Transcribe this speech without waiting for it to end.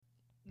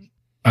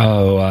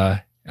Oh,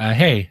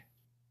 hey.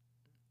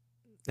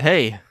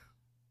 Hey,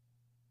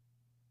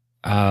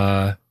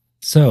 Uh,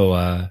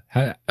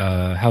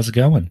 how's it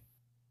going?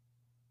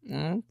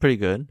 pretty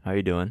good. How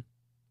you doing?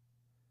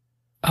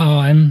 Oh,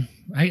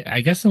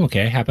 I guess I'm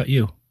okay. How about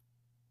you?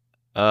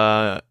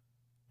 Uh,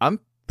 I'm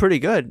pretty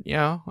good.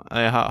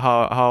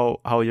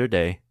 How was your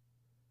day?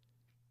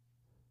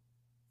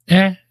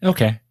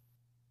 Okay.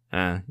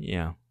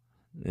 Yeah,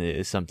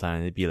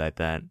 sometimes it be like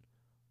that.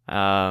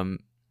 Um,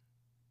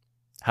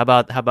 how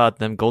about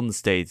them Golden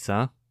States,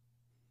 huh?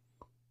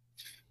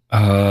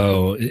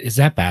 Oh, is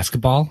that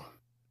basketball?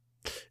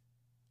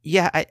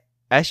 Yeah,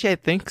 I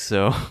think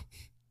so.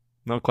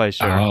 Not quite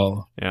sure.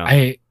 Oh, Yeah.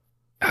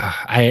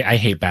 I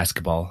hate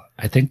basketball.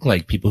 I think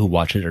like people who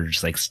watch it are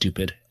just like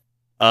stupid.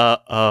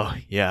 Oh,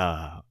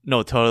 yeah.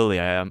 No, totally.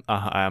 I'm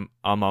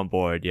on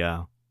board.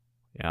 Yeah.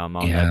 Yeah, I'm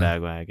on that Yeah.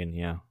 bandwagon.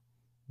 Yeah.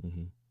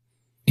 hmm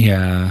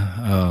Yeah.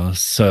 Oh,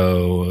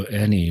 so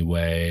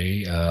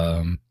anyway,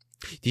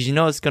 Did you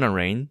know it's gonna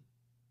rain?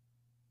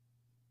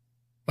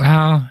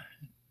 well,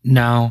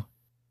 no,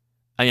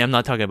 I mean, I'm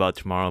not talking about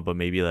tomorrow, but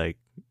maybe like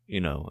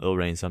it'll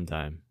rain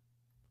sometime.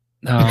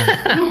 no,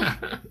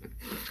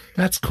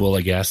 that's cool,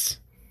 I guess.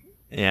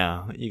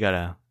 Yeah, you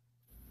gotta.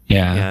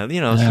 Yeah.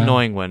 Yeah, it's Uh,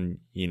 annoying when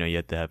you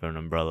have to have an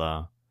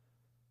umbrella.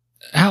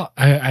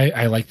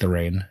 I like the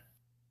rain.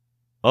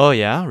 Oh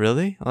yeah,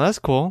 really? Oh, that's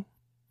cool.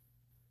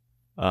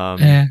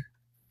 Um, Eh,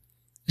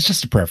 it's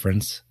just a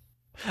preference.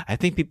 I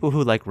think people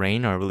who like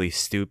rain are really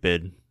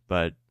stupid,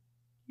 but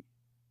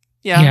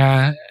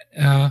yeah,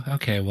 Yeah.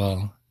 Okay.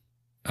 Well.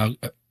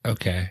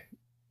 Okay.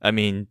 I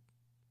mean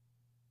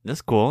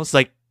that's cool. It's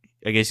like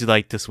I guess you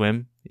like to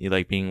swim. You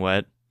like being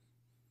wet.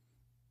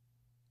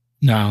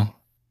 No.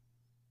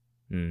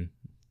 Hmm.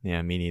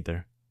 Yeah, me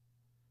neither.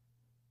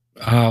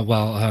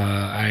 Well.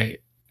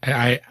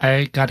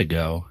 I gotta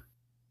go.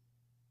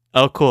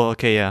 Oh, cool.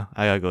 Okay, yeah,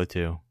 I gotta go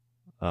too.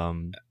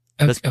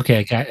 Let's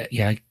Okay.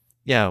 Yeah.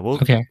 yeah, we'll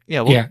Okay.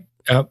 yeah we'll Yeah.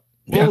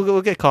 Yeah.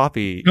 we'll get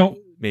coffee No.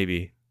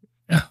 maybe.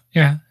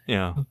 Yeah.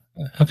 Yeah.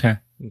 Okay.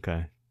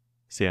 Okay.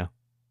 See ya.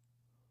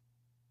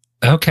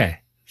 Okay.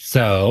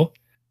 So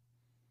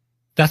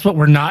that's what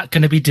we're not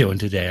going to be doing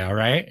today. All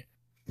right.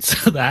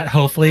 So that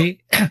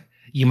hopefully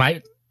you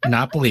might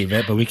not believe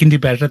it, but we can do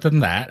better than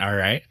that. All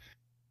right.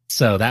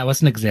 So that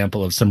was an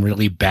example of some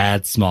really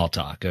bad small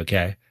talk.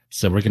 Okay.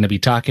 So we're going to be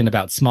talking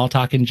about small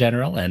talk in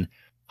general and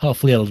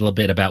hopefully a little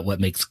bit about what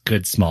makes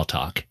good small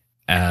talk.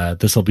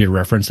 This will be a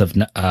reference of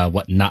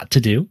what not to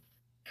do.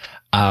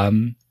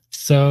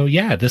 So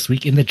yeah, this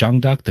week in the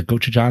Jeongduk, the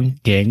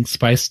Gochujang Gang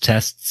spice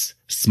tests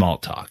small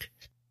talk.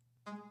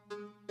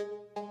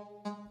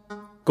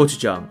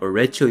 Gochujang, or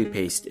red chili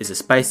paste, is a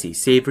spicy,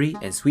 savory,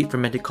 and sweet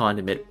fermented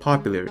condiment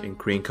popular in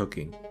Korean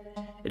cooking.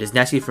 It is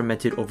naturally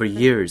fermented over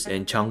years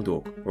in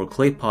changdok, or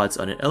clay pots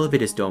on an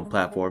elevated stone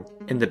platform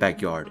in the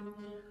backyard.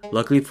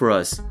 Luckily for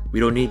us, we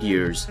don't need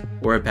years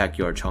or a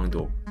backyard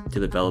changdok to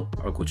develop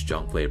our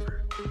gochujang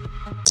flavor.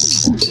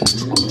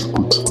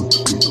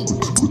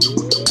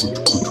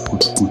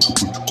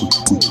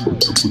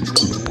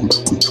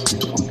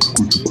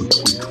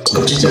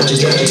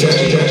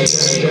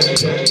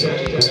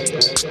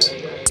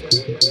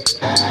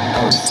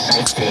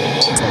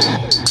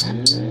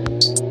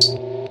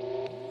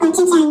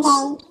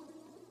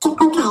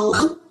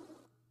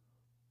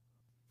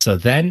 So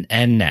then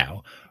and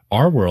now,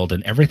 our world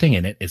and everything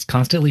in it is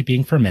constantly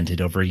being fermented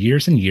over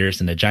years and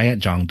years in a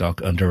giant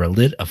jeongdok under a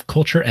lid of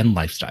culture and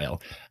lifestyle.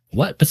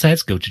 What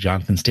besides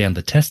gochujang can stand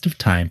the test of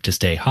time to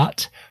stay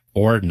hot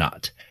or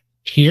not?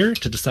 Here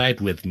to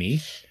decide with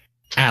me,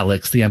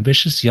 Alex, the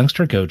ambitious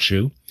youngster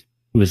gochu,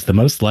 who is the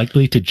most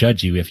likely to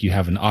judge you if you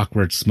have an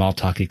awkward small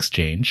talk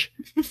exchange.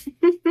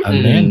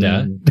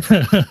 Amanda,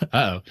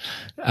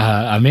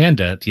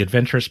 Amanda, the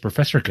adventurous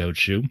Professor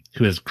Gochu,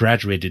 who has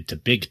graduated to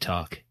big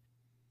talk.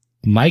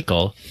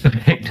 Michael,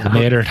 the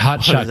mannered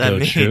hotshot does that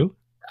Gochu. mean?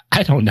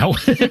 I don't know.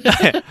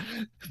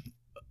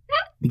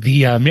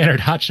 The mannered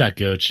hotshot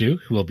Gochu,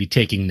 who will be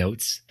taking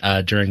notes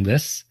during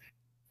this.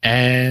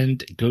 And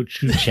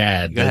Gochu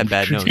Chad, You gotta have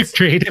bad the notes.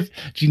 creative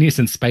genius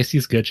and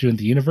spiciest Gochu in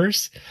the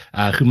universe,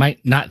 who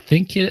might not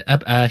think he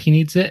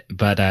needs it,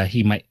 but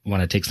he might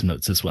want to take some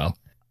notes as well.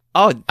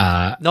 Oh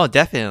no,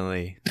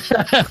 definitely.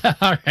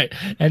 All right.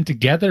 And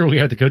together we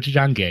are the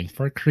Gochujang Gang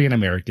for Korean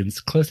Americans,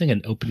 closing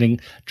and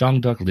opening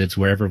jeongduk lids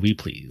wherever we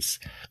please.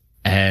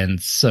 And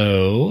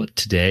so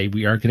today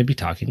we are going to be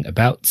talking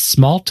about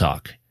small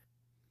talk.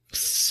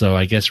 So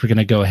I guess we're going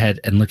to go ahead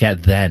and look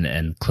at then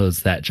and close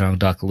that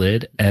jeongduk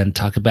lid and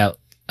talk about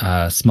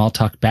small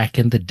talk back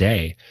in the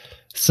day.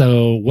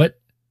 So what,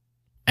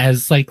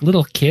 as like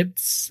little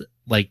kids,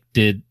 like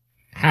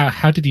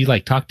how did you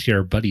like talk to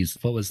your buddies?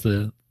 What was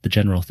the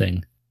general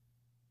thing?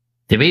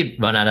 Did we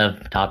run out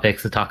of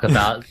topics to talk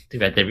about?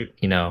 Did we,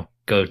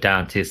 go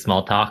down to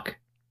small talk?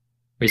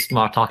 We're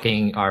small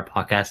talking our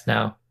podcast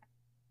now.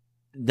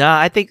 No,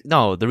 I think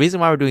no. The reason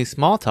why we're doing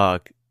small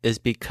talk is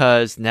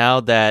because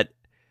now that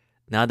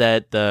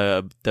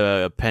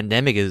the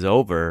pandemic is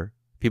over,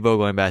 people are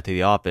going back to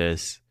the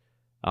office.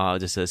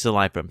 Just a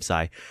line from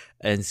Psy.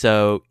 And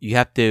so you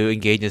have to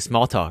engage in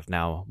small talk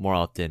now more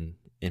often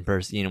in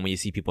person, when you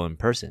see people in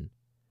person.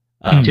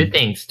 Two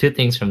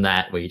things from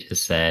that what you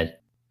just said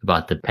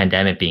about the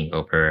pandemic being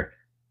over.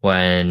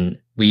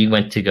 When we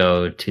went to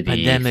go to the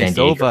Pandemic's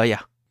over,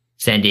 yeah.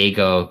 San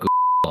Diego Google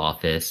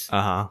office.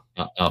 Uh-huh.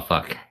 Oh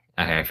fuck.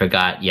 Okay, I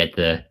forgot. You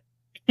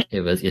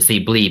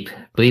see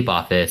bleep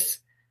office.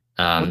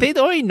 Well, they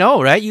already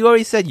know, right? You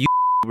already said you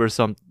or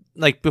something.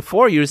 Like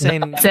before you were saying.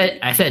 No,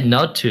 I said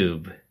no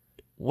tube.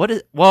 What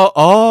is,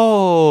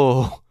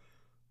 oh.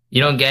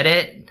 You don't get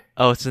it?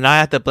 Oh, so now I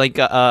have to blink,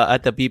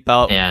 beep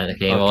out. Yeah,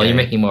 okay. Well, you're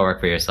making more work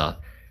for yourself.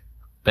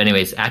 But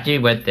anyways, after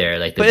you went there,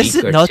 like the but week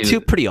isn't or no two,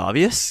 tube pretty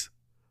obvious?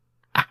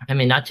 I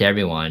mean, not to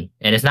everyone,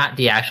 and it's not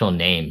the actual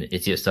name.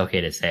 It's just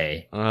okay to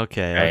say.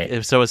 Okay, right?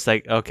 Okay. So it's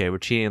like, okay, we're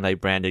cheating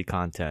like branded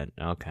content.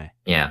 Okay.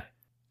 Yeah,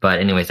 but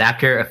anyways,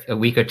 after a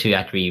week or two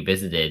after we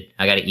visited,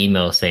 I got an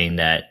email saying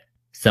that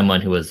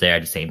someone who was there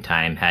at the same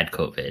time had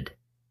COVID.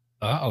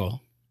 Uh-oh.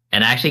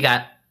 And I actually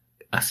got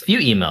a few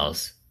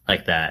emails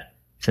like that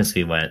since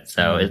we went.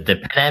 So the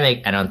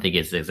pandemic, I don't think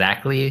it's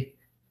exactly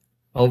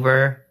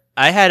over.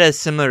 I had a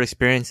similar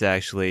experience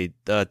actually.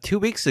 2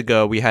 weeks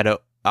ago, we had an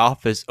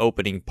office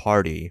opening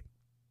party.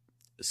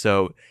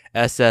 So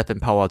SF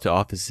and Palo Alto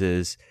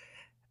offices,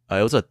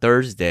 it was a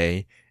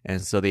Thursday,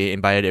 and so they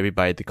invited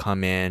everybody to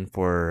come in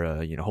for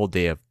a whole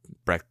day of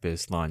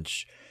breakfast,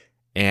 lunch,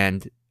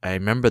 and I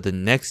remember the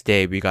next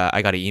day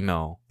I got an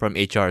email from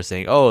HR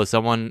saying, "Oh,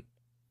 someone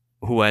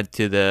who went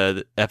to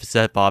the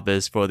FSF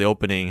office for the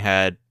opening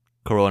had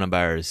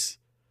coronavirus."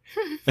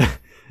 And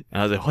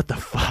I was like, "What the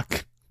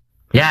fuck?"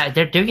 Yeah,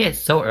 they're doing it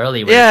so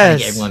early. Yes, trying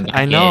to get everyone back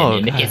I know. In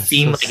and make it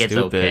seem so like it's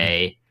stupid.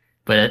 okay,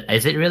 but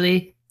is it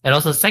really? And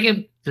also,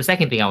 the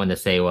second thing I wanted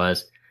to say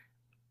was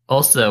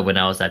also when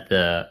I was at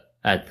the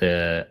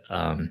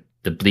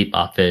bleep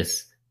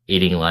office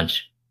eating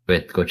lunch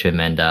with Gochujang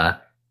Menda,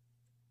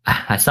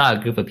 I saw a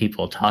group of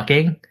people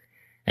talking,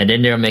 and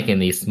then they were making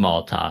these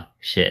small talk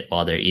shit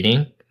while they're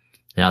eating.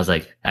 And I was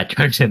like, I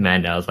turned to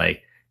Amanda, I was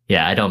like,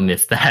 yeah, I don't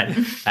miss that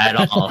at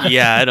all.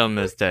 Yeah, I don't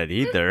miss that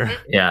either.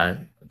 Yeah.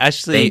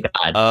 Actually,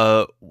 Thank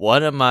God.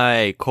 one of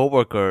my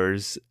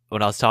coworkers,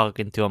 when I was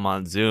talking to him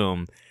on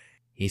Zoom,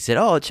 he said,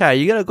 "Oh, Chad,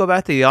 you gonna go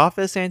back to the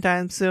office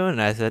anytime soon?"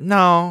 And I said,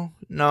 No,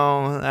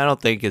 I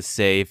don't think it's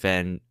safe,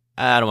 and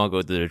I don't want to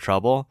go through the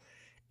trouble.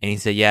 And he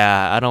said,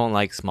 "Yeah, I don't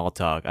like small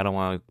talk. I don't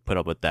want to put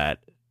up with that."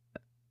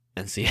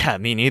 And so, yeah,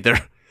 me neither.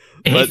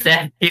 He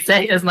said he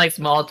doesn't like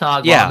small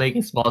talk Yeah, while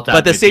making small talk. But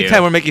at the with same you.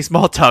 time, we're making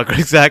small talk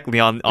exactly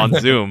on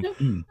Zoom.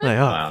 Like,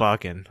 oh, Wow.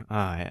 fucking.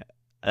 Yeah.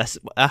 That's,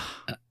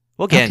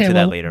 we'll get into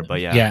that later, but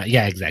yeah.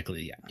 Yeah,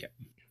 exactly. Yeah.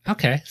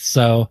 Okay.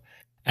 So,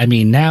 I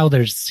mean, now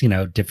there's,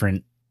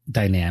 different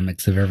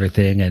dynamics of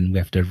everything and we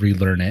have to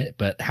relearn it.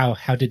 But how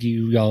did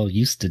you all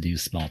used to do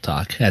small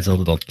talk as a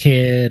little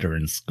kid or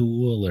in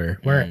school or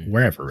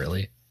wherever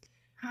really?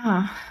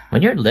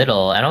 When you're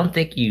little, I don't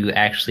think you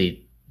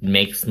actually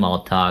make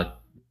small talk,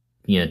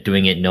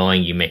 doing it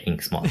knowing you're making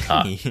small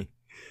talk.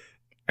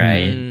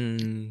 Right?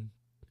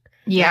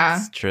 Yeah.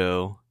 That's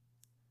true.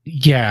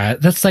 Yeah,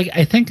 that's like,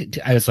 I think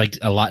I was like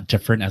a lot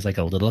different as like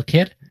a little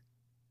kid.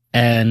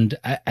 And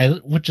I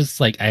would just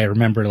like, I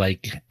remember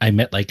like I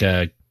met like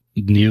a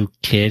new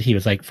kid. He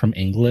was like from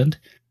England.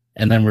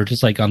 And then we're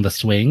just like on the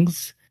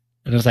swings.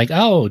 And it was like,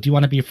 "Oh, do you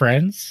want to be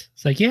friends?"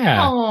 It's like,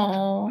 yeah.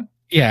 Oh.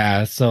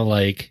 Yeah. So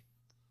like,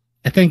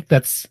 I think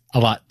that's a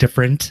lot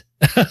different.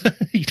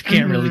 You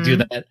can't really do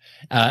that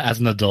as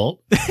an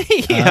adult.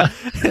 Yeah,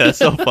 that's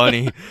so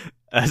funny.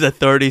 As a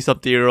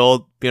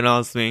 30-something-year-old being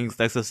on swings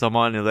next to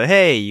someone, you're like,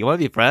 "Hey, you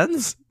want to be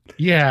friends?"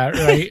 Yeah,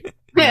 right.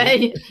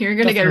 You're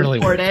gonna That's get really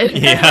reported.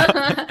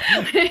 Yeah.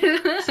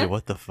 Say,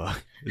 what the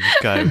fuck?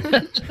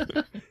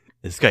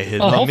 This guy hitting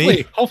on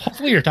me?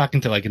 Hopefully you're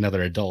talking to like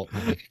another adult.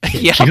 Not, like, a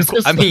kid. Yeah,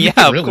 Jesus, I mean, that'd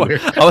yeah, be of really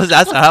course. weird.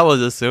 That's how I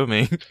was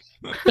assuming.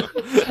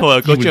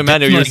 Well, Coach would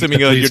Amanda, you're definitely assuming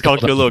get the you're police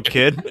talking to a called little on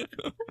kid?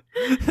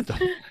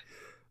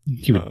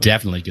 You would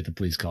definitely get the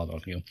police called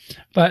on you.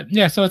 But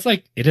yeah, so it's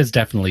like, it is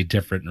definitely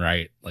different,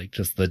 right? Like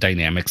just the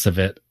dynamics of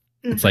it.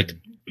 It's like,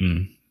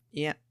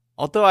 Yeah.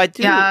 Although I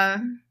do.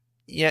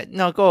 Yeah.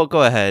 No, go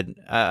ahead.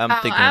 I'm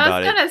thinking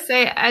about it. I was gonna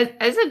say,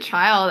 as a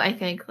child, I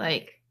think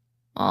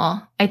I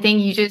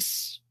think you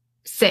just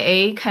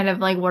say kind of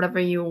like whatever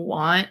you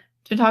want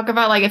to talk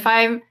about. Like if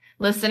I'm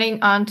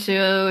listening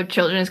onto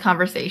children's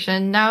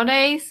conversation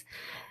nowadays,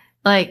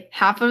 like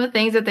half of the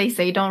things that they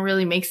say don't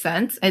really make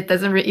sense. It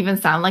doesn't even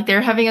sound like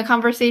they're having a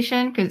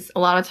conversation because a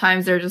lot of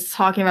times they're just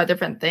talking about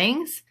different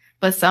things,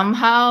 but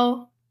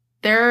somehow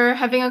they're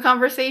having a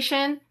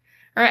conversation.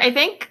 Or I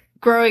think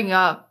growing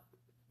up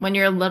when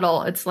you're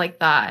little, it's like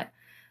that.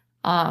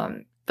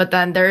 But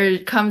then there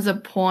comes a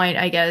point,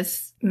 I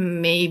guess,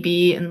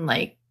 maybe in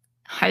like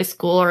high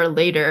school or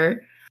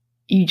later,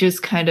 you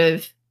just kind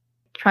of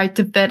try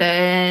to fit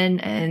in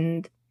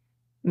and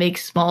make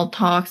small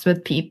talks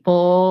with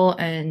people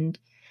and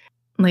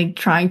like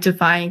trying to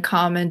find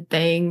common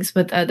things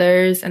with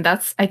others. And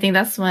I think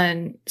that's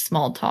when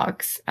small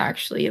talks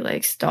actually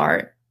like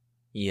start.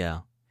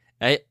 Yeah.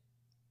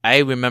 I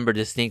remember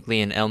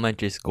distinctly in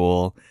elementary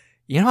school,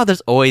 you know how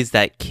there's always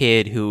that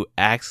kid who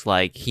acts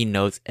like he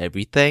knows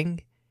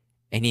everything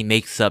and he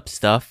makes up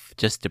stuff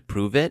just to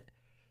prove it?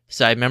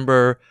 So I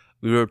remember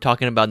we were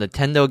talking about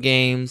Nintendo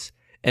games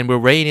and we're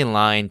waiting in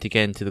line to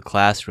get into the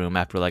classroom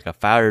after like a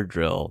fire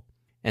drill.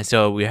 And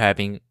so we were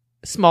having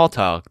small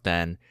talk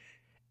then.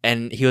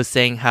 And he was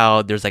saying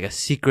how there's like a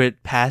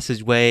secret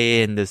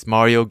passageway in this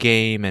Mario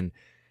game, and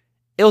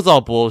it was all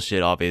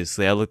bullshit,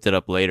 obviously. I looked it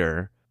up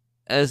later.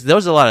 There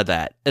was a lot of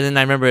that. And then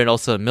I remember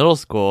also in middle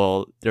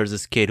school, there was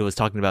this kid who was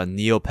talking about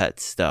Neopets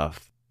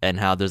stuff and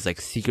how there's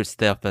like secret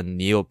stuff on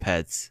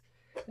Neopets,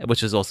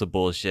 which was also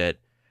bullshit.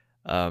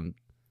 But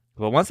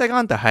once I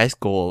got into high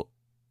school,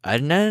 I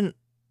don't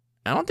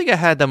think I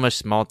had that much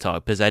small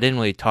talk because I didn't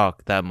really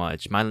talk that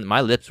much.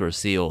 My lips were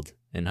sealed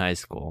in high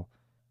school.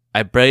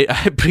 I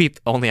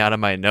breathed only out of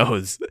my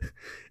nose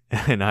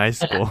in high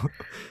school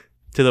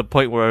to the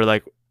point where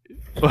like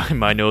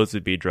my nose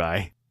would be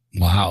dry.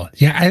 Wow.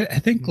 Yeah, I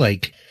think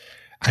like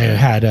I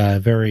had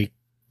a very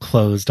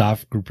closed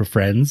off group of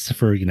friends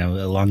for, a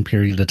long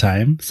period of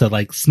time. So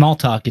like small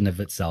talk in of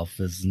itself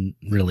isn't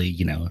really,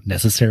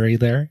 necessary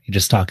there. You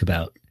just talk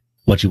about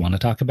what you want to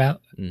talk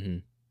about,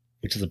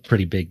 which is a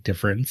pretty big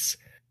difference.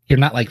 You're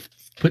not like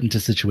put into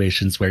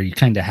situations where you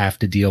kind of have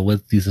to deal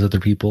with these other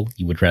people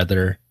you would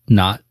rather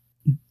not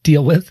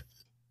deal with.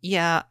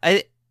 Yeah,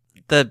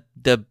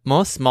 the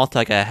most small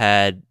talk I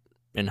had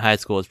in high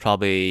school was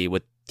probably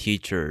with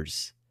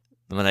teachers.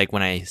 Like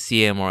when I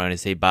see them or when I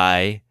say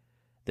bye,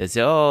 they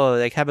say, "Oh,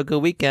 like have a good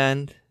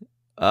weekend."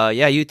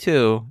 Yeah, you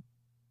too.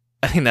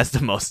 I think that's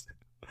the most.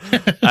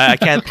 I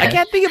can't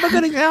think of a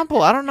good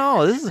example. I don't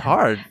know. This is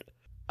hard.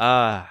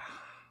 I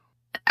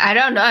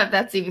don't know if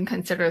that's even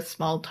considered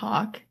small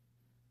talk.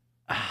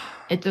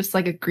 It's just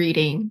like a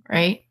greeting,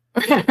 right?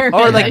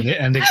 Or like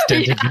an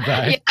extended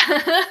goodbye.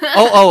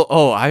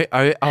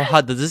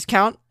 How does this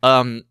count?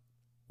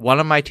 One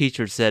of my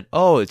teachers said,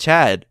 "Oh,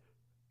 Chad,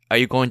 are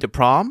you going to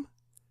prom?"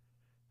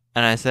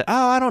 And I said,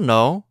 "Oh, I don't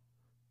know,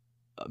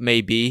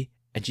 maybe."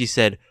 And she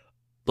said,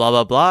 "Blah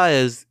blah blah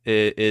is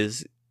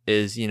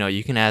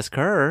you can ask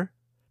her."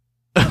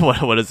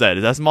 What is that?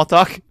 Is that small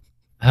talk?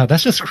 Oh,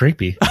 that's just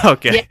creepy.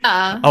 Okay.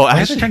 Yeah. Oh, Why are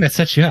they actually, trying to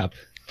set you up?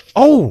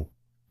 oh,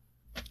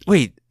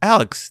 wait,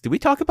 Alex, did we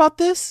talk about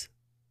this?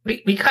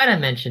 We kind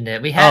of mentioned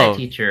it. We had a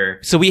teacher.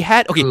 So we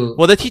had Who-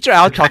 well, the teacher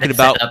I was who tried talking to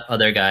about. set up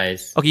other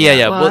guys. Okay,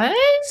 yeah. What? Well,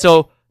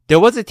 so there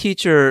was a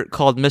teacher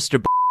called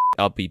Mr.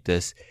 I'll beat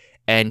this,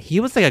 and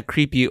he was like a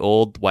creepy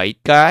old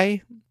white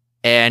guy,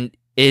 and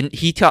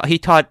he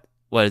taught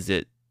what is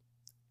it,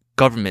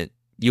 government,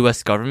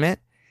 U.S. government,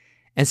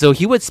 and so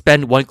he would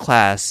spend one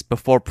class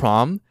before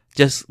prom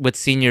just with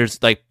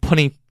seniors, like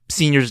putting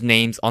seniors'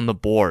 names on the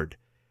board,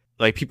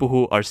 like people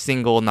who are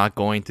single not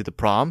going to the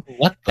prom.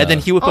 What? And then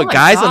he would Oh put my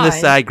guys on this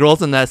God. side,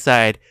 girls on that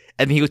side,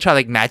 and he would try to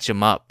like match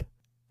them up.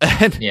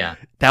 And Yeah.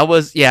 that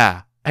was,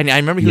 yeah. And I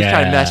remember he was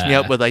trying to match me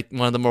Yeah. up with like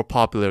one of the more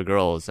popular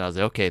girls. I was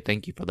like, okay,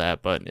 thank you for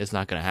that, but it's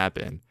not gonna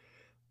happen.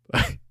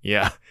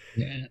 Yeah.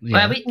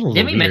 Well,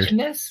 did we mention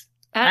this?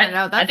 I don't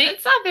know. I think-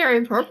 It's not very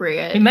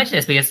appropriate. We mentioned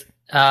this because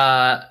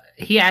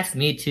he asked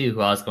me too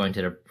who I was going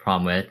to the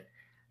prom with,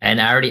 and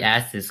I already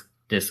asked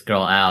this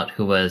girl out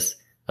who was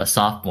a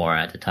sophomore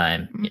at the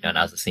time, and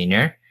I was a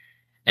senior.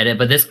 And then,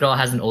 but this girl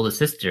has an older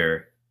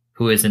sister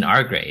who is in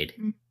our grade.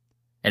 Mm.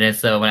 And then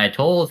so when I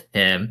told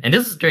him, and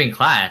this was during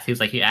class, he was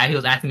like, he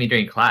was asking me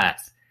during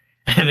class,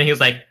 and then he was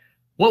like,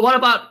 what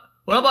about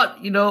I'm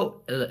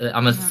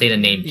gonna say the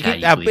name. Chad,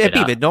 you bleep it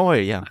out. Don't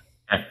worry, yeah.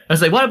 I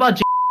was like, what about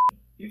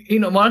why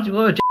don't you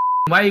go with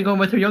why are you going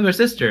with her younger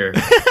sister?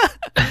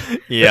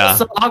 Yeah. It was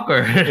so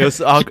awkward. It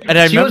was awkward. And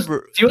I she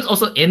remember, she was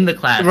also in the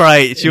class.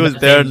 right, she was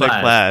there same in the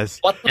class.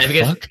 What the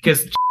Yeah, fuck?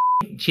 because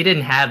she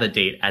didn't have a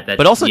date at that.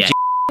 But also, yet.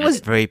 was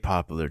very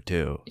popular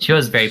too. She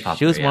was very popular.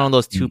 She was yeah. one of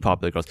those two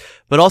popular girls.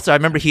 But also, I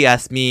remember he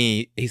asked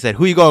me, he said,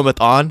 "Who you going with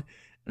on?"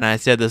 And I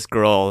said, "This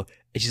girl."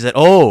 And she said,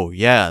 "Oh,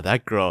 yeah,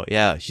 that girl.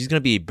 Yeah, she's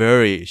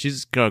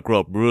gonna grow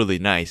up really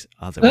nice."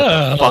 I was like, "What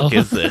the Oh. fuck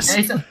is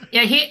this?"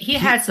 Yeah, he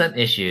had some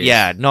issues.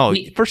 Yeah, no,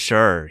 He- for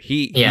sure.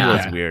 He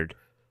Yeah. was weird.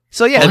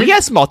 So yeah, Well, we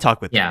had small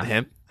talk with Yeah.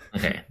 him.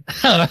 Okay.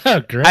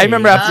 Oh, great. I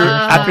remember after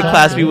Ah.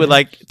 class we would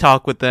like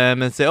talk with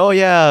them and say, "Oh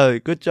yeah,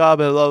 good job,"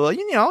 and blah blah.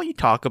 You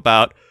talk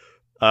about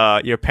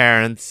your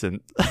parents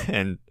and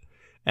and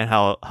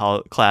how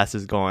class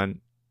is going.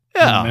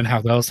 Yeah, And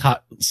how those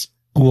hot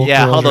school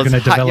yeah, how girls are those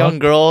going to hot develop. young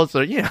girls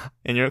are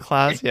in your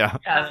class. Yeah,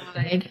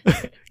 God.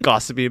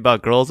 gossiping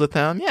about girls with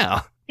him.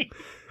 Yeah.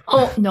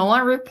 Oh, no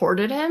one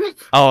reported him?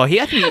 Oh,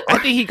 I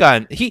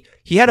think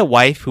he had a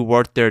wife who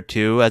worked there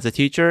too as a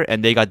teacher,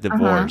 and they got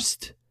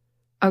divorced.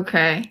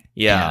 Okay.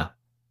 Yeah.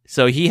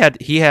 So he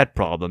had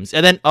problems.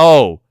 And then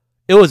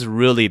it was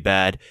really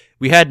bad.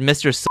 We had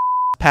Mr.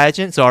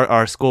 pageant, so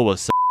our school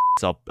was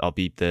so I'll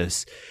beat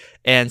this.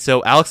 And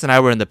so Alex and I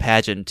were in the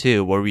pageant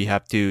too, where we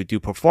have to do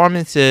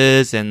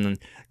performances and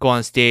go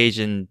on stage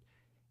and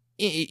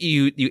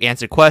you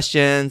answer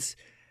questions.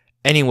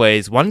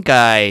 Anyways, one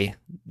guy,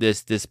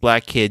 this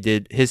black kid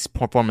did his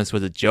performance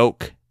was a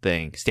joke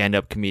thing,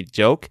 stand-up comedic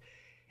joke.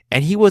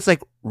 and he was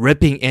like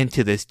ripping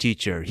into this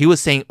teacher. He was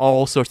saying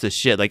all sorts of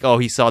shit, like, oh,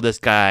 he saw this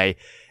guy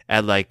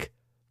at like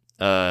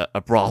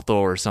a brothel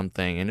or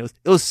something, and it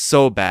was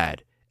so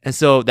bad. And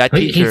so that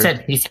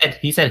teacher,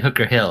 he said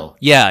Hooker Hill.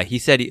 yeah, he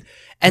said,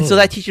 and so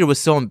that teacher was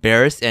so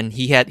embarrassed, and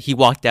he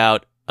walked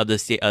out of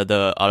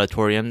the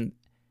auditorium,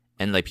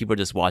 and like people were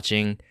just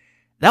watching.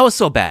 That was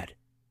so bad.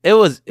 It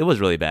was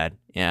really bad.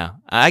 Yeah,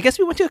 I guess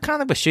we went to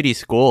kind of a shitty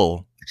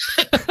school.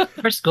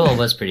 Our school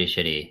was pretty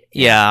shitty.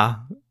 Yeah,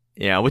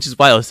 which is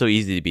why it was so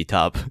easy to be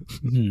top.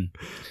 Mhm.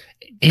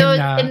 So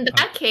in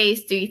that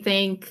case, do you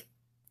think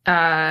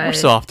We're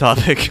so off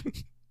topic.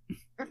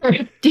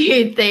 do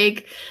you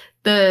think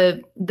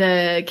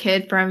the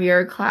kid from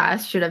your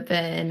class should have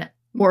been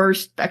more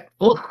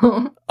respectful?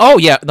 Oh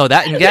yeah, no,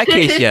 that in that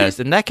case, yes.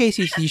 In that case,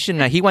 he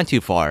shouldn't have, he went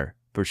too far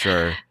for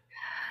sure.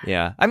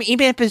 Yeah, I mean,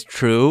 even if it's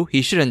true,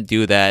 he shouldn't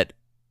do that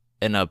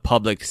in a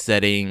public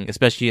setting,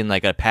 especially in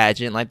like a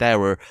pageant like that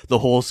where the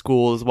whole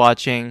school is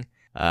watching.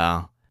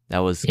 That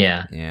was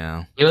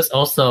Yeah. He was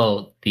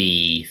also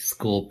the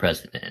school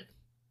president.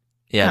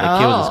 Yeah, the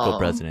kid was the Oh. school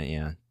president.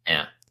 Yeah.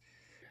 Yeah.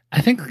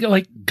 I think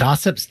like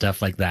gossip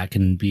stuff like that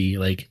can be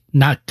like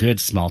not good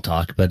small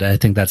talk, but I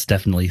think that's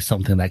definitely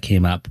something that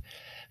came up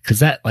because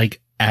that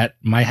like at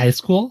my high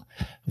school,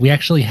 we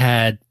actually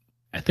had,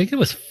 I think it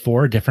was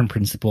 4 different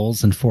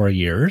principals in 4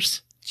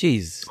 years.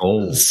 Jeez.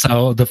 Oh.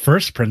 So the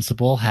first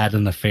principal had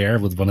an affair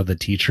with one of the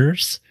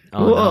teachers.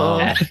 Oh Whoa.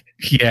 no.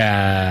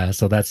 Yeah.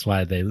 So that's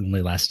why they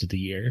only lasted a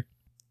year.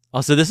 Oh,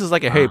 so this is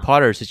like a Harry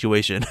Potter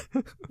situation.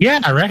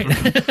 Yeah. Right.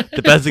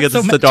 The best against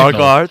So the dark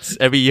magical. arts.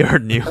 Every year,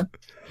 new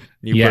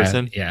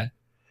person. Yeah.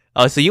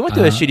 Oh, so you went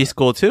to a shitty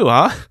school too,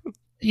 huh?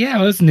 Yeah.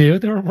 It was new.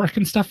 They were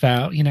working stuff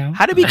out, you know.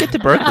 How did we get to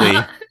Berkeley?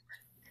 I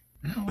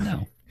don't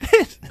know.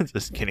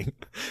 Just kidding.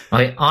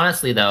 Okay,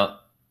 honestly though,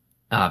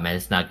 oh man,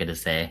 it's not good to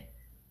say.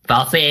 But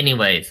I'll say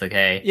anyways,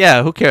 okay?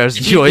 Yeah, who cares?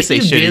 If You always say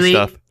if shitty really,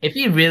 stuff. If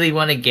you really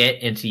want to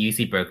get into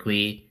UC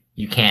Berkeley,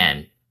 you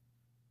can.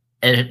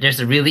 And there's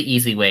a really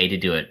easy way to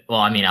do it. Well,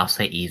 I mean, I'll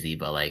say easy,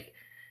 but like,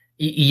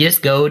 you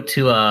just go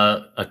to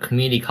a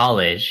community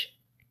college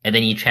and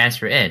then you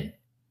transfer in.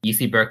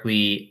 UC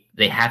Berkeley,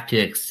 they have to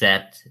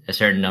accept a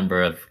certain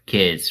number of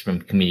kids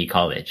from community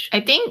college. I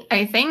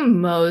think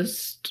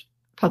most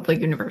public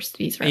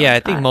universities are Yeah, I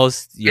like think that.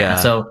 most. Yeah.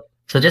 So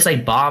just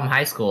like bomb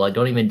high school, like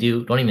don't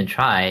even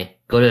try.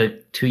 Go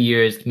to 2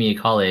 years community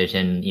college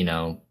and, you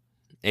know,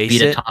 Ace be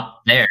the it.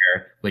 top there,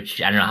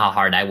 which I don't know how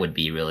hard that would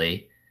be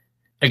really.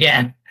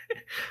 Again,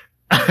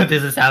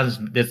 this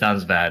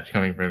sounds bad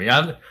coming from me.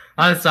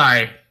 I'm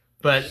sorry.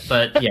 But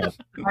yeah.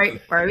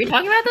 Are we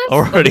talking about this?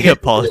 Already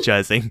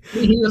apologizing.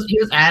 He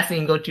was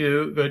asking go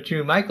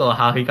to Michael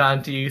how he got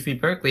into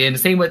UC Berkeley, and the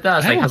same with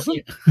us. I Like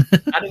wasn't.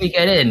 how do we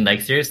get in? Like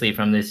seriously,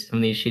 from these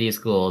shitty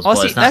schools. Oh, Well,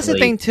 see, it's not that's the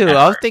really thing too. that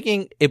I was hard.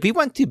 thinking if we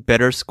went to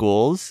better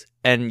schools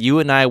and you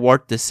and I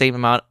worked the same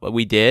amount what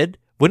we did,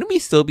 wouldn't we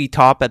still be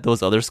top at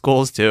those other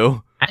schools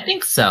too? I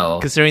think so.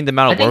 Considering the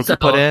amount I of think work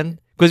we put so. in,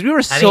 because we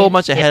were so mean,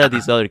 much ahead of yeah.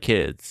 these other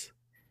kids.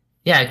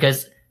 Yeah,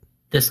 because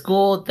the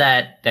school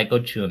that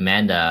Gochujang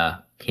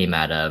Amanda came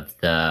out of,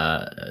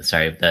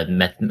 the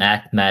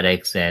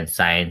Mathematics and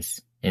Science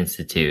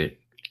Institute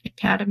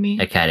Academy.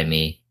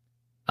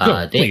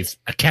 Oh, they, please,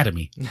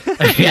 Academy.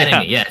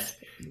 Academy,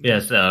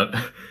 yes.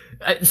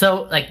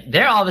 So like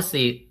they're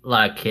obviously a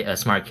lot of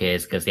smart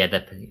kids because they had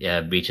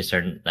to reach a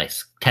certain like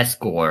test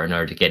score in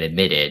order to get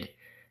admitted,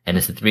 and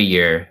it's a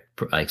 3-year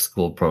like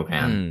school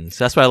program.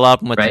 So that's why a lot of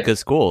them went to Right. good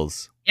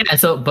schools. Yeah,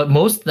 so but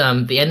most of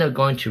them they end up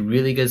going to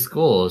really good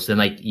schools, and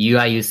like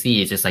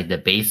UIUC is just like the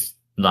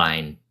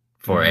baseline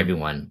for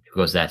everyone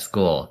who goes to that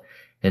school.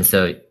 And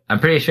so I'm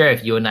pretty sure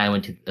if you and I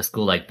went to a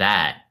school like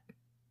that,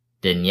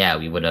 then yeah,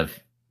 we would have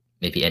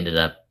maybe ended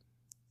up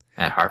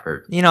at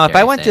Harvard. You know, if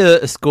I went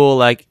to a school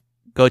like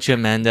Gochujang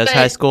Amanda's But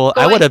high school,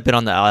 I going- would have been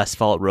on the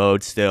asphalt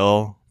road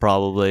still,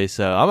 probably.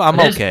 So I'm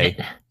okay.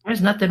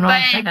 There's nothing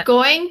wrong with But that.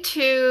 going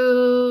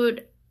to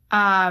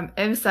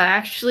IMSA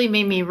actually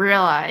made me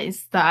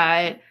realize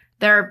that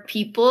there are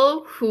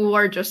people who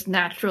are just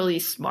naturally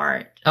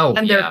smart. Oh,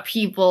 And there yeah. are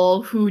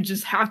people who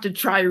just have to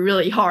try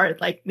really hard,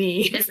 like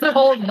me. It's the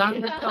whole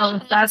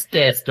Naruto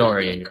Sasuke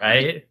story,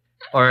 right?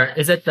 Or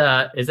is it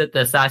the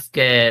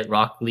Sasuke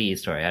Rock Lee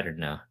story? I don't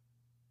know.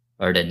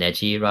 Or the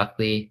Neji Rock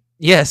Lee?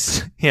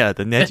 Yes. Yeah,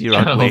 the Neji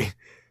Rock Lee.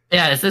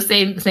 Yeah, it's the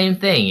same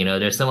thing. You know,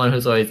 there's someone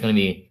who's always going to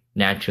be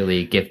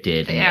naturally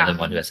gifted, and Yeah. the other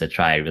one who has to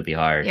try really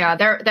hard. Yeah,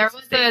 there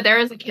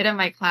was a kid in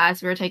my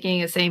class. We were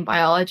taking the same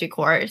biology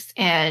course,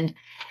 and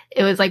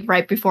it was like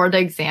right before the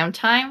exam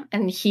time,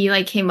 and he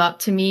like came up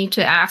to me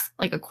to ask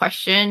like a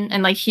question,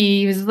 and like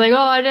he was like, "Oh,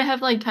 I didn't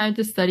have like time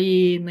to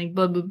study," and like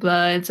blah blah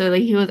blah. And so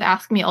like he was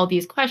asking me all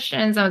these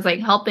questions. I was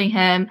like helping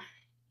him,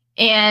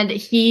 and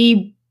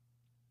he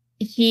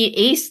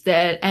aced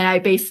it, and I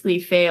basically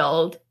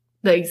failed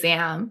the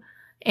exam,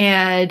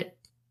 and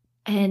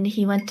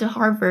he went to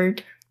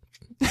Harvard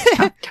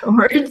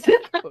afterwards.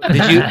 What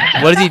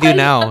does he do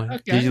now? Okay,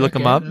 Did you look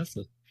him okay, up? that's-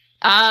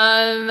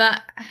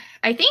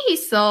 I think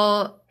he's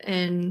still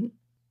in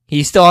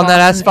He's still on that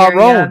Boston asphalt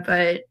area, road.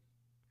 but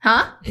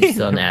Huh? He's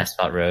still on the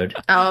asphalt road.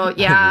 Oh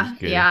yeah, That's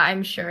good. yeah,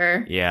 I'm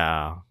sure.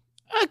 Yeah.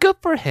 Good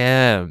for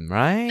him,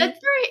 right? Good for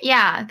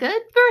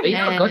But you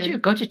know,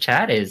 him. Gochu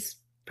Chad is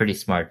pretty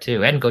smart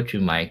too, and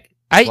Gochu Mike.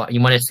 I- You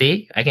want to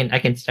see? I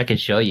can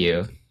show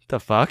you. The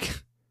fuck?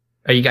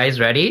 Are you guys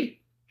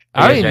ready?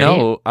 I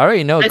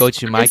already know Let's-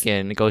 Gochu Mike let's-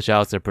 and Gochu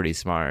Alex are pretty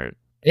smart.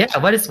 Yeah.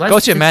 What's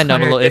Gochu Man,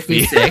 I'm a little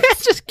iffy.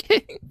 656? Just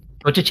kidding.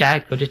 Gochu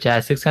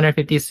Chad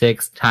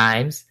 656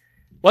 times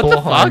What the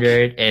fuck?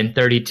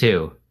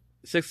 432.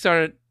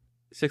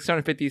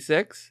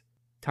 656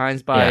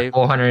 times by Yeah,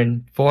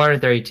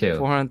 432.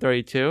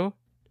 432.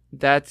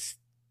 That's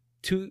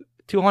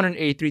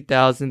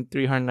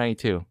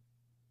 283,392.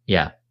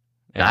 Yeah.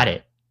 Got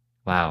it.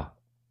 Wow.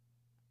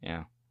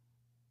 Yeah.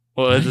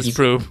 What does this You-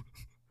 prove?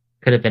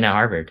 Could have been at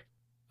Harvard.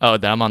 Oh,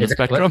 that I'm on the Is that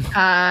spectrum. Was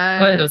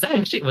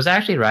that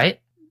actually right?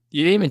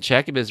 You didn't even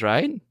check if it's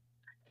right.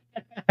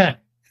 I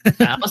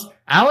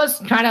was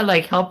trying to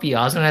like help you.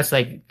 I was gonna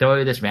like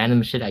throw this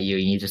random shit at you,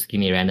 and you just give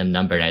me a random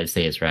number, and I'd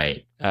say it's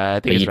right. I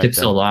But think you it's took right.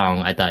 so long.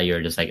 I thought you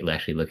were just like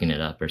actually looking it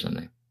up or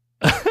something.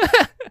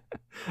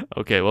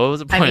 Okay, what was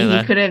the I point mean, of you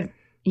that? could have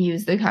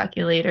used the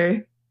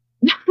calculator.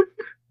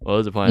 What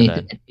was the point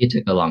of that? It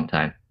took a long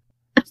time.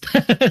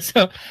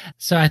 so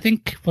I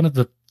think one of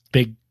the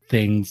big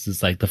things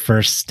is like the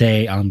first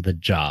day on the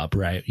job,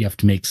 right? You have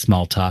to make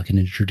small talk and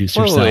introduce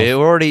yourself. Wait,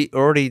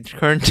 already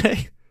current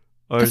day?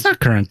 Or That's not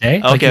current day.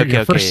 Okay, Like your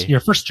okay.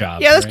 Your first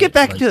job. yeah, let's right? get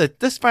back Like- to it.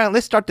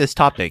 Let's start this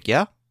topic,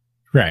 yeah?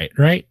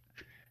 Right.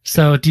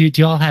 So do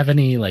you all have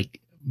any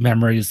like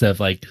memories of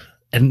like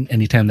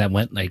any time that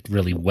went like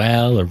really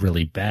well or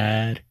really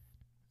bad?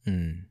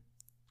 Hmm.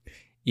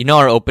 You know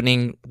our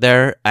opening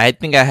there? I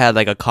think I had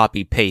like a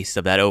copy paste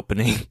of that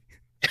opening.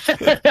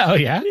 Oh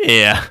yeah.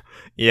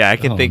 Yeah, I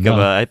can Oh, think no. of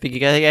I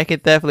can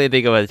definitely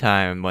think of a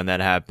time when that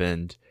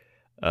happened.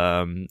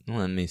 Let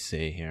me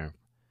see here.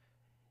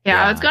 Yeah,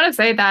 I Yeah. was gonna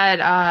say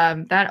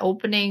that that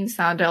opening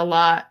sounded a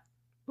lot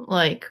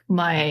like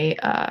my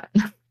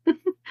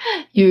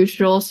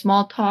usual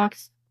small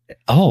talks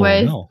Oh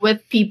with no.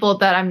 with people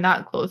that I'm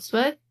not close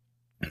with.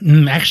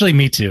 Actually,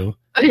 me too.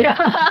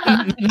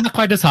 Yeah. Not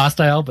quite as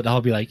hostile, but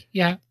I'll be like,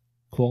 yeah,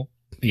 cool.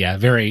 Yeah,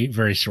 very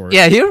very short.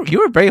 Yeah, you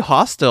were very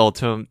hostile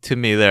to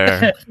me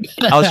there.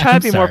 I was trying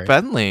to be more Sorry.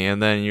 friendly,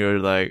 and then you were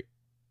like,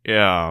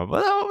 "Yeah,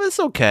 well, it's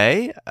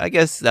okay. I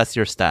guess that's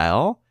your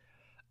style."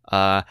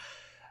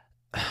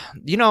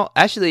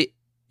 Actually,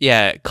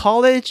 yeah,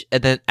 college,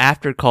 and then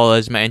after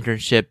college, my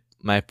first internship,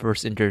 my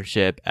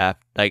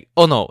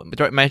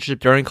internship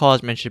during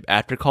college, my internship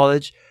after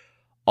college,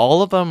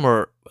 all of them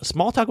were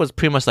small talk was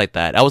pretty much like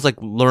that. I was like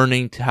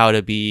learning how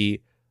to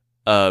be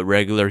a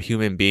regular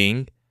human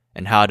being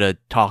and how to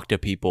talk to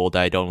people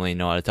that I don't really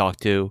know how to talk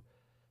to.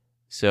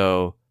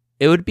 So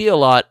it would be a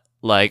lot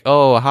like,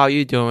 "Oh, how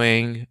you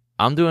doing?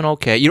 I'm doing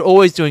okay. You're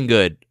always doing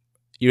good.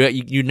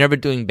 You're never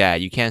doing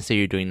bad. You can't say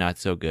you're doing not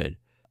so good,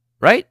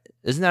 right?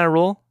 Isn't that a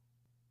rule?"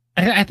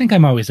 I think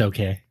I'm always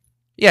okay.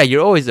 Yeah,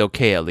 you're always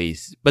okay at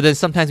least. But then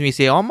sometimes when you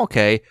say, "Oh, I'm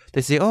okay,"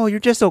 they say, "Oh, you're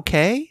just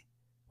okay?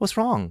 What's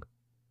wrong?"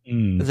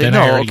 It's like, Then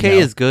I no, already okay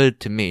know. is good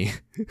to me.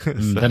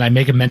 Then I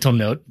make a mental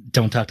note.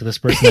 Don't talk to this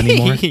person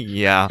anymore.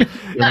 Yeah.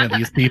 You're one of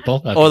these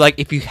people. Okay. Or like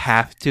if you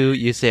have to,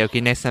 you say,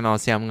 "Okay, next time I'll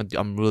say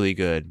I'm really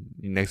good."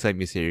 Next time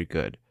you say you're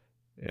good.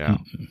 Yeah.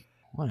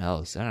 What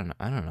else? I don't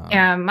know.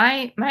 Yeah,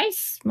 my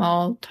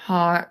small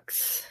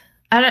talks.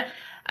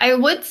 I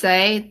would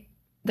say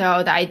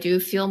though that I do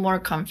feel more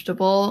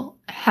comfortable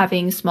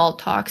having small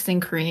talks in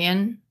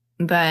Korean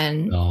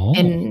than Oh.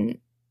 in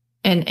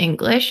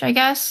English, I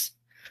guess.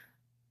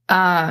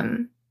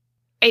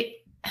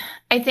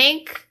 I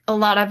think a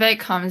lot of it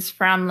comes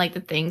from like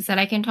the things that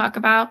I can talk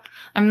about.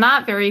 I'm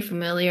not very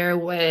familiar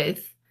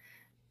with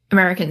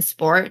American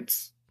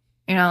sports.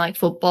 You know, like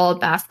football,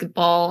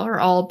 basketball are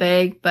all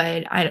big,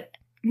 but I'm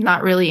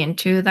not really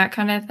into that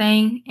kind of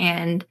thing,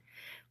 and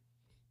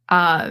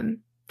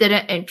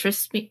didn't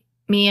interest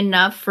me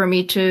enough for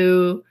me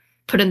to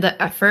put in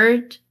the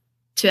effort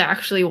to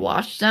actually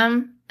watch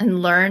them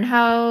and learn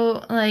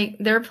how like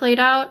they're played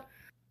out.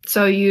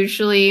 So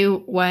usually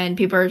when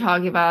people are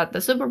talking about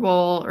the Super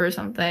Bowl or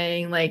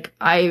something, like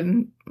I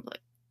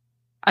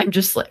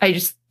just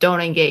don't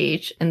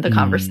engage in the Mm.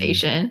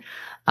 conversation.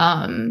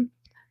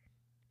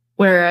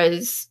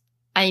 Whereas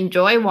I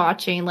enjoy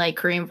watching like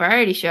Korean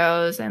variety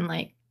shows and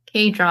like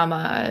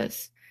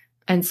K-dramas.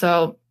 And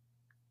so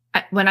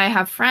when I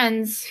have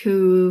friends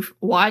who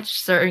watch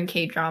certain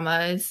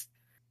K-dramas,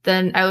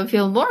 then I would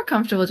feel more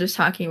comfortable just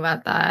talking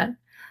about that.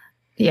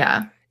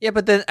 Yeah. Yeah,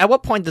 but then at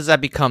what point does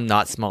that become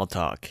not small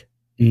talk?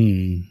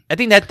 Mm. I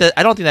don't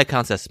think that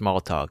counts as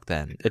small talk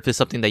then. If it's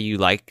something that you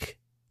like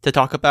to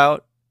talk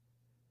about,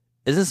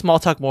 isn't small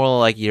talk more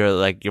like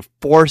you're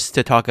forced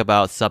to talk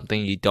about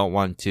something you don't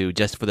want to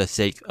just for the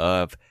sake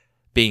of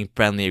being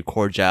friendly or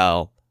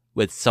cordial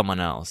with someone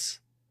else?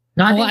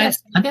 No, I Well,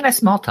 think that's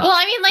small talk. Well,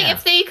 I mean, like Yeah.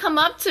 if they come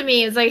up to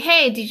me, it's like,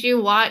 "Hey, did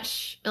you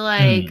watch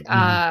like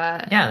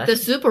that's- the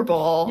Super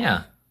Bowl?"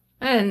 Yeah.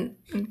 And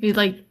be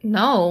like,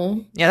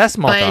 no. Yeah, that's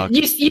small But talk.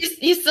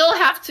 you still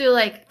have to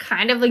like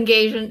kind of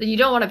engage in. You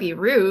don't want to be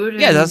rude.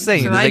 Yeah, that's the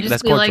thing. So Like, I just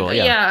that's be cordial, like,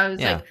 yeah. I was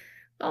Yeah. like,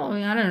 oh,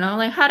 I don't know,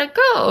 like how'd it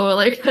go,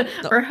 like,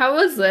 or how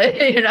was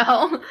it, you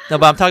know? No,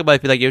 but I'm talking about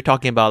if like you're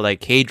talking about like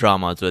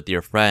K-dramas with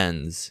your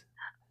friends.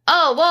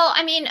 Oh well,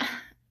 I mean,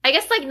 I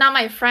guess like not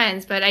my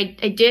friends, but I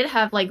did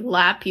have like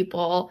lab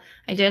people.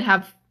 I did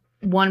have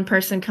one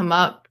person come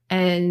up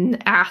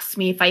and ask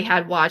me if I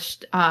had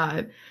watched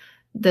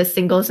the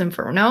Singles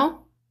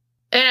Inferno.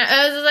 And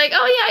I was like,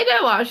 oh yeah, I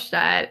did watch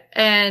that.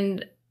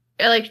 And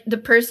like the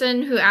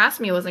person who asked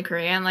me wasn't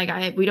Korean.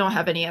 Like we don't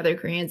have any other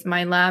Koreans in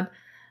my lab.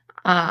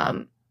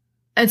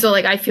 And so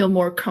like I feel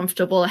more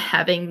comfortable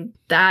having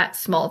that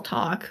small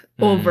talk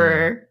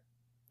over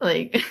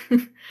like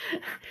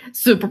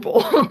Super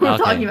Bowl. Okay.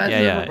 Talking about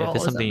yeah. Super Bowl If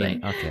it's or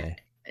something. okay.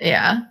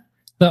 Yeah.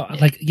 So,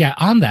 like, yeah,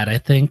 on that, I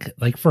think,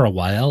 like, for a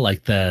while,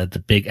 like,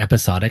 the big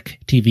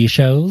episodic TV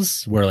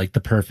shows were, like, the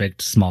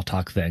perfect small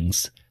talk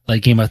things.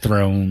 Like, Game of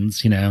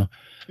Thrones,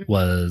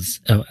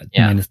 was,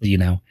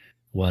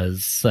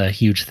 was a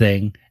huge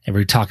thing. And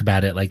we'd talk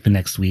about it, like, the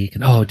next week.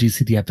 And, oh, do you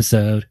see the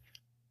episode?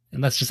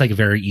 And that's just, like, a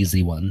very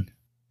easy one.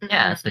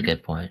 Yeah, that's a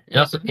good point.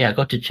 And also,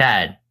 go to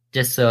Chad,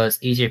 just so it's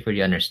easier for you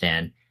to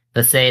understand.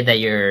 Let's say that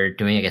you're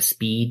doing like a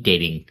speed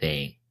dating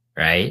thing,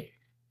 right?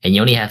 And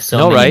you only have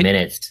so many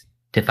minutes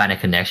to find a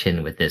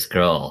connection with this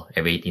girl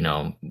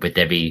with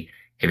every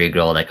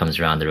girl that comes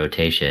around the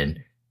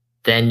rotation.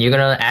 Then you're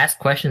going to ask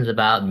questions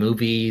about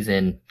movies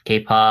and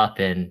K-pop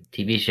and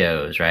TV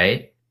shows,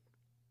 right?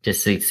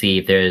 Just to see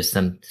if there's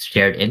some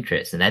shared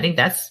interest. And I think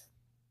that's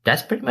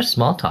pretty much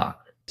small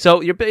talk.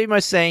 So you're pretty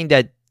much saying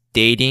that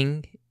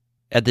dating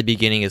at the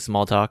beginning is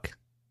small talk?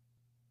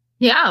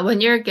 Yeah, when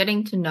you're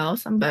getting to know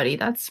somebody,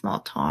 that's small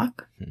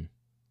talk.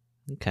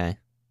 Okay.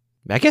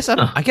 I guess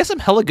I'm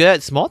hella good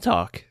at small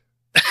talk.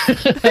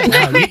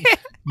 Wow,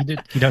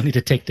 you don't need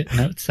to take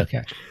notes?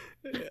 Okay.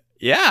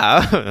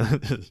 Yeah.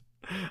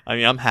 I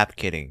mean, I'm half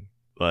kidding,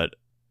 but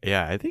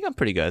yeah, I think I'm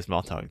pretty good at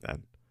small talk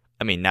then.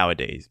 I mean,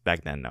 nowadays,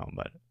 back then, no,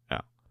 but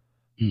yeah.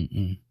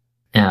 Mm-mm.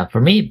 Yeah,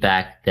 for me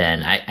back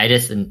then, I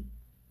just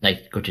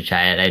like go to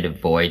chat. I'd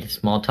avoid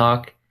small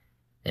talk,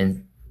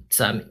 and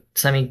so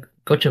I mean,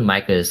 go to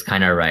Micah is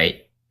kind of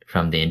right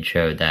from the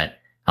intro that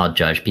I'll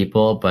judge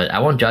people, but I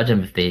won't judge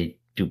them if they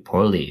do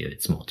poorly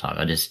with small talk.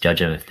 I'll just judge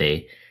them if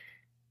they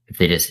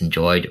just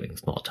enjoy doing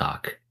small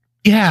talk.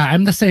 Yeah,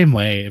 I'm the same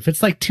way. If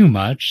it's like too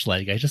much,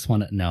 like I just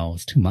want to know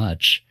it's too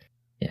much.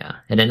 Yeah.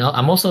 And then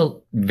I'm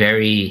also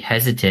very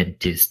hesitant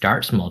to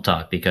start small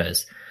talk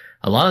because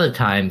a lot of the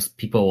times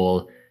people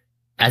will,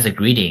 as a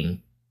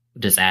greeting,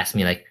 just ask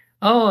me like,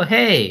 oh,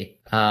 hey,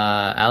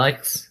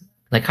 Alex,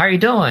 like, how are you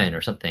doing?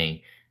 Or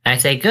something. And I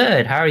say,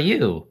 good, how are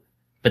you?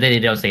 But then they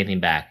don't say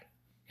anything back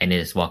and they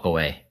just walk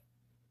away.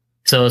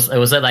 So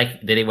was it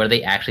like, were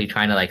they actually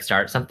trying to like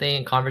start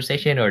something,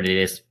 conversation, or are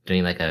they just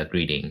doing like a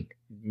greeting?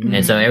 Mm-hmm.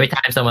 And so every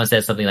time someone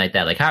says something like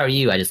that, like, how are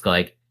you? I just go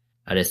like,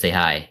 I just say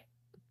hi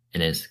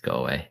and just go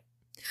away.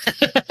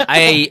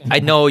 I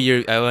know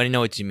I know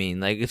what you mean.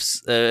 Like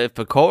if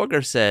a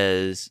coworker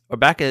says, or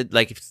back at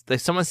like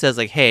if someone says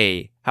like,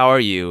 hey, how are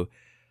you?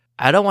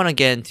 I don't want to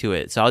get into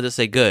it, so I'll just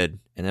say good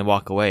and then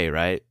walk away,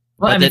 right?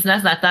 Well, but I mean,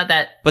 that's not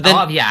that. But then,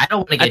 I don't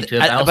want to get into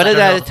it. But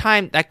at the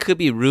time, that could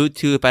be rude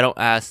too if I don't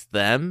ask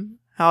them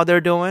how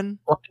they're doing.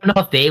 Well, I don't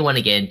know if they want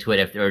to get into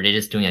it or they're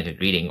just doing like a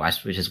greeting,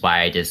 which is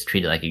why I just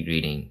treat it like a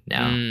greeting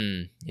now.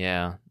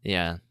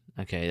 Yeah.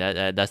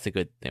 Okay, that's a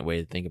good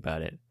way to think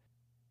about it.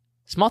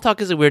 Small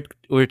talk is a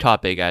weird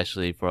topic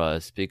actually for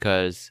us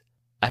because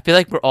I feel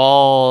like we're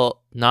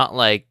all not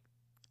like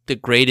the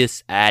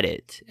greatest at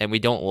it and we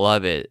don't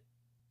love it,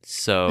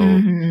 so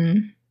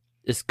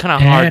it's kind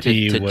of hard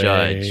to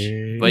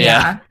judge. But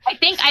yeah, I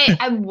think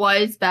I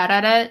was bad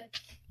at it,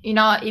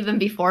 even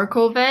before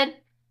COVID.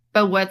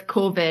 But with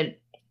COVID,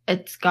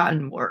 it's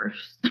gotten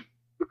worse.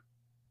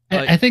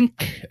 I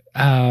think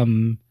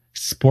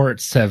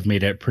sports have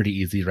made it pretty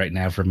easy right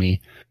now for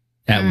me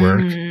at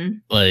work.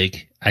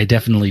 Like, I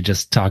definitely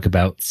just talk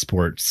about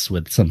sports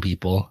with some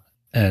people.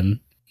 And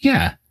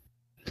yeah,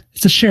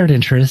 it's a shared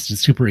interest.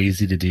 It's super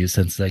easy to do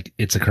since like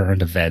it's a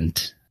current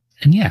event.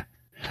 And yeah.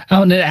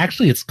 Oh, and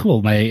actually it's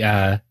cool.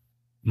 My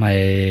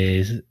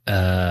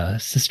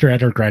sister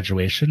at her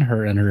graduation,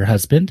 her and her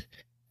husband,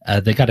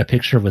 they got a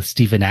picture with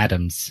Steven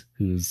Adams,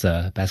 who's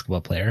a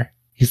basketball player.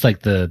 He's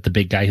like the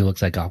big guy who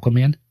looks like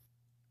Aquaman.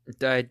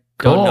 I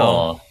don't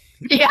know.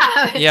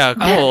 Yeah. Yeah,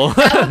 cool.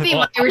 That would be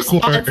my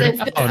response if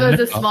this was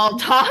a small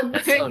talk.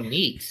 That's so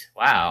neat.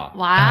 Wow.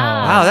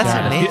 Wow,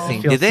 that's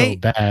amazing. Did they? So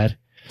bad.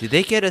 Did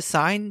they get a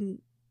sign?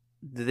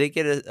 Did they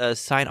get a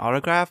signed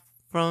autograph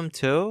from him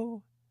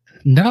too?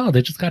 No,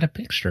 they just got a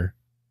picture.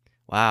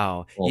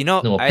 Wow.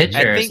 Well, I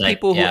think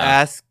people who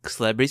ask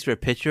celebrities for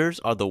pictures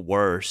are the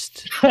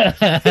worst.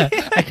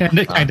 I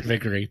kind of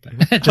agree.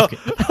 But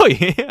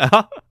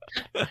Yeah.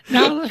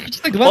 No,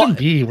 just like let them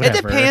be.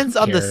 Whatever. It depends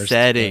on the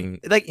setting.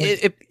 Like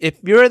if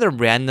you're in a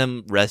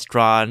random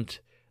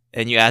restaurant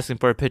and you ask them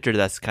for a picture,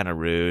 that's kind of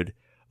rude.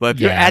 But if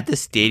you're Yeah. at the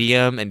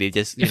stadium and they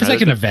just, If it's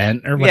like an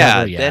event or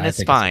whatever, yeah, then I it's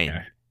think fine.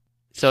 okay.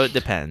 So it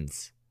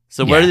depends.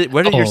 So Yeah.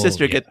 where did your Oh,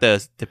 sister yeah. get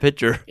the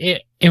picture?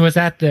 It was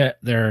at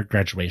their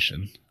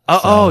graduation. Oh,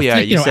 So, yeah,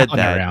 you you know, said out and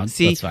that. around,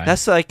 See,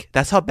 that's fine.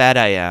 that's how bad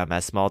I am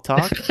at small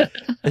talk. Is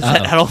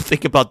that I don't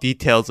think about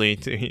details when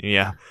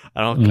yeah.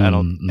 I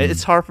don't.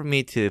 It's hard for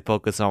me to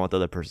focus on what the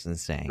other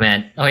person's saying.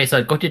 Man, okay,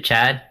 so go to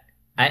Chad.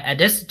 I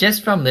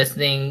just from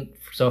listening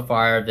so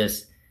far of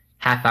this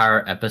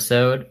half-hour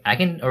episode, I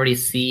can already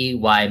see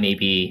why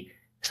maybe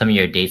some of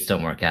your dates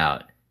don't work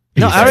out.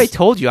 No, I already Because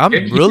told you I'm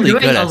you're really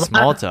doing good a at lot-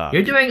 small talk.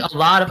 You're doing a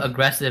lot of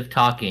aggressive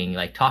talking,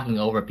 like talking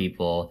over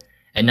people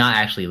and not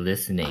actually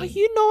listening. Oh,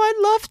 you know I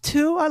love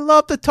to. I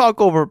love to talk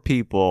over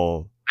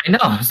people. I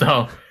know.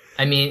 So,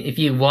 I mean, if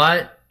you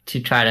want to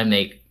try to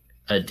make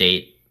a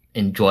date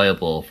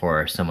enjoyable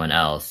for someone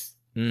else,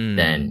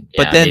 then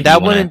But yeah, then maybe that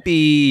you wanna- wouldn't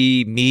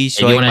be me you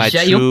showing wanna my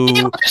shut- true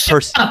you wanna shut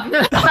person.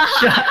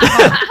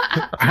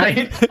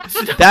 right?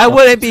 That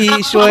wouldn't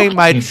be showing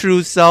my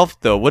true self,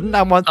 though. Wouldn't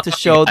I want to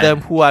show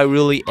them who I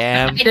really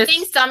am? I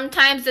think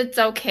sometimes it's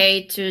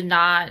okay to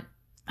not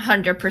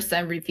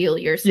 100% reveal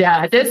yourself. Yeah,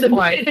 at this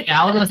point,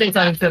 I was gonna say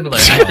something similar.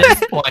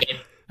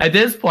 At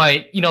this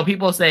point, you know,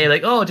 people say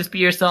like, "Oh, just be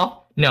yourself."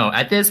 No,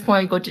 at this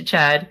point, go to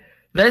Chad.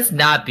 Let's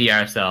not be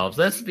ourselves.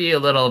 Let's be a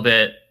little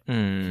bit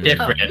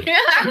different.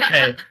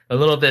 Okay, a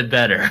little bit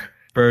better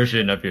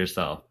version of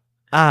yourself.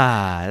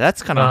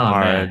 That's kind of Oh,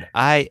 hard.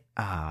 man.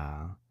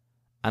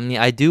 I mean,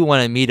 I do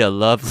want to meet a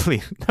lovely.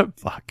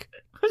 Fuck.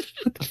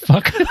 The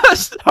fuck?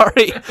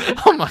 Sorry.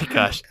 Oh my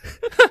gosh.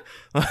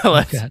 Well,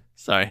 let's- God.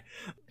 sorry.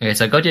 Okay,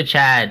 so go to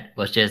Chad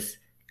was just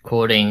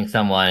quoting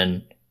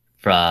someone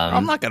from.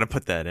 I'm not gonna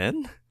put that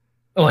in.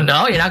 Oh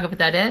no, you're not gonna put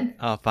that in?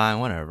 Oh, fine,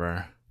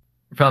 whatever.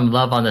 From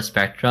Love on the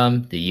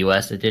Spectrum, the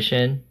US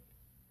edition.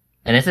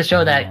 And it's a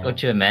show that Oh. Go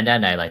to Amanda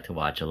and I like to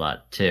watch a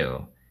lot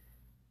too.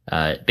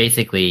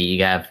 Basically,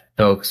 you have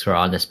folks who are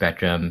on the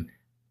spectrum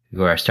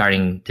who are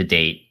starting to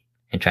date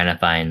and trying to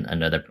find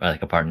another,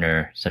 like a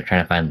partner, so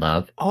trying to find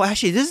love. Oh,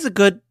 actually, this is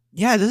good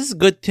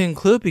to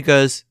include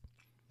because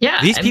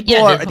Yeah. these I mean,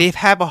 people yeah, they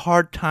have a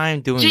hard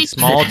time doing Jesus.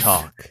 small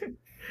talk.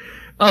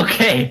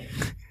 Okay.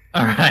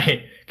 All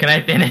right. Can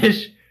I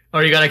finish? Or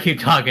are you gonna keep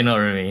talking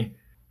over me?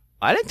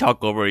 I didn't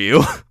talk over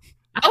you.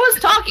 I was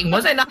talking.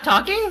 Was I not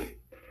talking?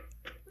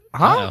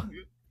 Huh?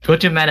 Go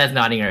to Amanda's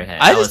nodding her head.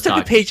 I was just took a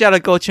talking. page out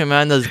of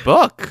Gochumanda's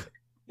book.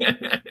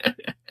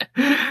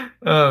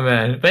 Oh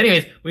man. But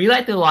anyways, we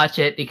like to watch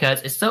it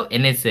because it's so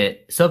innocent,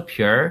 so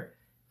pure.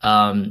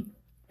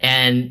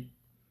 And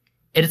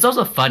it's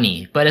also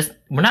funny, but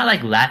we're not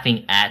like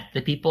laughing at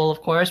the people,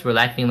 of course. We're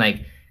laughing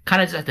like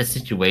kind of just at the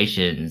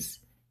situations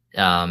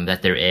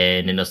that they're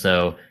in, and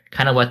also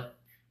kind of what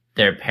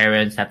their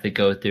parents have to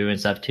go through and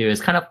stuff too.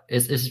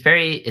 It's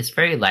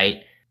very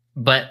light,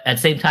 but at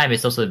the same time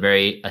it's also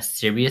a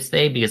serious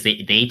thing because they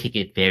take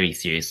it very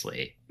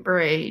seriously.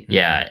 Right.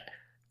 Yeah.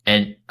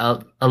 And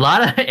a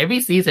lot of every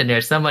season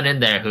there's someone in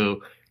there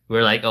who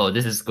we're like, oh,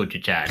 this is good to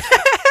chat.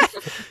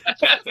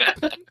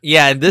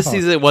 Yeah, and this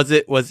season was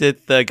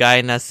it the guy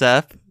in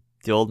SF,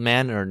 the old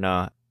man, or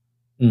not?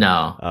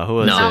 No. Who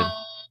was No. it?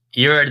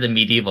 You're the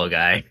medieval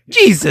guy.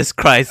 Jesus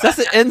Christ, that's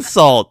an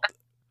insult.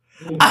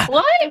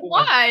 What?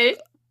 Why?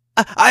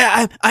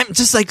 I'm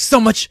just like so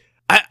much.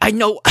 I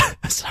know.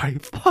 Sorry,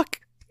 fuck.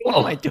 What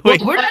am I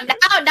doing? We're But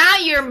not, now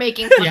you're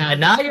making fun. yeah,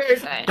 now you're.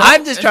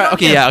 I'm just trying. Don't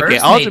Okay, yeah, okay.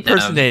 I was impersonate them.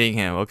 impersonating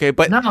him. Okay,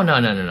 but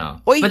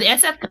No. Wait. But the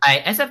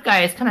SF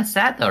guy is kind of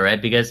sad though,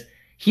 right? Because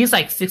he's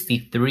like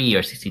 63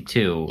 or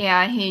 62.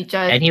 Yeah, he just.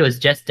 And he was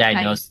just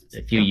diagnosed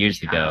a few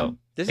years ago.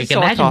 this Like, is so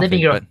imagine topic, living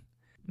your-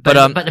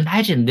 but, But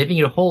imagine living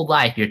your whole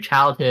life, your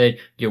childhood,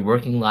 your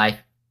working life,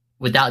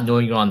 without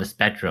knowing you're on the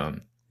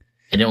spectrum.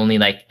 And then only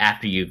like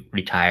after you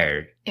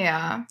retired,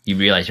 Yeah. you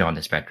realize you're on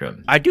the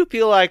spectrum. I do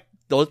feel like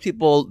those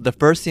people, the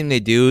first thing they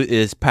do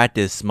is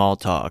practice small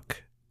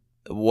talk.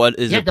 What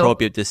is Yeah,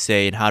 appropriate to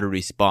say and how to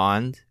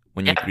respond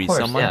when you Yeah, of greet course,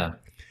 someone.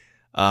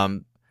 yeah.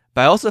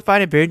 But I also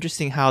find it very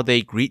interesting how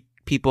they greet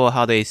people,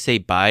 how they say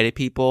bye to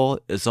people.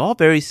 It's all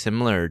very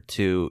similar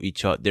to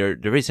each other. They're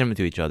very similar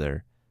to each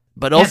other.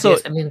 But Yeah, also,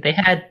 because, I mean,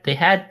 they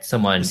had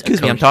someone. Excuse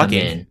a me, I'm coach come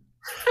talking. in.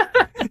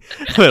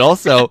 but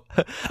also,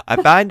 I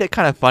find it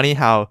kind of funny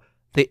how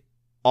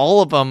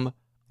all of them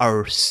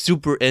are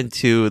super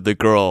into the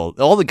girl.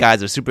 All the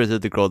guys are super into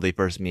the girl they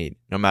first meet,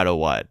 no matter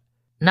what.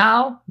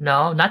 No,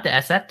 not the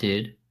SF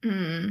dude.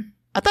 Mm.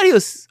 I thought he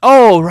was.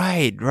 Oh,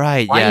 right.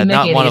 Why Yeah, are you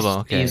not making one of these- them.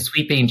 Okay. these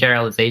sweeping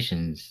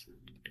generalizations?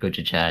 Go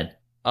to Chad.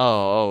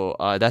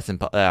 That's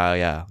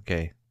yeah.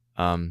 Okay.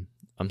 I'm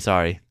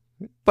sorry,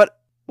 but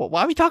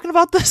why are we talking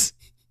about this?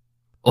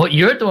 Well,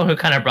 you're the one who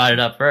kind of brought it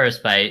up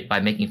first by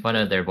making fun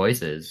of their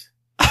voices.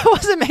 I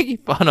wasn't making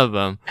fun of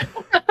them.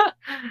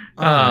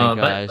 Oh my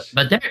gosh.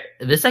 But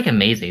this is like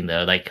amazing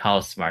though, like how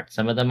smart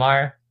some of them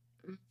are.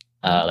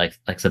 Like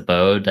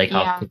Sabode, like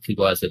how Yeah. quick he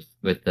was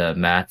with the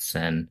maths,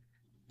 and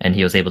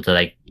he was able to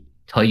like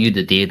tell you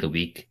the day of the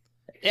week.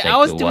 Yeah, Like I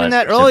was it doing was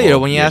that several earlier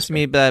when you years asked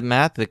me about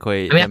math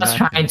equation. I mean, I was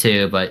trying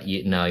to, but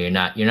you're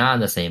not on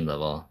the same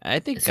level. I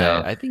think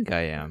So- I think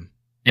I am.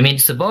 I mean,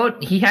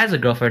 Sabot, he has a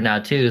girlfriend now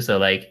too, so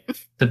like,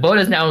 Sabot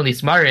is not only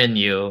smarter than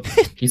you,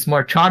 he's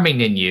more charming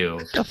than you.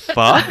 The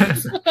fuck?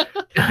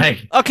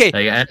 Like, Okay.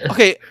 like,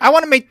 Okay, I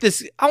want to make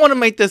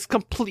this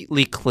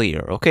completely clear,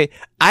 okay?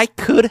 I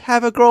could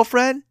have a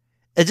girlfriend.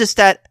 It's just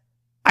that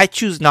I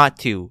choose not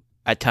to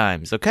at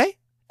times, okay?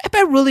 If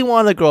I really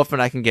want a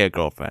girlfriend, I can get a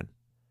girlfriend.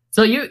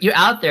 so you're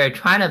out there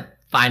trying to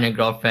find a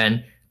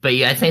girlfriend, but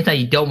at the same time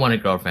you don't want a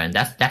girlfriend.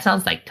 That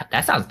sounds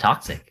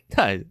toxic.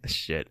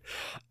 Shit.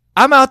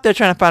 I'm out there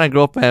trying to find a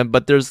girlfriend,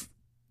 but there's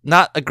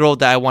not a girl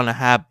that I want to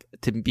have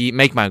to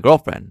make my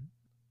girlfriend.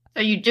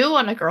 So you do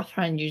want a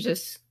girlfriend, you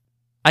just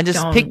I'm just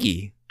Don't.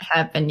 picky.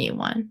 have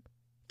anyone.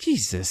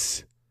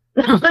 Jesus.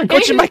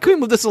 Coach, Mike, can we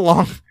move this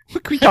along?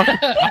 Can we talk?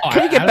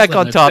 Can we get back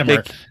on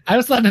topic? I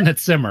was letting it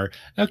simmer.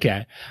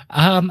 Okay.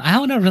 I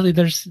don't know really.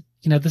 There's,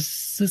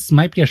 this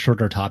might be a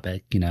shorter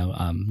topic,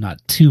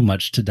 not too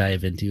much to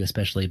dive into,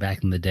 especially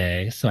back in the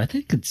day. So I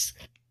think it's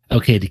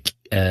okay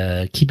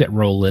to keep it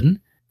rolling.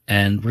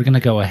 And we're going to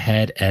go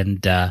ahead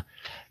and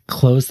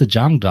close the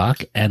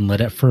Jangdok and let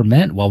it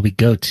ferment while we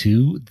go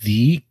to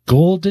the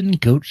Golden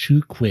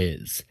Gochu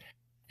quiz.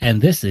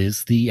 And this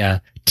is the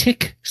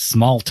Tick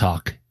Small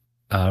Talk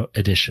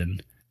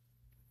edition.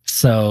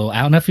 So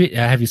I don't know if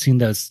have you seen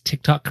those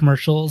TikTok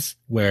commercials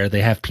where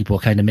they have people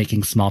kind of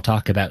making small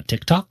talk about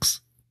TikToks?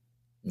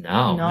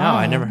 No. No,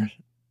 I never.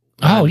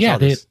 Oh yeah, saw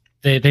this.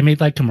 they made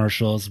like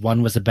commercials.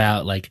 One was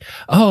about like,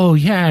 oh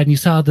yeah, and you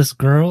saw this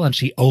girl and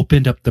she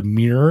opened up the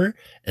mirror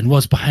and what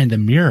was behind the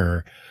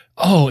mirror?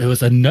 Oh, it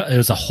was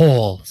a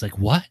hole. It's like,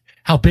 what?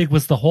 How big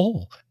was the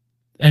hole?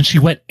 And she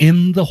went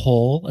in the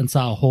hole and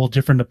saw a whole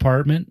different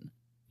apartment.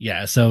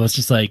 Yeah, so it's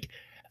just like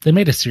they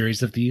made a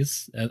series of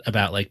these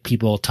about like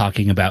people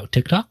talking about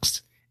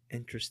TikToks.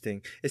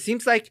 Interesting. It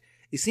seems like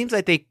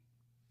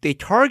they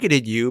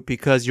targeted you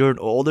because you're an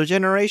older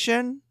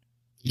generation.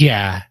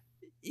 Yeah.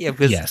 Yeah,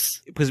 because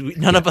Yes.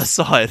 none of us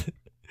saw it.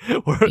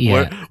 Where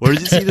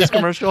did you see this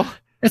commercial?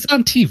 It's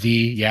on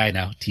TV. Yeah, I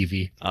know.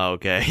 TV. Oh,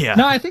 okay. Yeah.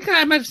 No, I think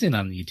I might have seen it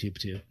on YouTube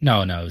too.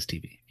 No, it was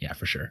TV. Yeah,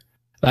 for sure.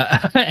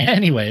 But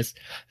anyways,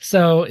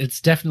 so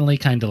it's definitely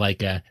kind of like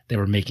they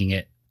were making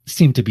it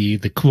seem to be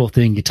the cool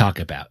thing you talk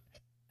about.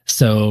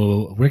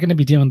 So we're going to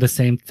be doing the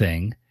same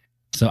thing.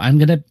 So I'm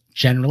going to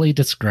generally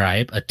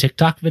describe a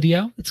TikTok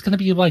video. It's going to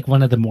be like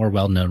one of the more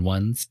well-known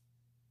ones.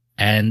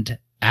 And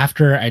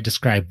after I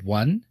describe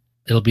one,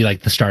 it'll be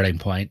like the starting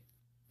point.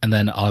 And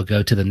then I'll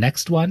go to the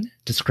next one,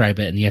 describe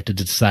it, and you have to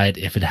decide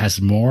if it has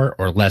more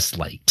or less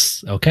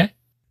likes. Okay?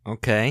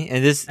 Okay.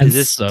 And is And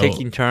this so-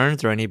 taking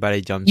turns or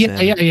anybody jumps Yeah.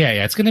 in?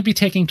 It's going to be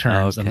taking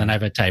turns, and Okay. then I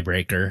have a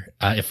tiebreaker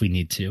if we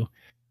need to.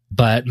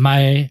 But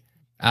my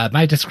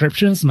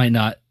descriptions might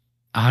not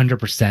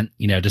 100%,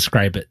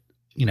 describe it,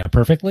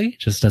 perfectly.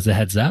 Just as a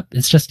heads up,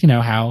 it's just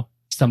how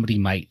somebody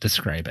might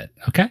describe it.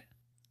 Okay.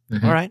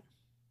 Mhm. All right.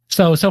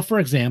 So for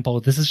example,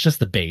 this is just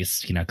the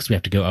base, because we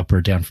have to go up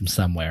or down from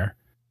somewhere.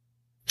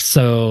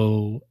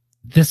 So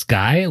this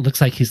guy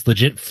looks like he's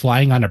legit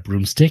flying on a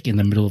broomstick in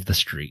the middle of the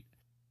street.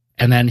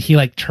 And then he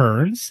like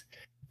turns,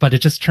 but it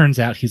just turns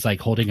out he's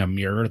like holding a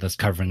mirror that's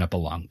covering up a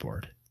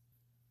longboard.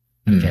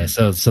 Okay,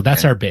 so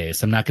that's our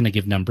base. I'm not going to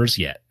give numbers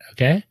yet.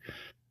 Okay.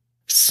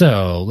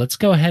 So let's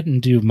go ahead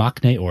and do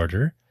Machne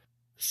order.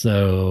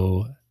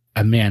 So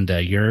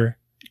Amanda, your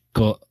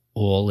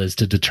goal is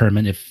to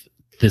determine if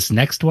this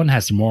next one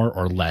has more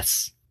or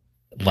less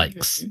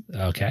likes.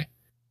 Okay.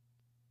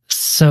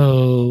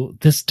 So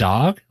this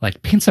dog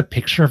like paints a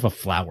picture of a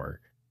flower.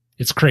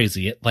 It's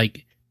crazy. It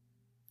like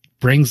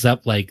brings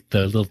up like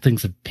the little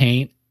things of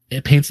paint.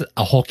 It paints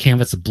a whole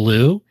canvas of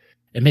blue.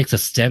 It makes a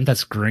stem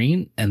that's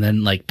green and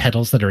then like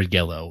petals that are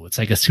yellow. It's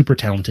like a super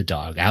talented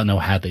dog. I don't know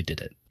how they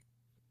did it.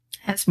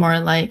 Has more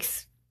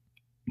likes.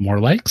 More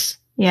likes?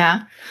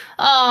 Yeah.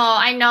 Oh,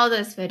 I know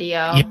this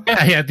video.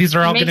 Yeah. These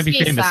are all It going to makes be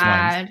me famous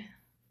sad ones.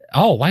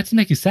 Oh, why does it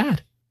make you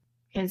sad?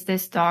 because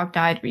this dog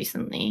died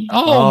recently.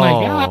 Oh my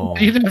Oh. God.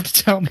 You didn't have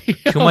to tell me.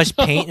 Too much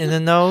paint in the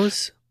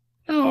nose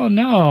Oh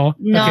no.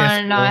 No,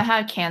 Okay, no, it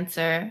had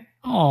cancer.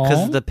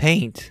 because of the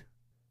paint.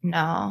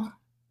 No.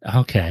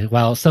 Okay,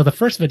 well, so the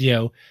first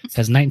video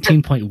has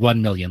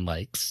 19.1 million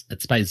likes.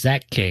 It's by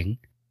Zach King.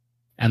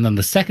 And then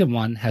the second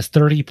one has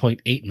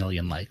 30.8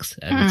 million likes.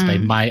 And it's by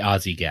My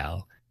Aussie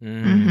Gal.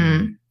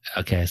 Mm-hmm.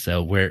 Okay,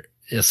 so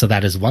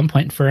that is 1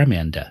 point for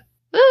Amanda.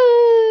 Woo!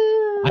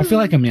 I feel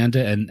like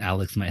Amanda and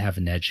Alex might have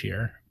an edge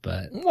here,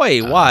 but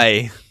Wait,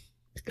 why?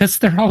 because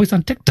they're always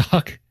on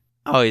TikTok.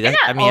 Oh, They're that,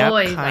 not I mean,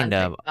 always I'm kind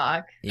on of.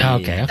 TikTok. Yeah.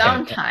 Okay.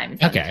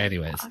 Sometimes. on Okay,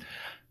 anyways. TikTok.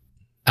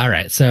 All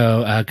right,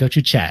 so go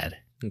to Chad.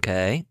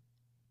 Okay.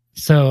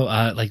 So,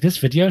 like this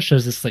video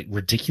shows this like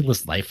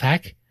ridiculous life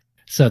hack.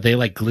 So they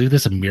like glue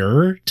this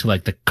mirror to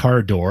like the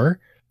car door,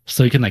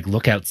 so you can like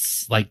look out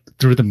like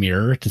through the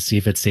mirror to see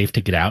if it's safe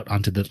to get out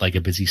onto the like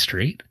a busy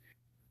street.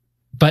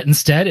 But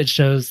instead, it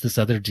shows this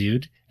other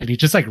dude, and he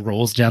just like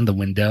rolls down the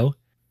window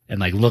and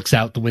like looks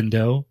out the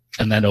window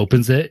and then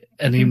opens it,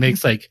 and he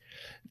makes like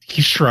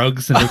he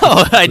shrugs and makes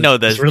Oh, I know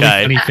this really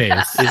guy. funny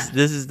face.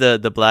 This is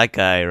the black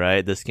guy,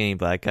 right? The skinny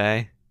black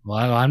guy.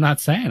 Well, I'm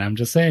not saying. I'm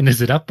just saying,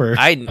 is it up or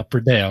up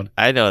or down?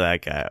 I know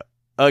that guy.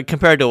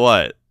 Compared to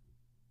what?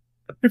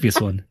 The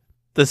previous one.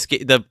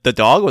 The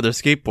dog or the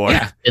skateboard?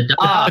 Yeah. The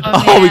dog.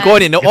 Oh, we're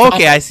going in. It's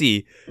Okay, I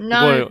see.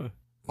 No.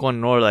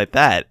 Going north like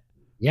that.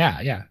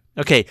 Yeah.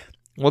 Okay.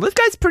 Well, this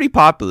guy's pretty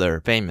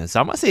popular, famous.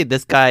 I'm gonna say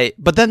this guy,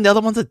 but then the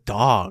other one's a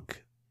dog.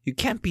 You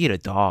can't beat a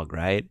dog,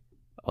 right?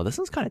 Oh, this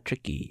one's kind of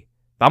tricky.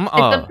 It's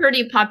a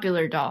pretty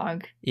popular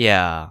dog.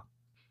 Yeah.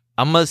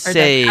 I'm gonna Or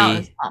say. that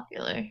counts as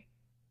popular.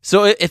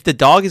 So if the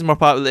dog is more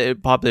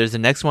popular, is the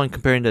next one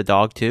comparing the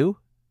dog too?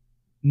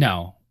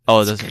 No.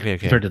 Oh, that's okay.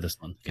 Compared to this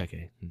one.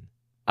 Okay.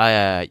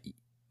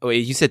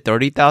 Wait, you said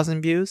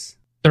 30,000 views?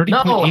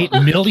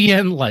 30.8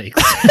 million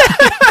likes.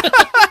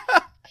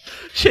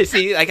 Shit,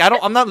 see, like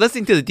I'm not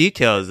listening to the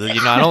details. You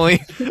know, I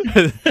only.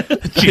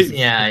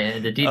 Yeah,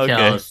 the details.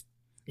 Okay.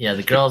 Yeah,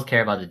 the girls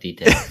care about the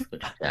details.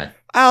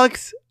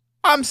 Alex,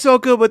 I'm so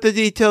good with the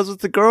details with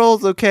the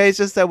girls. Okay, it's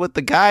just that with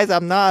the guys,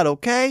 I'm not.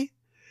 Okay.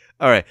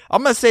 All right,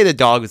 I'm gonna say the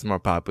dog is more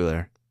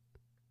popular.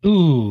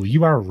 Ooh,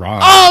 you are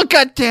wrong. Oh,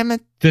 god damn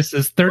it! This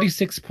is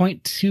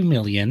 36.2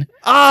 million.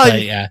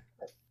 Oh,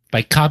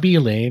 by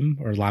Kabi Lame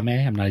or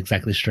Lame. I'm not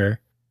exactly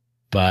sure.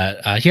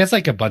 But he has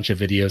like a bunch of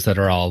videos that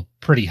are all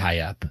pretty high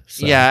up.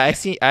 So. Yeah,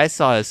 I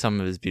saw some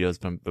of his videos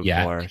from before.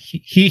 Yeah,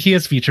 he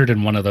is featured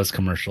in one of those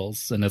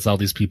commercials, and it's all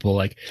these people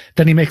like.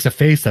 Then he makes a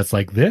face that's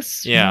like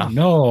this. Yeah,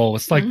 no,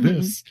 it's like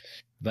this.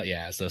 But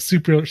yeah, so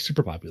super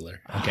popular.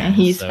 Okay,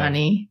 he's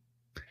funny.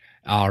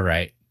 All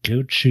right,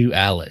 go to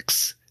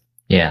Alex.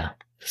 Yeah.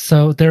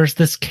 So there's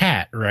this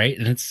cat, right?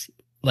 And it's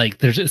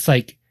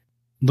like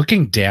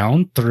looking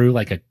down through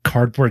like a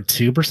cardboard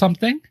tube or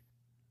something.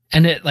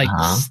 And it like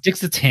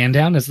sticks its hand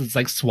down as it's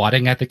like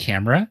swatting at the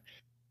camera.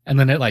 And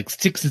then it like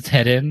sticks its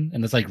head in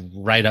and it's like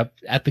right up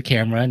at the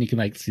camera. And you can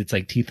like see its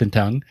like teeth and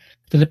tongue.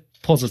 Then it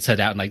pulls its head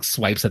out and like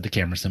swipes at the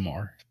camera some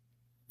more.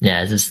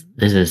 Yeah, this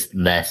is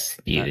less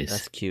views.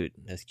 That's cute.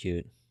 That's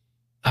cute.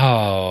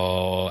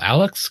 Oh,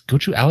 Alex,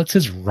 Alex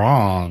is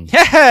wrong.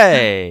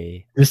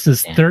 Hey! This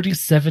is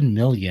 37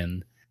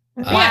 million.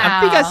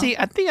 I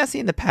think I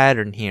seen the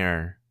pattern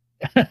here.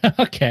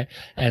 Okay.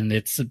 And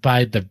it's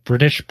by the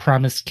British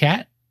Promise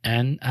Cat.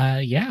 And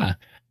yeah,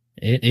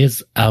 it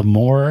is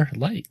more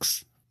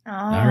likes. Oh,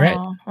 all right.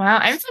 Wow,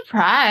 I'm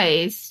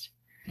surprised.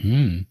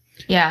 Mm.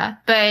 Yeah,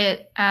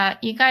 but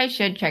you guys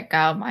should check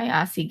out my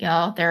Aussie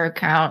Girl, their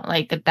account.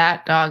 Like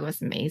that dog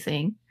was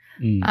amazing.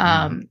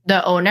 Mm-hmm.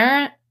 The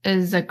owner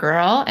is a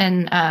girl,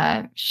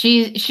 and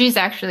she's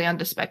actually on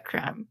the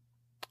spectrum.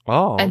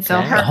 Oh, okay. And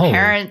so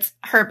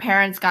her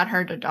parents got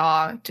her the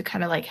dog to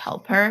kind of like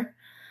help her,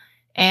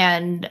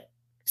 and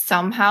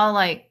somehow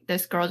like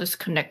this girl just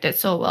connected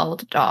so well with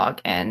the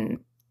dog, and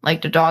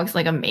like the dog's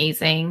like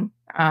amazing.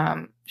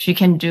 She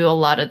can do a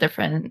lot of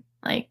different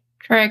like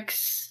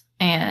tricks,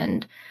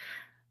 and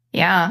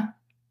yeah.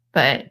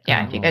 But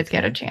yeah, if you guys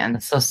get a chance.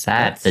 That's so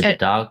sad. The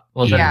dog.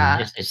 Well,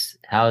 yeah.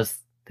 How's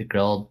the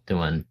girl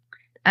doing?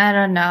 I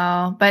don't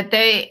know, but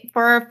they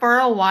for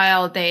a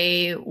while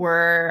they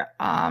were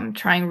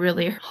trying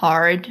really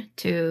hard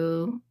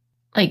to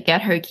like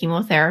get her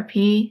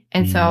chemotherapy,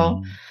 and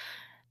so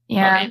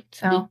yeah. Okay.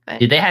 So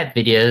do they have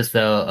videos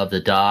though of the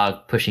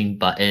dog pushing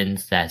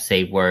buttons that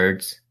say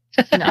words?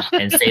 No.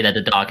 And say that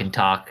the dog can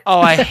talk?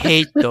 Oh, I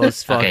hate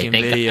those fucking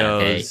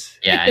videos. Okay.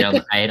 Yeah,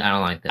 I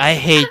don't like that. I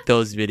hate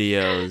those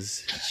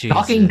videos. Jesus.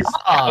 Talking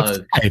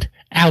dog.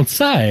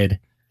 Outside.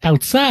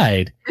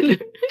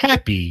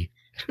 Happy.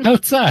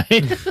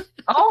 Outside.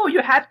 Oh,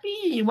 you're happy?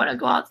 You want to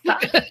go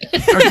outside?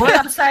 Or going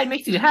outside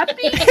makes you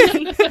happy?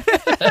 It's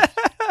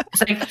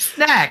like,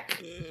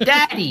 snack.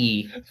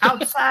 Daddy,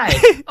 outside.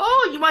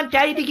 Oh, you want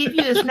daddy to give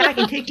you the snack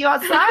and take you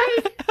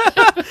outside?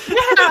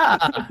 Yeah.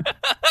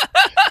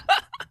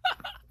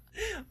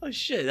 Oh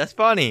shit, that's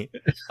funny.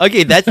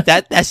 Okay,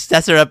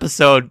 that's our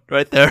episode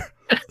right there.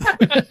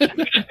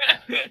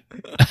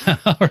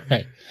 All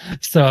right.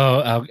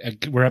 So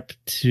we're up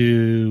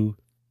to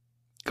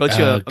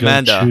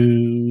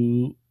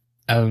Amanda.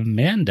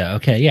 Amanda.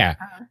 Okay, yeah.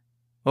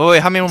 Oh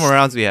wait, how many more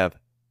rounds do we have?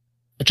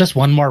 Just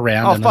one more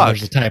round, and then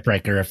there's a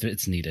tiebreaker if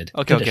it's needed.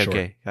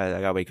 Okay. I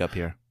gotta wake up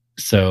here.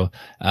 So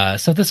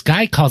this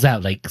guy calls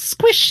out like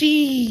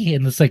squishy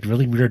in this like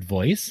really weird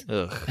voice.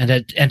 Ugh.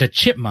 And a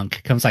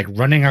chipmunk comes like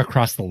running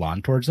across the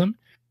lawn towards him.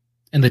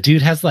 And the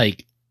dude has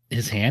like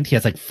his hand, he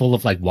has like full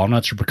of like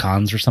walnuts or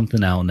pecans or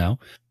something, I don't know.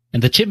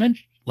 And the chipmunk,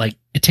 like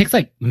it takes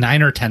like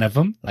 9 or 10 of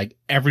them, like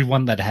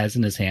everyone that has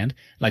in his hand,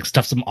 like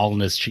stuffs them all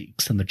in his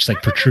cheeks, and they're just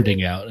like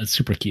protruding out. It's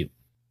super cute.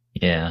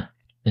 Yeah,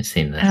 I've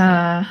seen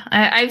that.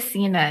 I've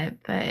seen it,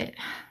 but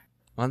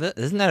well,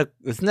 isn't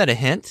that a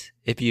hint?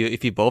 If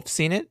you both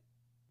seen it.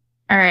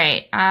 All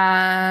right.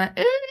 I'll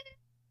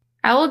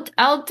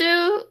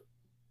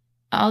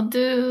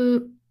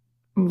do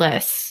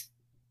less.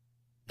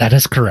 That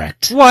is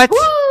correct. What?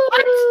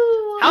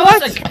 How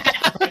was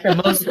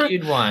the most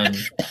viewed one?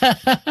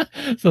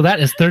 So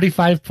that is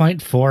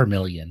 35.4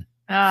 million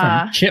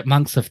from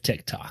Chipmunks of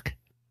TikTok.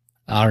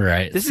 All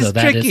right. This is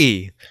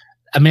tricky.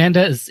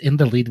 Amanda is in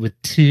the lead with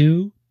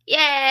 2.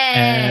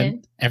 Yay!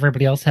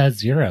 everybody else has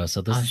 0.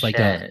 So this is like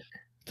shit.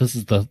 this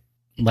is the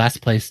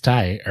last place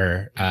tie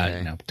or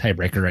Okay.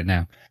 tiebreaker right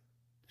now.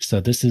 So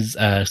this is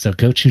so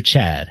go to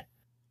Chad.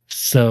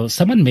 So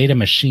someone made a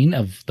machine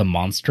of the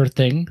monster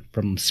thing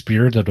from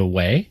Spirited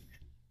Away,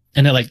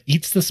 and it like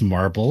eats this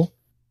marble,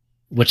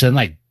 which then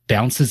like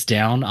bounces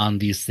down on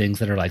these things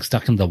that are like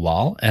stuck in the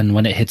wall, and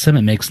when it hits them,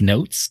 it makes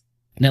notes,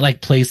 and it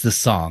like plays this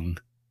song.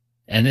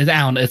 And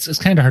it's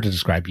kind of hard to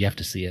describe. You have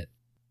to see it.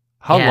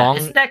 How Yeah, long?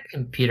 Isn't that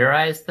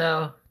computerized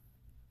though?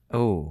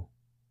 Oh.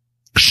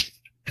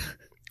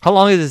 How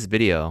long is this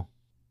video?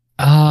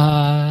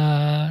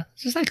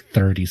 Just like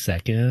 30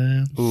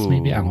 seconds,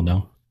 maybe. I don't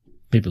know,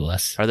 maybe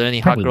less. Are there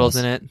any Probably hot girls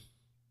less. in it?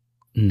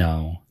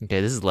 No, Okay,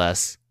 this is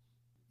less.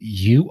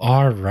 you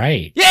are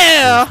right.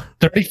 Yeah!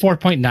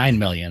 34.9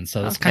 million.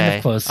 So that's kind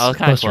of close. I was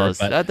kind of closer, close.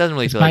 but That doesn't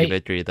really it's feel like a by-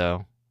 victory,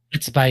 though.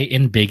 It's by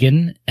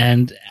Inbiggin,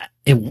 and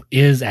it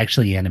is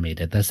actually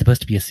animated. That's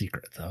supposed to be a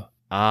secret, though.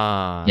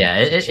 Ah. Yeah,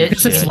 it's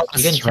Because it's you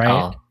lost, can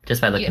tell right? just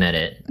by looking at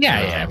it.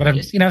 Yeah. But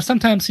I'm,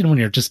 sometimes, when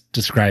you're just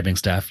describing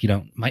stuff,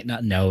 might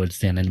not know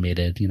it's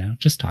animated,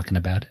 just talking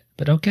about it.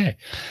 But okay.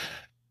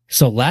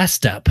 So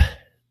last up.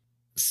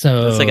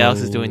 So Looks like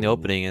Alex is doing the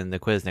opening and the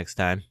quiz next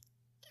time.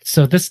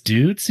 So this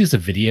dude sees a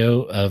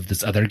video of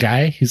this other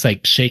guy. He's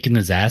like shaking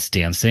his ass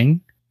dancing,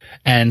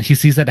 and he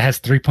sees that it has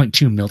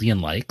 3.2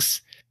 million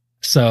likes.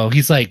 So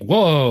he's like,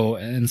 whoa.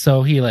 And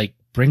so he like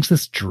brings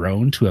this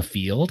drone to a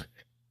field.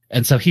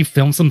 And so he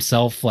films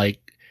himself like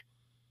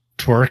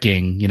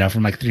twerking,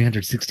 from like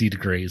 360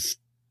 degrees.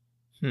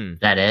 Hmm. Is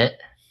that it?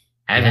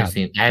 I haven't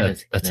seen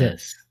that's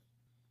this.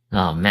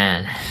 Oh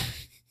man.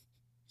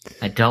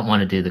 I don't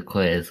want to do the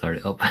quiz or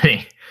the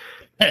opening.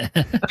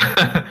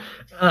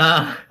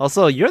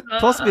 Also, you're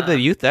supposed to be the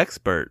youth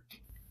expert.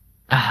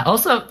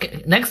 Also,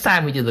 next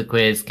time we do the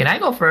quiz, can I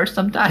go first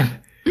sometime?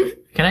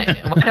 Can I?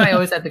 Why do I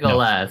always have to go No.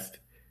 last?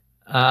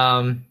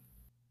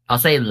 I'll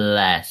say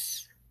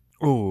less.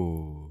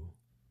 Ooh.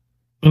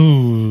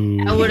 Ooh.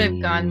 I would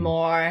have gone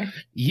more.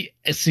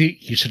 See,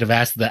 you should have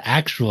asked the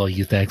actual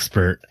youth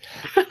expert.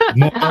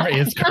 More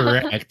is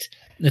correct.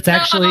 It's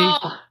actually No!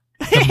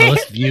 the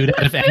most viewed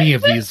out of any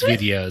of these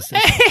videos.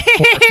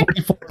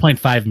 It's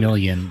 44.5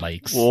 million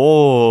likes.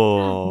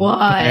 Whoa.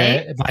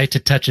 What? By To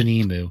Touch an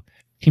Emu.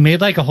 He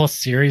made like a whole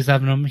series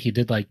of them. He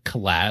did like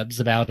collabs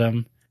about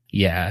them.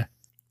 Yeah.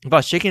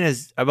 About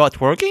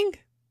twerking?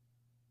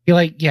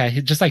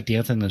 He just like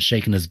dancing and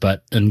shaking his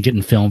butt and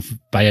getting filmed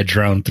by a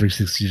drone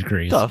 360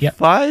 degrees. The Yep.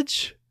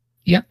 fudge?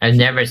 I've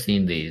never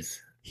seen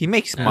these. He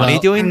makes money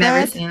Well, doing I've never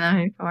that? seen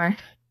that before.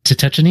 To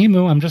Touch an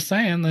Emu, I'm just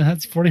saying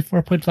that's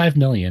 44.5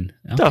 million.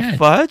 Okay. The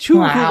fudge? Who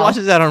Wow.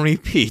 watches that on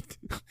repeat?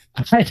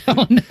 I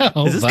don't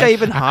know. Is this but- guy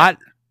even hot?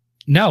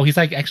 No, he's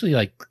like actually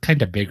like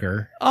kind of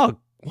bigger. Oh,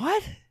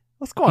 what?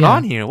 What's going Yeah.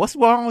 on here? What's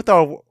wrong with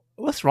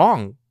what's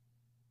wrong?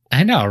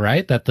 I know,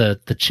 right? That the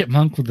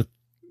chipmunk with the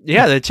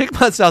Yeah, the chick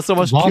butt sounds so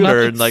much walnuts.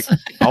 cuter, and like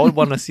I would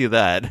want to see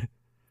that.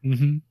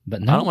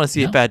 But no, I don't want to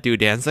see a fat dude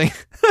dancing.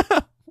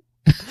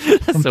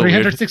 That's from so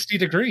weird. 360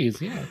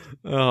 degrees. Yeah.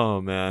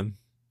 Oh man,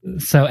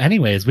 So,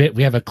 anyways,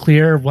 we have a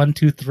clear 1,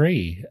 2,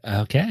 3.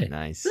 Okay.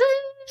 nice.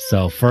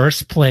 So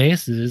first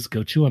place is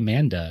Go to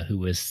Amanda,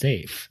 who is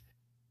safe.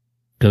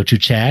 Go to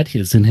Chad,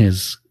 he's in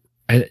his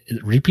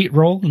repeat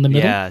role in the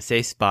middle. Yeah,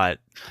 safe spot.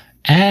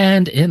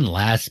 And in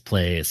last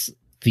place,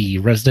 the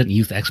resident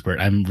youth expert.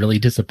 I'm really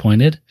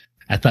disappointed.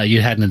 I thought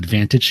you had an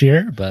advantage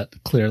here, but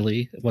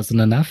clearly it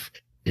wasn't enough.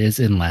 Is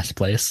in last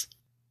place.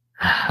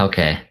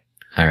 Okay.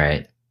 All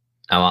right.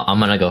 I'm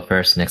gonna go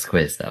first next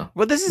quiz though.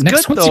 Well, this is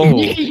Next good one's though.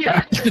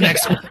 yeah, the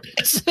next one.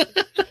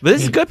 But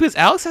this is good because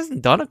Alex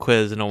hasn't done a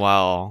quiz in a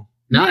while.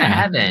 No, I Yeah.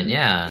 haven't.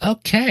 Yeah.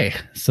 Okay.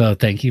 So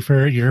thank you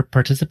for your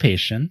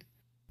participation.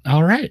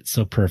 All right.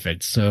 So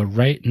perfect. So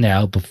right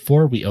now,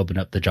 before we open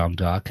up the Jong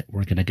Doc,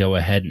 we're going to go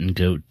ahead and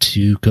go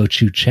to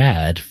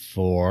Chad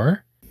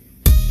for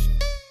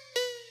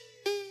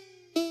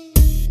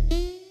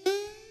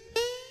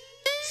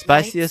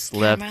Spiciest Lights,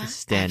 left camera,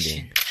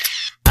 standing.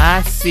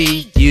 I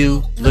see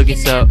you looking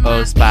so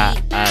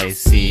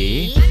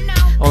spicy.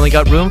 Only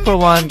got room for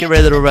one, get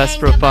ready to rest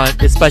for fun.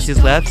 It's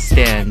spiciest left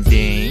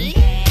standing.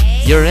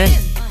 You're in,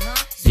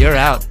 you're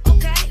out.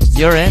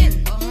 You're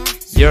in,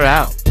 you're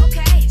out.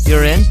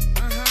 You're in,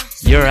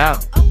 you're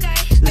out.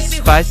 The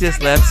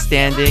spiciest left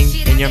standing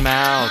in your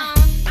mouth.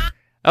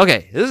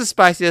 Okay, this is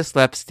spiciest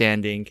left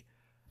standing.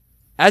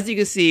 As you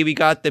can see, we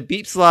got the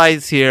beep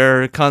slides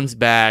here, comes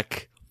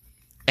back.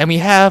 And we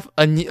have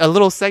a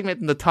little segment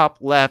in the top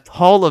left,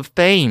 Hall of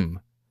Fame.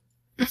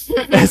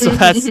 And so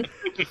that's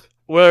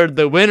where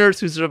the winners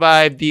who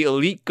survived the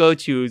elite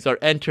Gochus are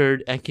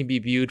entered and can be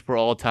viewed for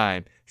all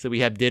time. So we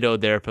have Ditto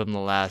there from the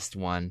last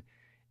one.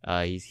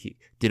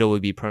 Ditto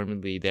would be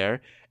permanently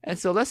there. And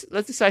so let's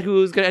decide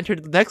who's going to enter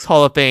the next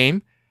Hall of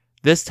Fame.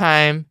 This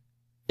time,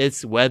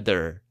 it's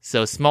weather.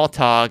 So small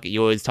talk,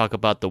 you always talk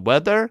about the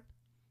weather.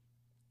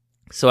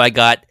 So I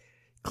got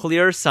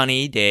clear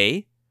sunny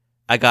day.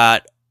 I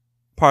got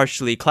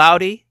partially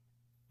cloudy.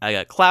 I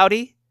got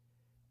cloudy.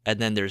 And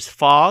then there's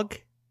fog,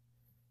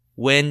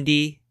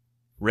 windy,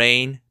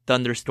 rain,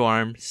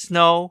 thunderstorm,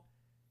 snow,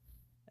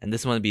 and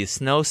this one would be a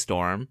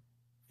snowstorm,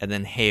 and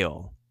then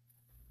hail.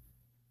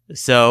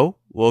 So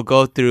we'll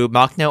go through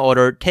Maknae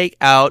order, take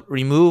out,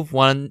 remove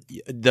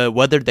the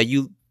weather that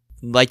you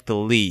like the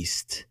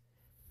least,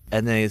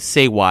 and then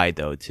say why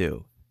though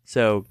too.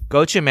 So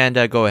Gochu,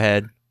 Amanda, go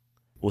ahead.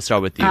 We'll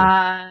start with you.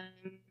 I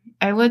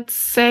would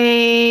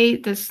say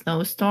the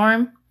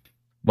snowstorm.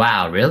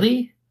 Wow,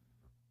 really?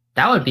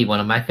 That would be one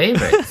of my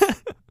favorites.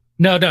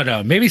 No.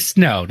 Maybe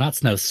snow, not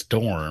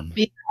snowstorm.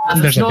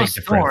 There's a big difference.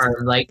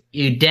 Snowstorm, like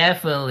you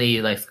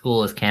definitely like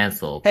school is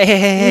canceled.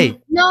 Hey.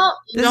 No,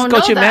 you This is don't know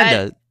Gochu, that.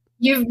 Amanda.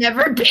 You've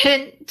never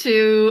been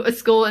to a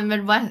school in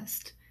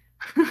Midwest.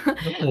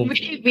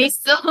 we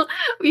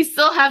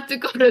still have to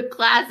go to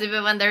class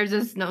even when there's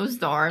a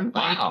snowstorm.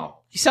 Like, Wow.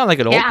 You sound like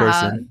an old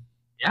person.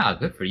 Yeah,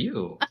 good for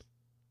you.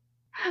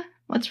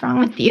 what's wrong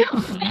with you?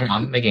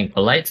 I'm making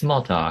polite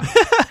small talk.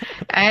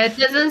 It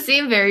doesn't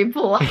seem very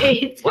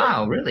polite.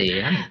 Wow,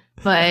 really?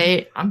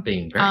 But I'm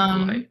being very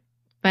polite.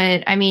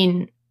 but I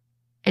mean,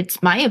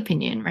 it's my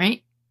opinion,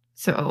 right?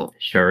 So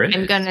Sure is.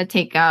 I'm gonna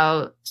take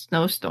out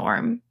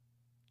snowstorm.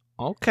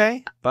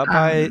 Okay.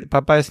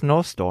 Bye-bye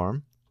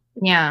snowstorm.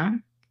 Yeah.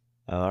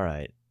 All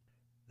right.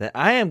 Then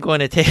I am going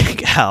to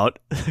take out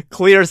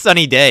clear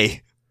sunny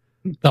day.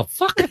 The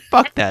fuck?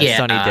 Fuck that Yeah.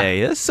 sunny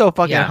day. It's so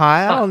fucking Yeah,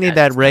 high. I fuck don't need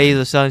that that rays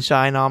of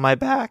sunshine on my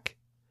back.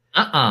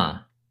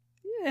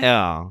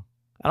 Yeah.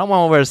 I don't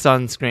want to wear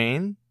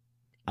sunscreen.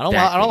 I don't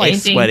like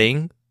Anything-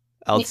 sweating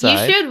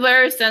outside. You should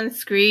wear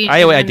sunscreen.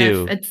 I even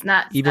do. if it's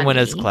not even when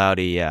it's sunny.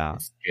 cloudy, yeah.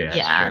 Yeah.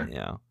 Yeah. Sure.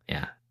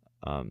 Yeah.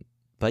 Yeah.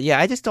 But yeah,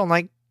 I just don't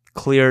like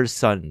clear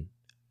sun.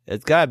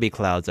 It's gotta be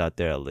clouds out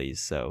there at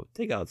least, so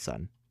take out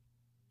sun.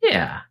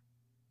 Yeah.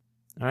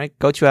 All right,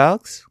 go to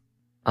Alex.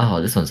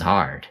 Oh, this one's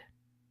hard.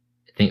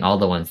 I think all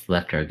the ones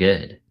left are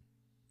good.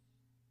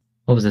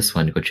 What was this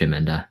one, Gochu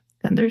Menda?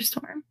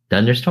 Thunderstorm.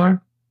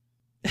 Thunderstorm?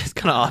 It's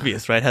kind of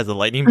obvious, right? It has a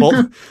lightning bolt.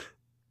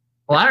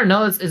 Well, I don't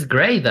know. It's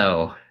gray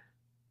though.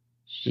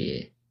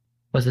 Shit.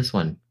 What's this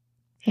one?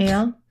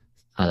 Hail.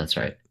 Oh, that's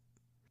right.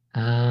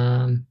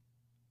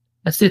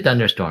 Let's do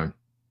thunderstorm.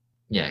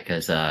 Yeah,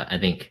 because I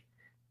think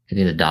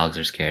the dogs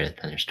are scared of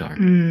thunderstorm.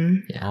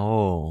 Mm. Yeah.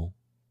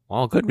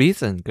 Oh, good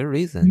reason. Good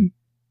reason.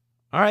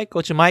 All right,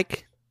 go to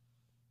Mike.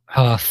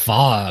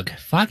 Fog.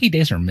 Foggy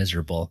days are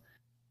miserable.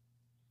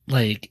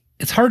 Like,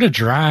 it's hard to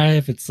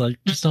drive. It's like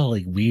just all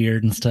like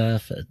weird and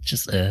stuff.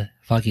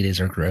 Foggy days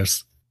are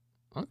gross.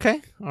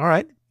 Okay, all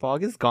right.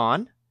 Fog is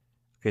gone.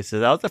 Okay, so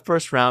that was the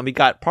first round. We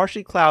got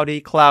partially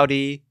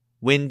cloudy,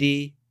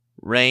 windy,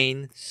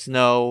 rain,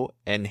 snow,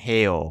 and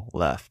hail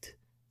left.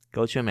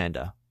 Go to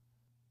Amanda.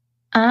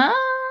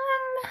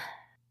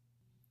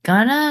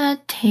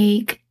 Gonna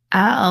take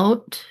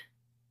out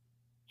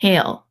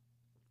hail.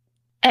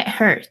 It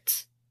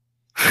hurts.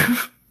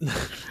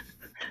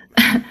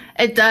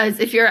 It does.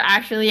 If you're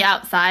actually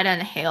outside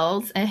and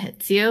hails and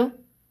hits you,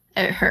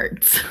 it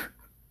hurts.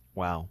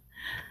 Wow.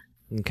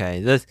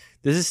 Okay, this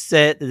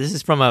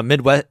is from a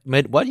Midwest.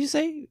 What did you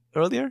say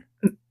earlier?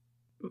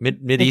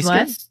 Mideastern?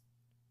 Midwest?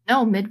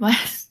 No,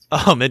 Midwest.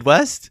 Oh,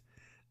 Midwest.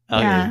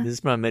 Okay, Yeah. this is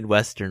from a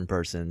Midwestern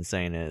person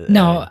saying it.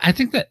 No, I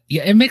think that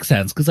it makes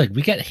sense because like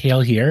we get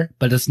hail here,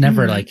 but it's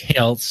never Mhm. like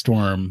hail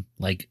storm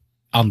like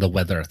on the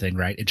weather thing,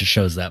 right? It just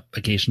shows up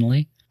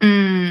occasionally,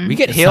 we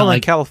get It's hail not in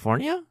like-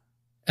 California.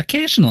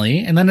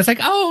 and then it's like,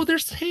 oh,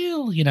 there's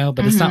hail,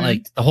 but it's not Mhm.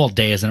 like the whole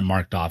day isn't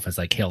marked off as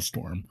like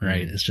hailstorm,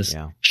 right? It's just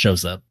Yeah.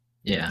 shows up.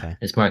 Yeah. Okay.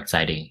 It's more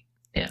exciting.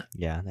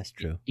 Yeah, that's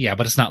true. Yeah,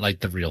 but it's not like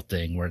the real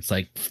thing where it's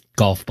like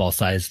golf ball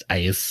sized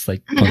ice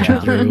like punching Yeah.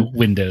 through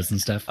windows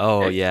and stuff.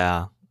 Oh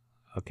yeah.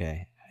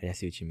 Okay, I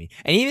see what you mean.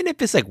 And even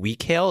if it's like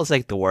weak hail, it's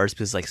like the worst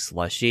because it's like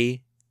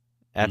slushy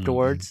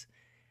afterwards.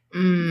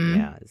 Mm.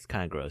 Yeah, it's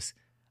kind of gross.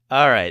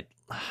 All right.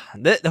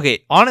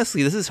 Okay,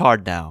 honestly, this is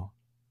hard now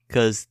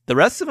because the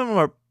rest of them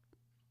are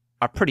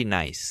pretty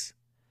nice.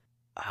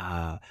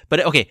 But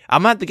okay,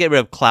 I'm gonna have to get rid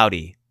of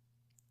cloudy.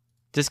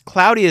 Just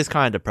cloudy is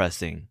kind of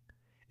depressing.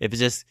 If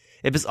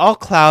it's all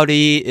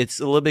cloudy, it's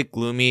a little bit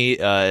gloomy.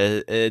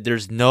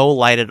 There's no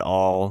light at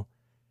all.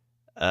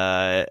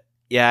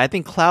 Yeah, I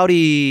think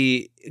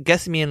cloudy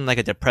gets me in like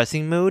a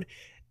depressing mood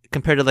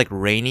compared to like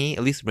rainy.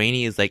 At least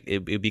rainy is like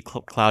it'd be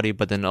cloudy,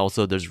 but then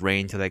also there's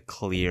rain to like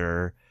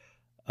clear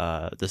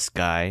the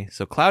sky.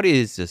 So cloudy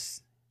is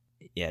just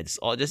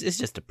it's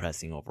just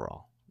depressing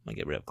overall. I'm gonna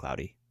get rid of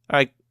cloudy. All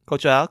right,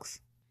 Coach Alex.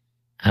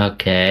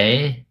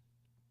 Okay.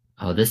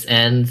 Oh, this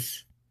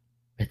ends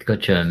with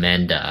Gochu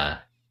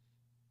Amanda.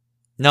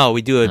 No,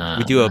 we do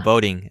a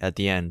voting at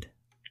the end.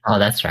 Oh,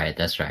 that's right.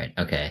 That's right.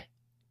 Okay.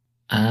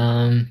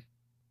 I'm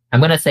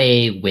gonna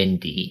say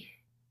windy.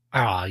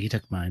 Ah, you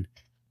took mine.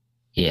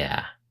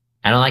 Yeah.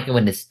 I don't like it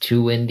when it's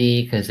too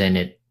windy because then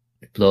it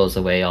blows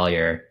away all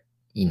your,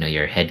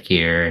 your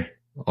headgear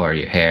or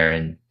your hair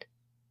and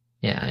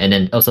yeah. And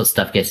then also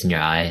stuff gets in your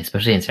eye,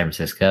 especially in San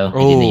Francisco.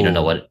 Like, you don't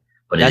know what it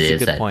that's a is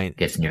good that point.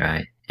 gets in your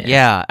eye.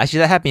 Yeah, actually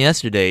that happened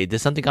yesterday.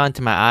 There's something got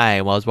into my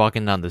eye while I was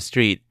walking down the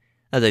street.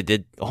 I was like,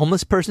 did a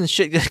homeless person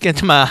shit just get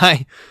into my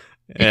eye?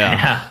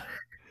 Yeah.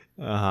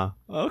 Yeah. Uh-huh.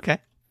 Okay.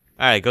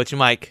 All right, go to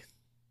Mike.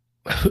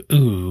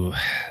 Ooh,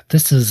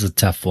 this is a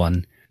tough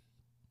one.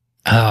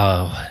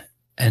 Oh,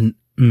 and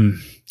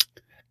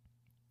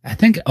I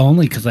think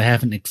only because I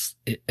haven't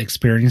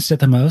experienced it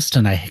the most,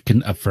 and I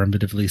can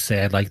affirmatively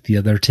say I like the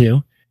other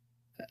two.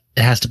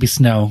 It has to be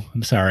snow.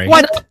 I'm sorry.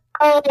 What?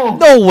 Oh,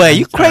 No way! I'm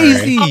You sorry.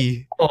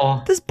 crazy?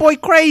 Oh. This boy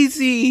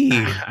crazy?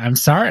 I'm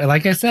sorry.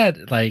 Like I said,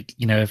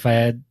 if I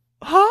had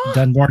Huh?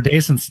 done more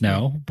days in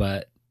snow,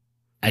 but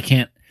I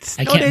can't.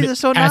 Snow can't days are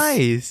so pass-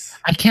 nice.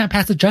 I can't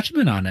pass a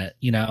judgment on it.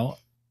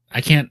 I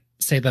can't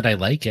say that I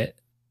like it.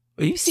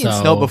 Well, you've seen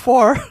So- snow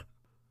before.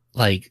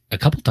 Like a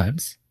couple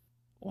times.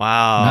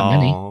 Wow. Not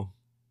many.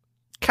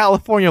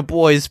 California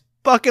boys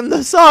fucking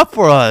this up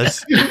for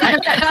us.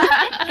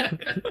 That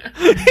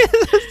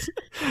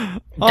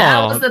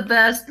Oh, was the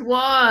best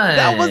one.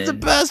 that was the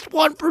best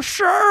one for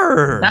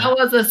sure. That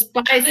was the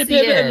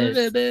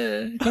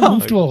spiciest. Go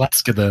move to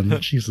Alaska then.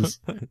 Jesus.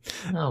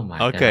 Oh my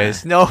Okay,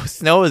 god.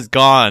 snow is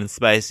gone,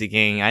 Spicy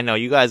Gang. I know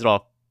you guys are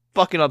all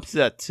fucking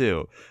upset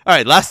too. All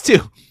right, last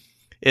two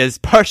is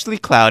partially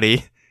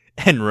cloudy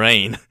and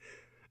rain.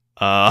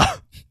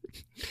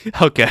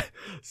 Okay,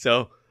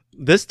 so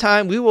this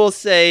time we will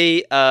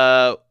say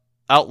out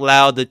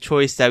loud the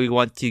choice that we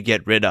want to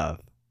get rid of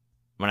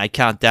when I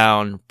count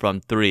down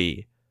from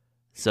 3.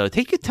 So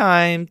take your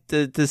time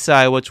to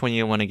decide which one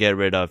you want to get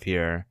rid of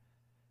here.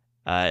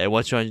 And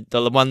which one,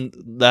 the one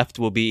left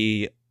will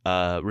be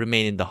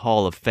remain in the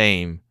Hall of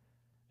Fame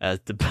as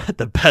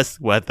the best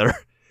weather.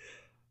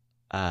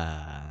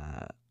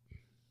 Are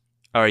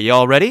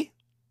y'all ready?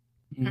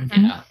 Mhm.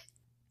 Yeah.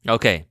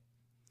 Okay.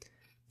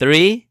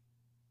 3,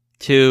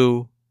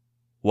 2,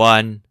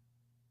 1.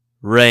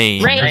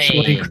 Rain. Rain.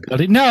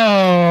 Actually,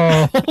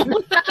 no.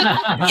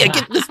 Yeah,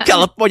 get this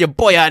California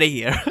boy out of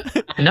here.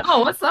 No,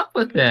 what's up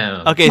with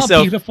them? Okay, Oh,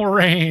 so beautiful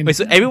rain. wait,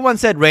 so everyone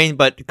said rain,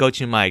 but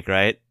Gochu Mike,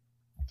 right?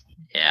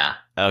 Yeah.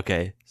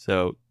 Okay,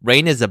 so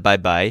rain is a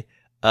bye-bye.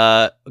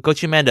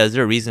 Gochu Amanda, is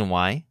there a reason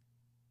why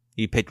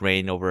you picked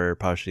rain over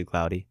partially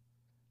cloudy?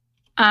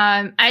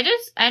 I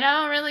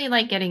don't really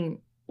like getting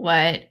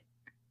wet.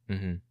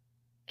 Mm-hmm.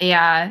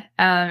 Yeah.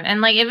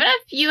 And like even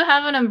if you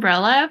have an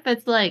umbrella, if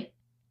it's like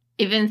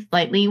even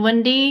slightly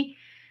windy,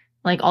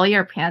 like all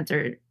your pants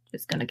are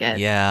just gonna get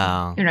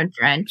Yeah.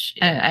 drenched.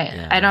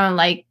 Yeah. I don't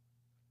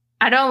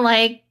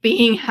like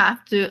being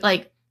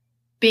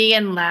being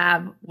in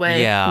lab with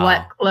Yeah.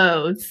 wet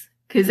clothes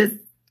because it's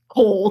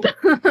cold.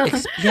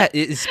 Yeah,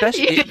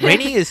 especially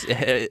raining is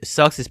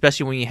sucks,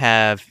 especially when you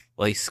have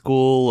like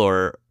school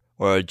or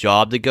a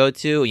job to go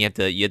to, and you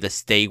have to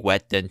stay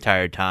wet the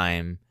entire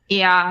time.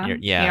 Yeah.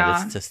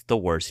 That's just the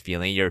worst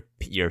feeling.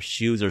 Your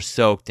shoes are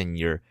soaked and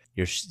your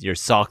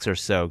socks are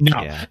soaked.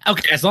 No. Yeah.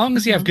 Okay, as long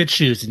as you have good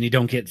shoes and you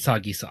don't get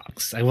soggy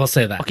socks. I will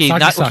say that. Okay,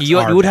 Soggy socks you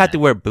are would have bad. to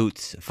wear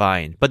boots,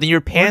 fine. But then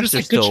your pants just, are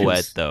like, good still wet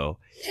shoes. though.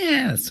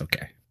 Yeah, that's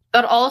okay.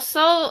 But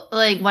also,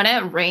 like, when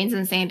it rains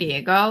in San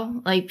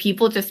Diego, like,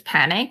 people just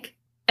panic.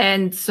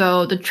 And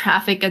so the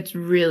traffic gets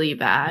really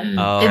bad. Mm.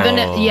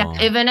 Oh.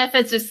 Even if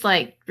it's just,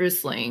 like,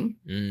 drizzling.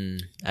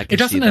 I can It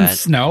doesn't see that.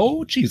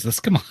 snow? Jesus,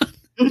 come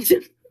on.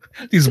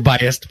 These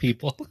biased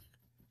people.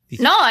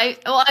 No,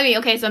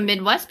 okay, so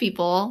Midwest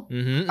people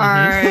Mhm,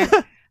 are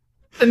mhm.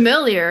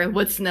 familiar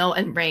with snow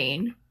and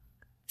rain.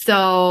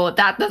 So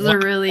that doesn't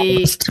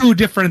really... It's two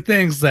different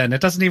things then.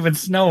 It doesn't even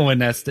snow in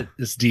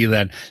SD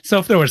then. So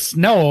if there was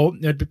snow,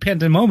 it'd be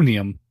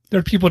pandemonium. There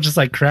are people just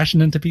like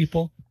crashing into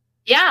people.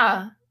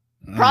 Yeah,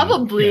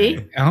 probably.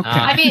 Okay.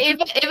 I mean, even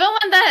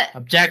when that...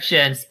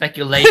 Objection,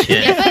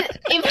 speculation.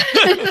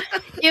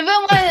 even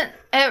when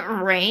it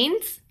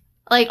rains,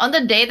 like on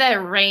the day that it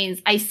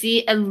rains, I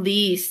see at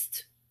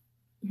least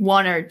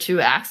 1 or 2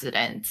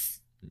 accidents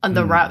on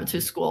the route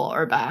to school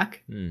or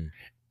back.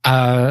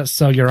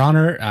 So, Your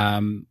Honor,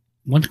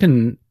 one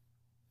can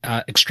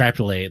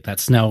extrapolate that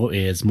snow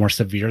is more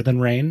severe than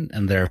rain,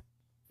 and their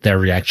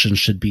reaction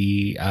should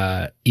be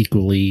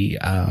equally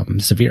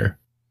severe.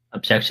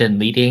 Objection,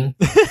 leading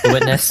the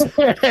witness.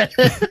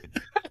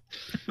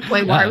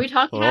 Wait, why are we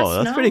talking about Oh,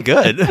 snow? that's pretty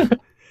good.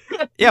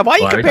 Yeah, why are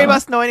you Why are we complaining about talking-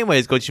 snow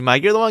anyways, Gochu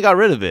Mike? You're the one who got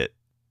rid of it.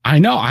 I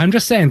know. I'm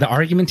just saying the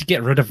argument to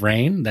get rid of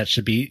rain, that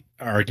should be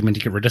an argument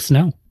to get rid of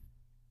snow.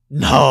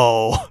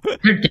 No.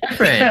 They're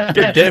different.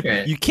 You're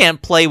different. You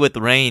can't play with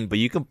rain, but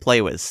you can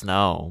play with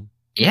snow.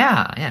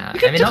 Yeah, yeah. You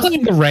can play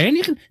in the rain.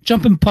 You can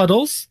jump in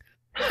puddles.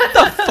 What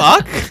the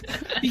fuck?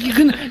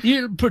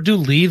 You do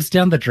leaves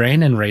down the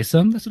drain and race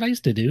them. That's what I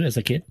used to do as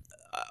a kid.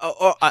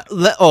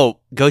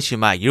 Gochu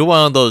Mike, you're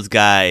one of those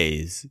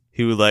guys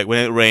who, like,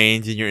 when it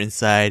rains and you're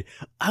inside,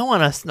 I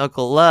want to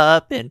snuggle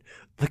up and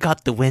look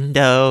out the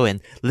window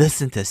and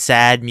listen to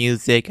sad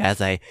music as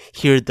I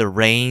hear the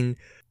rain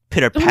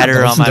pitter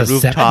patter on my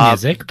rooftop.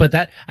 Music, but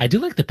that I do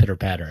like the pitter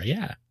patter.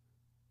 Yeah,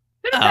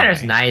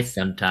 Pitter's nice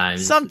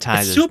sometimes.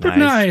 Sometimes it's super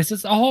nice.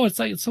 It's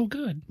so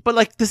good. But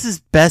like, this is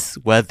best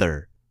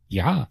weather.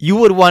 Yeah, You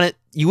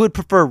would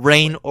prefer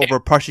rain over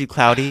partially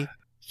cloudy.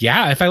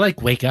 yeah. If I like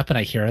wake up and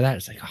I hear that,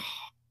 it's like, oh,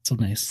 so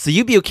nice. So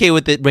you'd be okay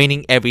with it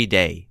raining every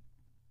day.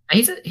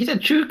 He's a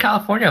true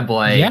California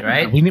boy, yeah,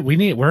 right?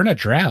 we're in a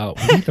drought.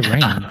 We need the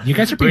rain. You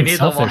guys are We being need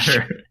selfish. the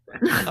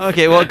water.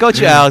 Okay, well, go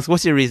to Alex.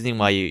 What's your reasoning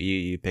why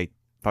you picked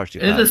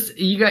partially cloudy? It's just,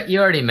 you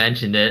already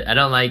mentioned it. I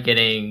don't like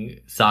getting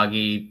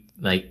soggy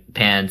like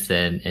pants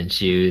and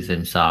shoes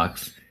and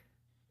socks.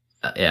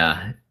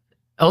 Yeah.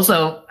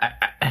 Also,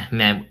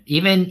 man,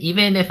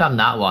 even if I'm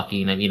not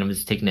walking, I mean, I'm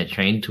just taking a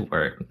train to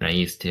work when I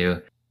used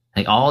to.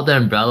 Like all the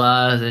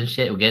umbrellas and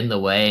shit will get in the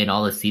way, and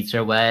all the seats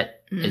are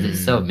wet.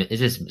 It's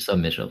just so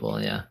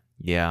miserable. Yeah.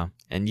 Yeah,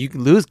 and you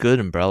can lose good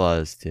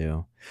umbrellas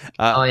too.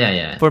 Oh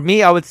yeah. For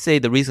me, I would say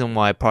the reason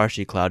why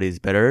partially cloudy is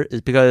better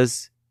is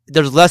because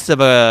there's less of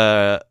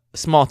a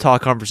small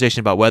talk conversation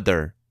about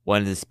weather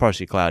when it's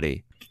partially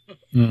cloudy.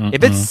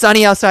 If it's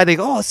sunny outside, they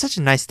go, "Oh, it's such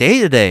a nice day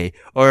today."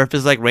 Or if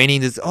it's like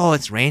raining,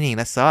 it's raining,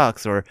 that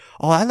sucks. Or,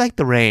 "Oh, I like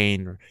the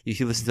rain." Or you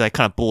can listen to that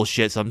kind of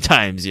bullshit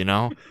sometimes, you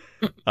know.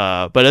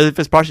 But if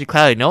it's partially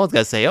cloudy, no one's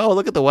gonna say, "Oh,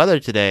 look at the weather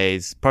today.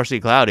 It's partially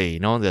cloudy."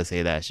 No one's gonna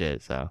say that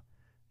shit. So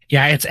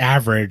Yeah, it's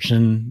average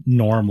and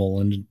normal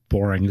and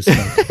boring as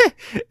fuck.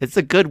 it's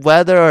a good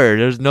weather.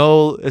 It's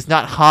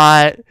not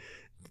hot.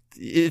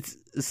 It's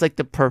like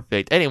the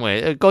perfect.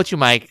 Anyway, go to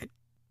Mike.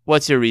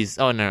 What's your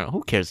reason? Oh no,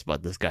 who cares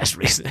about this guy's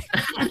reasoning?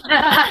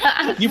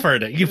 You've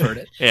heard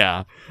it.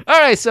 Yeah. All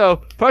right.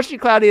 So partially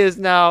cloudy is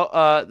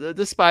now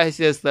the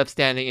spiciest left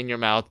standing in your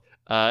mouth.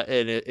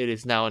 And it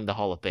is now in the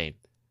Hall of Fame.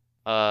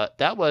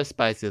 That was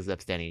spiciest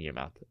left standing in your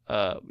mouth.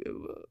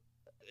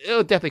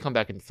 It'll definitely come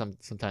back in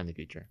sometime in the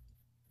future.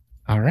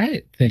 All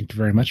right. Thank you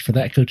very much for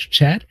that, Coach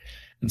Chad.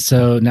 And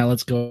so now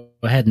let's go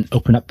ahead and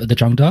open up the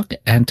Jungdok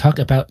and talk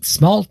about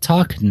small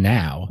talk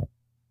now.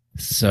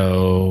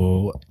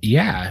 So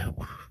yeah,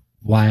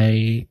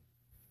 why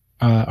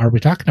are we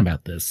talking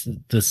about this?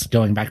 This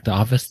going back to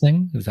office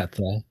thing? Is that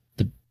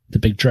the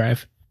big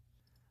drive?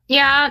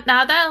 Yeah,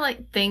 now that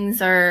like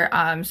things are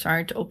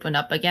starting to open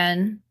up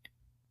again,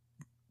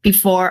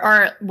 before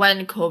or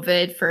when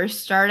COVID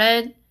first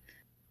started,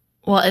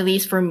 well, at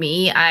least for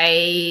me,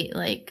 I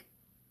like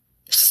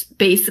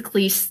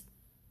basically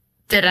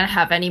didn't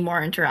have any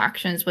more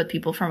interactions with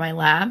people from my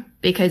lab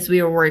because we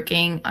were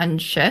working on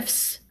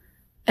shifts,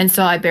 and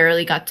so I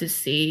barely got to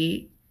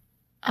see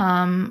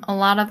a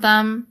lot of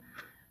them.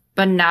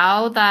 But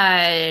now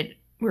that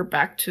we're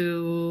back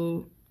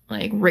to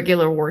like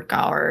regular work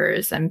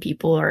hours and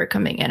people are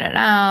coming in and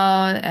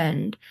out,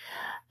 and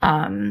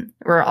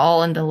we're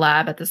all in the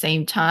lab at the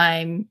same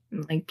time,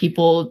 like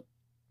people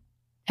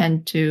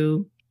tend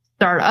to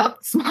start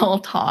up small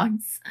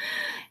talks.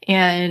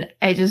 And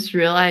I just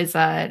realized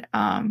that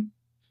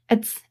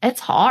it's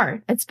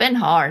hard. It's been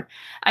hard.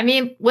 I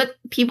mean, with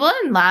people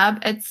in lab,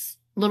 it's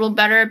a little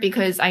better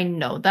because I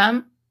know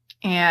them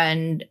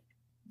and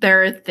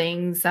there are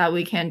things that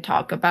we can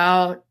talk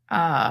about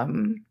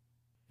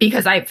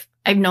because I've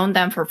known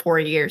them for 4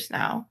 years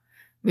now.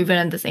 We've been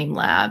in the same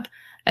lab.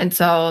 And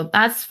so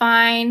that's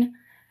fine.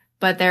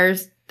 But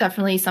there's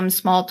definitely some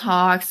small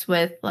talks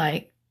with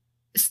like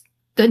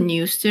the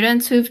new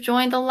students who've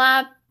joined the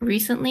lab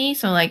recently.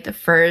 So like the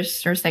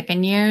first or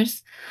second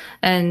years.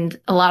 And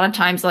a lot of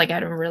times, like, I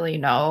don't really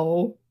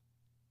know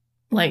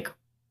like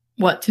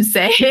what to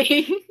say.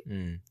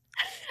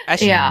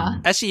 Actually, Yeah.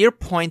 Actually, your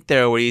point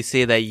there where you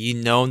say that you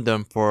known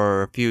them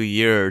for a few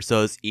years,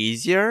 so it's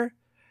easier.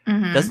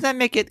 Mhm. Doesn't that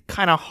make it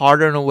kind of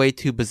harder in a way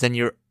too? Because then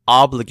you're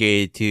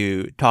obligated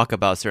to talk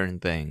about certain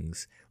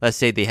things. Let's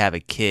say they have a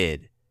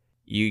kid,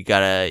 you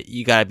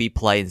gotta be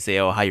polite and say,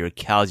 "Oh,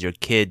 how's your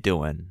kid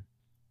doing?"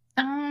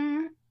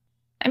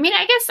 I mean,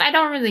 I guess I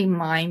don't really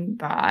mind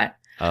that.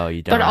 Oh,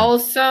 you don't. But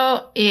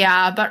also,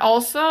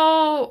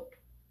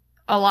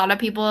 a lot of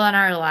people in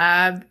our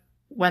lab,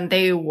 when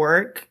they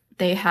work,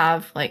 they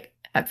have like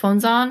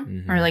headphones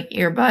on or like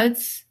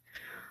earbuds.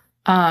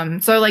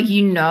 So like,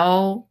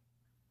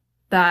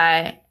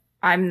 that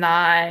I'm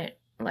not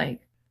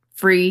like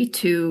free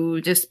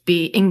to just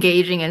be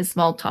engaging in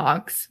small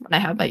talks when I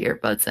have my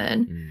earbuds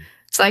in.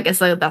 So I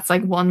guess like, that's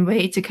like one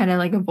way to kind of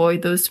like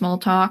avoid those small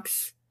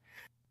talks.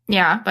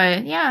 Yeah,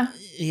 but yeah.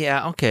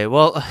 Yeah. Okay.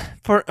 Well,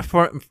 for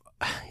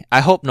I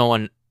hope no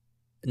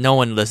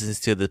one listens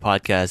to the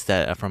podcast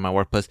that from my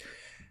workplace.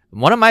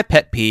 One of my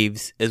pet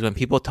peeves is when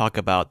people talk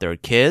about their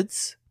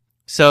kids.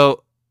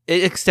 So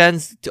it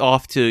extends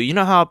off to, you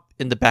know how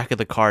in the back of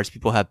the cars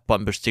people have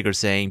bumper stickers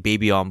saying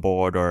 "baby on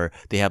board," or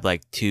they have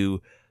like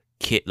two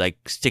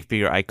stick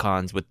figure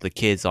icons with the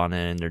kids on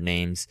it and their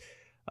names.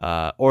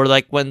 Or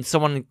like when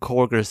someone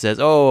coworker says,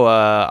 "Oh,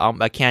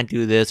 I can't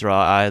do this," or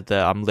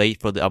I'm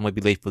late I'm gonna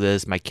be late for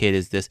this. My kid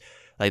is this.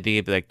 Like they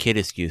give like kid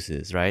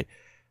excuses, right?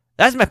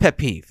 That's my pet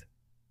peeve.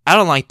 I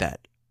don't like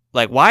that.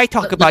 Like, why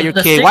talk about your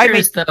kid? Why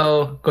make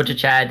though, go to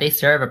Chad? They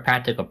serve a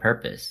practical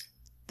purpose.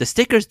 the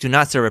stickers do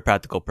not serve a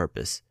practical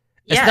purpose?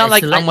 It's Yeah, not it's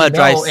like to let I'm gonna you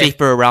drive know if-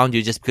 safer around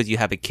you just because you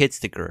have a kid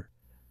sticker.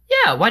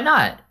 Yeah, why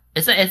not?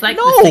 It's like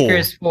No! the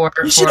stickers for.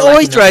 You should for, like,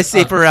 always you know, drive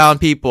safer around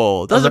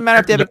people. Doesn't matter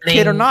if they have a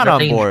kid or not on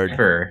learning board.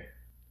 driver.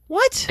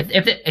 What?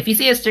 If you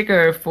see a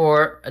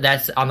sticker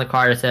that's on the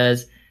car that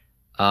says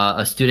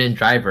a student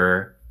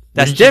driver,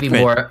 That's Wouldn't you different. be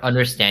more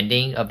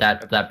understanding of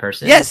that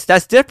person? Yes,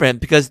 that's different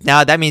because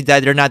now that means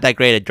that they're not that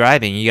great at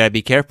driving. You gotta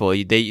be careful.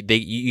 You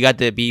got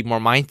to be more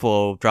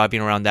mindful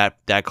driving around that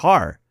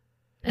car.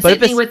 The But same if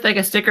it's- thing with like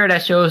a sticker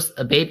that shows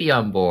a baby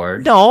on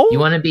board. No. You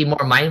want to be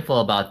more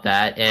mindful about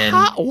that and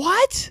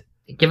What?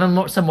 give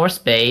them some more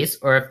space,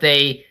 or if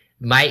they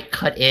might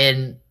cut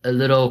in a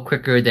little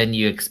quicker than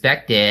you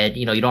expected,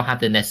 you don't have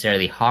to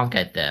necessarily honk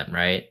at them,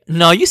 right?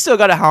 No, you still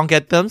gotta honk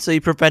at them so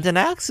you prevent an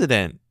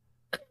accident.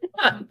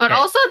 But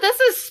also, this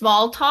is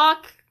small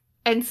talk,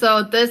 and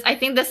so I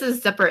think this is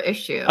a separate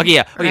issue. Okay,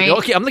 yeah. Okay, right?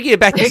 okay. I'm gonna get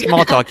back to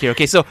small talk here.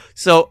 Okay, so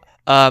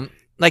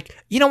like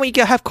when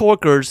you have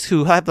coworkers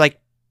who have like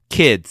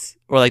kids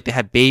or like they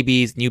have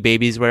babies, new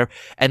babies, whatever,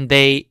 and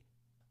they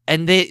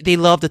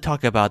love to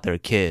talk about their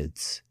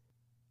kids.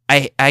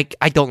 I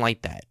don't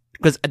like that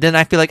because then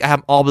I feel like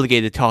I'm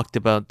obligated to talk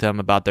about them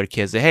about their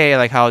kids. Say, hey,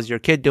 like how's your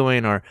kid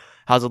doing, or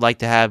how's it like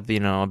to have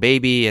a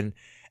baby, and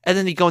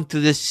then they go into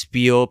this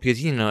spiel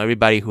because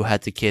everybody who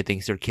has a kid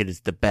thinks their kid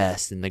is the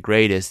best and the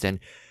greatest, and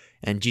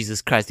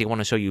Jesus Christ, they want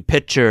to show you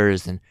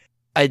pictures, and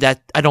I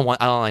don't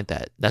like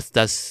that.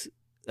 That's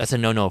a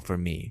no for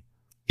me.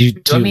 Do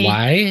you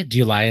lie? Do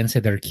you lie and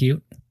say they're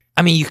cute?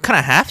 I mean, you kind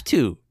of have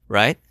to,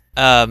 right?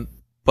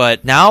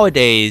 But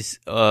nowadays,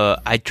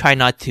 I try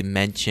not to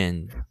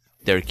mention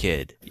their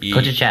kid.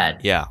 Go to Chad.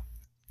 Yeah.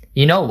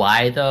 You know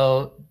why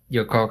though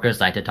your coworkers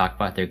like to talk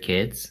about their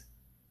kids?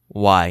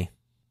 Why?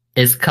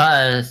 It's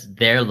because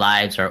their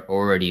lives are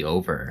already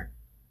over.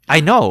 I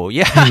know.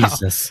 Yeah.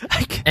 Jesus.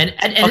 And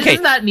Okay, this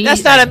is not me.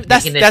 That's like, not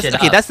that's making this that's shit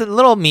okay. up. That's a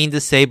little mean to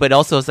say, but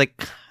also it's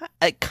like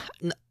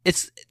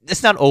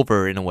it's not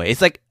over in a way.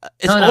 It's like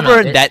it's No, over,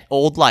 and it- that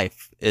old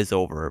life is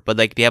over, but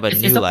like they have a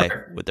It's new over. life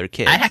with their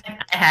kids.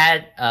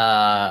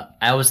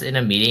 I was in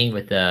a meeting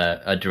with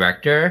a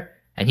director,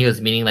 and he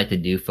was meeting like the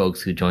new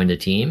folks who joined the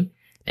team,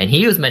 and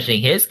he was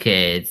mentioning his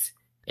kids,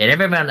 and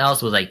everyone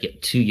else was like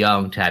too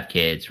young to have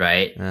kids,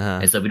 right? Uh-huh.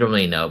 And so we don't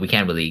really know. We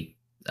can't really.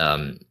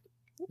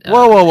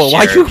 Whoa!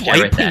 Why share you with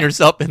putting that.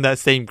 yourself in that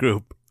same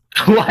group?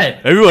 What?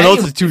 Everyone else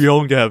Anyway- is too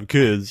young to have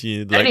kids.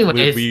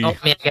 Anyways,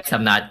 I guess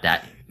I'm not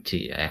that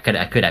too. I could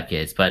have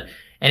kids, but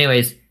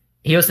anyways,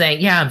 he was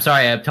saying, "Yeah, I'm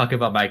sorry, I'm talking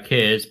about my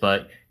kids,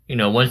 but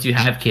once you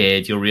have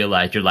kids, you'll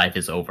realize your life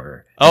is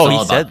over. It's all he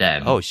about said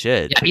them." Oh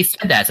shit! Yeah, he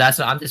said that.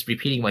 So I'm just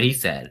repeating what he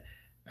said.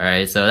 All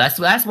right, so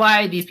that's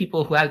why these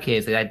people who have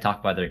kids, they like to talk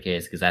about their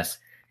kids because that's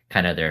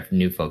kind of their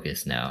new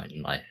focus now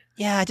in life.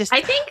 Yeah,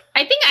 I think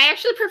I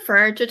actually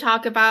prefer to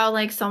talk about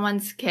like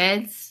someone's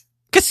kids.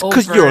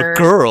 because you're over- a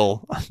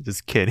girl. I'm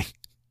just kidding.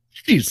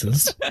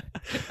 Jesus.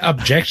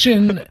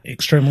 Objection.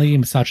 Extremely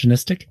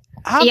misogynistic.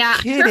 I'm I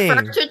kidding.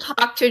 prefer to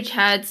talk to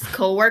Chad's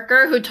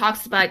coworker who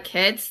talks about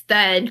kids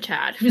than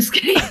Chad. I'm just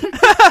kidding.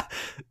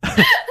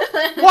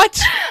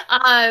 What?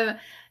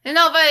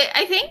 No, but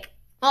I think.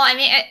 Well, I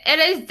mean, it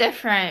is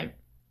different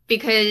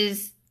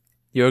because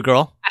You're a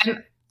girl.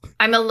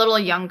 I'm a little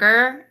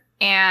younger,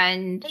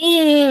 and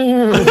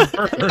no.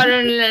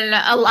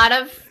 A lot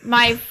of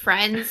my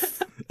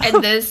friends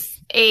in this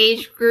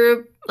age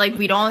group, like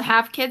we don't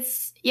have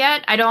kids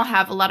yet. I don't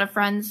have a lot of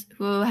friends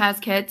who has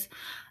kids,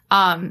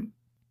 and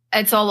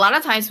so a lot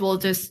of times we'll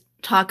just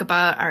talk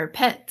about our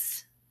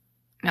pets.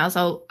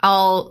 So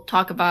I'll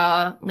talk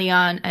about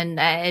Leon and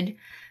Ned,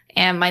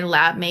 and my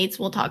lab mates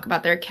will talk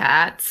about their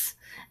cats,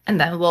 and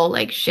then we'll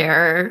like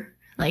share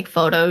like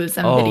photos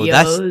and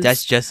videos.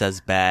 that's just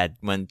as bad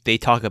when they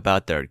talk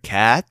about their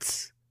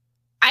cats.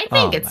 I think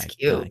Oh it's my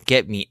cute. God.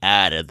 Get me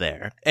out of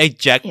there.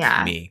 Eject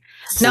Yeah. me.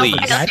 No, Please.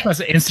 but The guy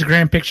posts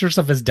Instagram pictures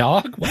of his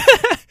dog.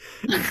 What?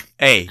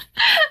 Hey,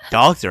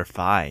 dogs are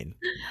fine.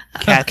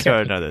 Cats Okay.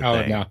 are another Oh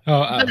thing. no.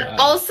 But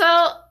also,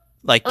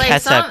 Like Like,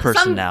 cats have some-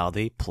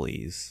 personality,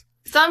 please.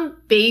 some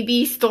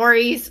baby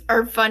stories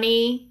are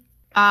funny.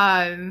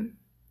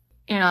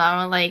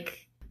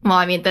 Like, well,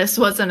 I mean, this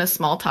wasn't a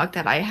small talk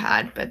that I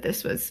had, but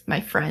this was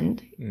my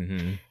friend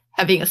Mm-hmm.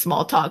 having a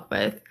small talk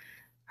with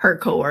her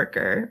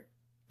coworker.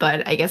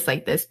 But I guess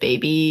like this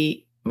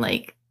baby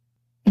like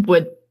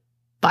would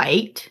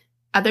bite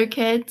other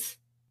kids,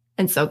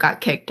 and so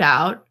got kicked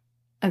out,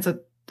 and so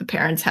the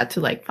parents had to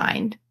like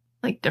find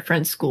like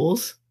different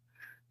schools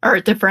or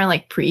different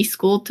like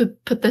preschool to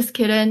put this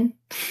kid in.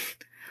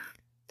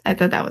 I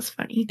thought that was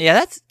funny. Yeah,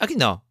 that's okay.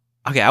 No,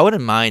 okay, I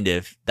wouldn't mind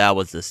if that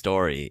was the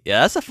story.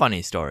 Yeah, that's a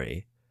funny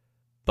story,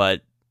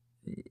 but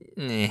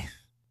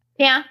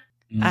Yeah.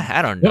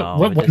 I don't know.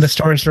 What It when the just-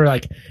 stories were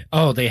like,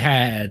 oh, they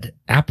had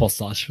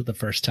applesauce for the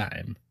first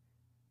time.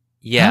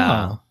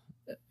 yeah,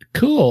 Oh,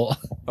 cool.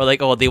 or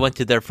like they went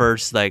to their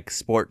first like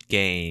sport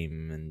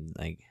game and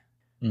like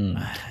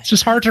It's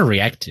just hard to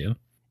react to.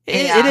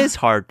 it Yeah. is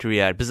hard to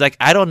react because like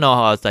I don't know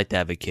how it's like to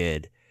have a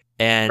kid,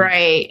 and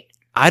Right.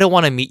 I don't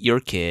want to meet your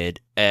kid,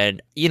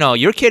 and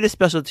your kid is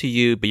special to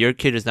you, but your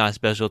kid is not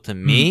special to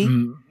me.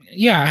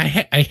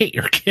 Yeah, I hate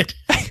your kid.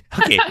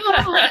 Okay.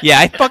 Yeah,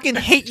 I fucking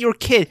hate your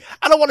kid.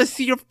 I don't want to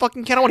see your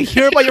fucking kid. I don't want to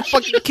hear about your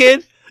fucking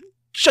kid.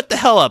 Shut the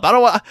hell up. I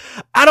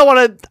don't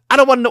want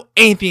to know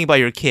anything about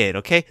your kid,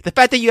 okay? The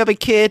fact that you have a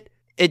kid,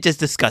 it just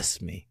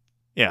disgusts me.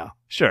 Yeah,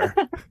 sure.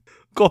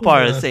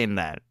 Gopar is saying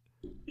that.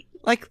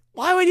 Like,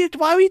 why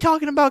are we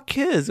talking about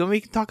kids when we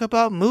can talk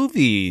about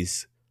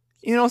movies?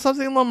 You know,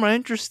 something a little more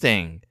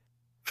interesting.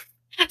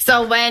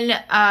 So when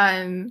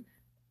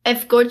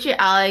if Gochu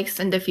Alex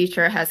in the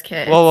future has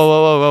kids,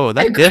 Whoa!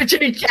 That's and different.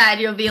 Gochu Chad,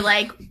 you'll be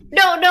like,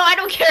 no, I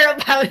don't care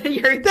about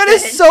your. That kid.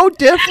 is so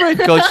different,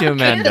 Gochu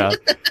Amanda.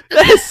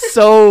 That is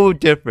so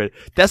different.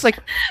 That's like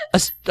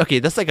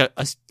that's like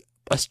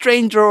a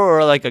stranger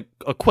or like a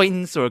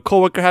acquaintance or a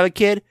coworker have a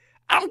kid.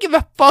 I don't give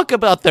a fuck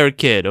about their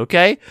kid,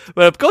 okay?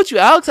 But if Gochu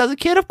Alex has a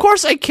kid, of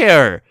course I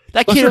care.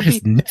 That Those kid are will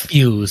his be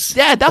nephews.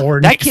 yeah. That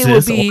kid will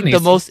nieces be or the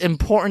nieces. most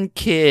important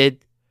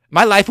kid.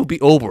 My life will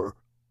be over.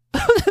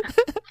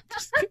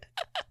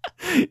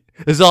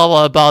 It's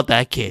all about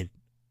that kid.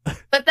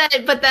 But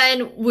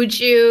then, would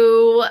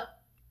you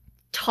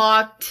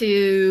talk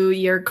to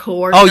your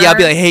coworker? Oh yeah, I'll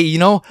be like, hey, you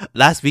know,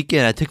 last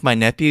weekend I took my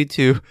nephew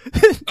to.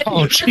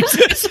 Oh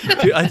Jesus!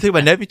 Dude, I took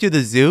my nephew to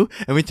the zoo,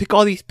 and we took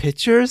all these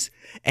pictures.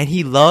 And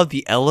he loved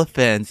the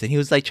elephants, and he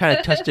was like trying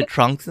to touch the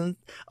trunks. And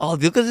oh,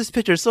 look at this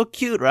picture, it's so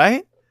cute,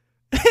 right?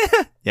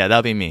 Yeah,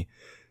 that'll be me.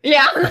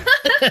 Yeah.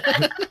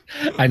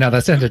 Oh, I know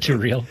that sounded too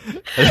real.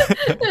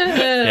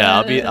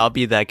 Yeah, I'll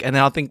be that, and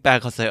then I'll think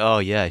back. I'll say, oh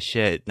yeah,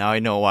 shit. Now I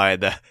know why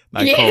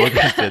my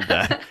coworkers did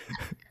that.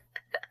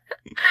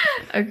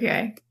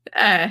 Okay.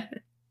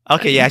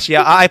 Okay, yeah, actually,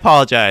 I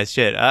apologize.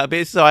 Shit.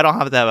 So I don't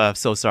have to have a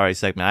so sorry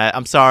segment.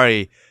 I'm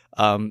sorry.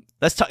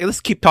 Let's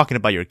keep talking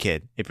about your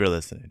kid if you're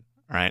listening.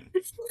 All right.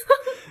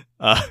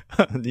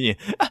 Yeah.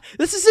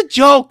 This is a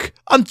joke.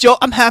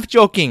 I'm half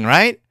joking,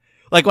 right?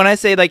 Like when I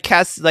say like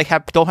cats like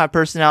don't have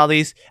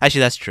personalities. Actually,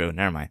 that's true.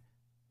 Never mind.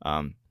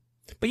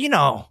 But you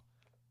know,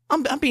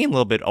 I'm being a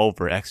little bit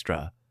over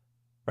extra,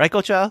 right,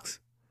 Coach Alex?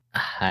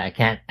 I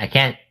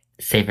can't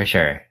say for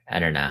sure. I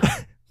don't know.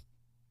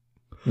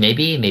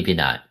 Maybe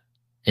not.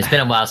 It's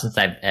been a while since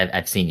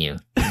I've seen you.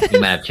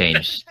 You might have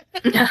changed.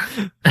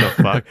 The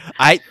fuck.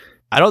 I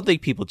don't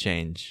think people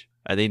change.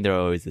 I think they're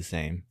always the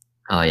same.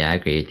 Oh yeah, I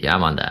agree with you.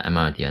 I'm on that. I'm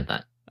on with you on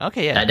that.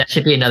 Okay, yeah. That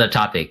should be another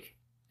topic.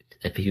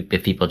 If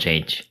people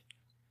change.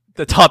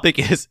 The topic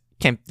is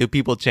do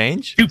people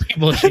change? Do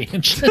people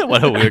change?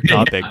 What a weird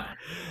topic.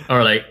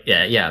 Or like,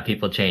 yeah,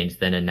 people change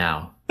then and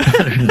now.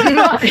 Then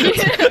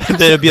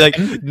it'd be like,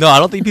 no, I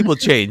don't think people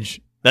change.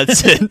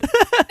 That's it.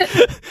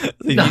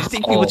 Do you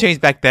think people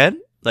changed back then?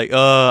 Like,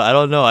 I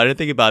don't know. I didn't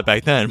think about it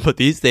back then, but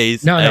these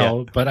days,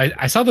 No. But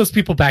I saw those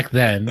people back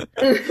then,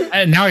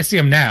 and now I see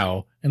them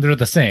now, and they're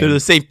the same. they're the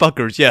same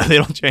fuckers. Yeah, they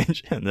don't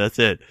change, and that's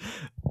it.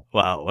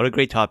 Wow, what a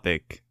great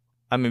topic.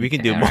 I mean, we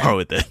can do more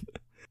with it.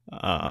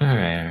 All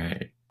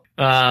right.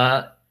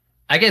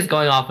 I guess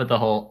going off with the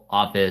whole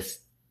office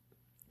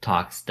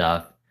talk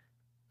stuff.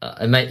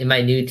 In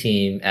my new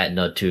team at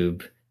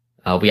NoTube,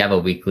 we have a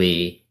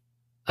weekly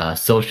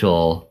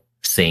social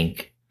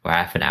sync for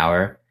half an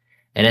hour,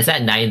 and it's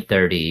at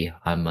 9:30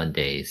 on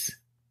Mondays.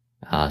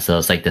 So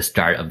it's like the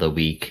start of the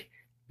week.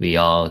 We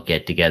all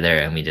get together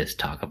and we just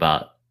talk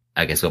about,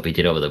 I guess, what we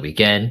did over the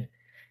weekend.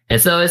 And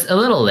so it's a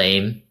little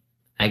lame,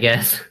 I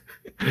guess,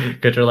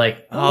 because we're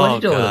like,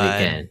 what did you do over the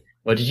weekend?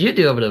 What did you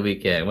do over the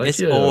weekend? What did It's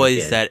you do over the always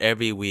weekend? that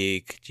every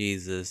week.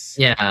 Jesus.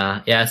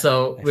 Yeah.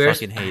 So I we're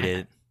fucking hate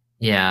it.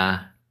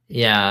 Yeah.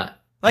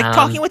 Like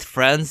talking with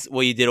friends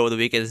what you did over the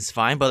weekend is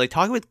fine, but like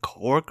talking with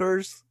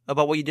coworkers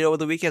about what you did over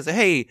the weekend, say,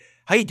 hey,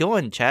 how you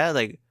doing, Chad?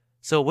 Like,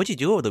 so what'd you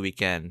do over the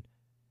weekend?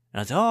 And I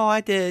was like, oh,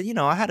 I did,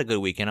 I had a good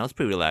weekend. I was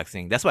pretty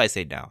relaxing. That's what I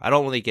say now. I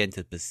don't really get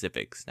into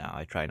specifics now.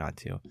 I try not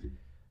to.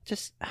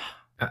 Just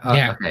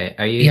Yeah. Okay.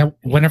 Are you? Yeah,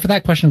 whenever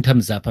that question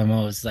comes up, I'm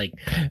always like,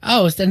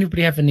 "Oh, does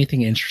anybody have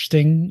anything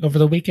interesting over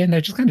the weekend?"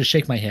 I just kind of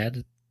shake my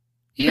head.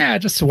 Yeah,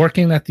 just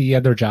working at the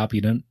other job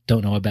you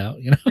don't know about,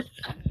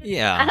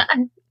 yeah.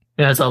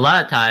 Yeah. So a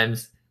lot of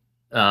times,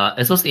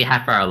 it's supposed to be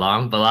half hour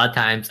long, but a lot of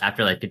times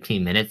after like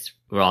 15 minutes,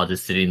 we're all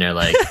just sitting there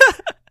like,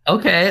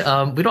 okay,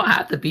 we don't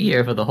have to be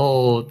here for the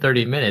whole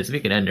 30 minutes. We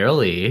can end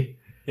early.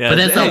 Yeah. But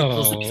then hey,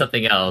 we'll say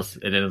something else,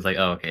 and then it's like,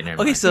 oh, okay, never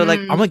mind. okay, so like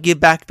I'm gonna give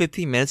back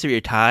 15 minutes of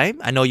your time.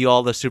 I know you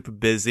all are super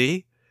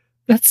busy.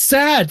 That's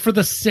sad for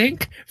the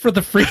sync for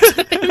the free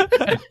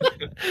time.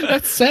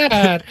 That's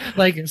sad.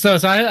 Like so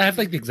I have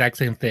like the exact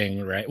same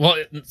thing, right? Well,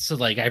 so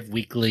like I have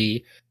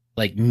weekly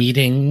like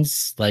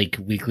meetings, like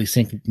weekly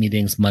sync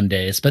meetings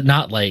Mondays, but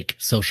not like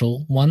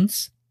social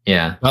ones.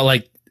 Yeah. But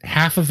like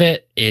half of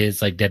it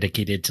is like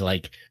dedicated to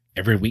like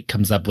every week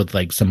comes up with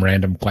like some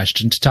random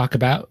question to talk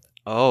about.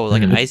 Oh,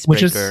 like an icebreaker.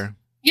 Which is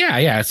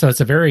yeah. So it's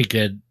a very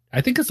good.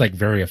 I think it's like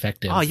very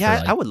effective. Oh yeah,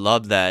 for, like, I would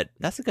love that.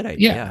 That's a good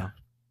idea. Yeah.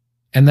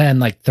 And then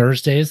like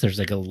Thursdays, there's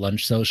like a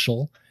lunch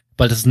social,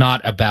 but it's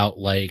not about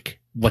like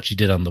what you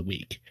did on the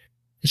week.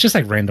 It's just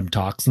like random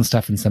talks and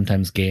stuff and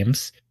sometimes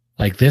games.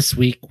 Like this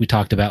week we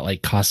talked about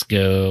like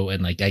Costco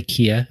and like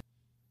IKEA.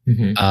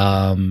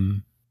 Mm-hmm.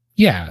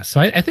 Yeah. So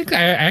I think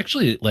I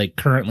actually like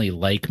currently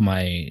like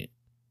my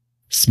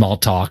small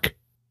talk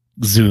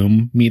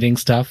Zoom meeting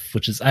stuff,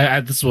 which is,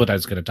 this is what I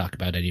was going to talk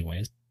about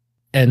anyways.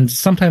 And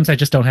sometimes I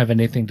just don't have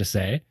anything to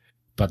say,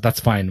 but that's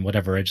fine.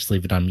 Whatever. I just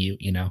leave it on mute,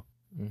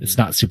 Mm-hmm. It's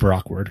not super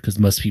awkward because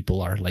most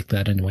people are like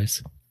that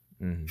anyways.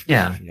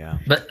 Yeah. Yeah.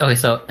 But okay,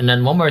 so and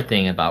then one more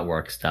thing about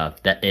work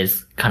stuff that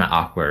is kind of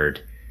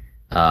awkward.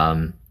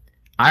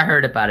 I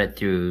heard about it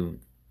through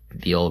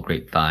the old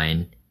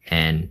grapevine,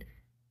 and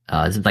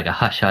this is like a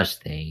hush hush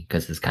thing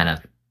because it's kind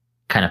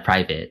of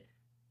private.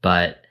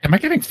 But Am I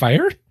getting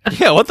fired?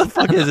 Yeah, what the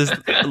fuck is this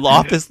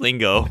office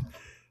lingo?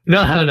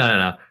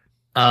 no.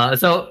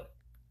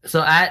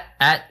 So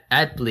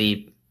at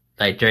Bleep,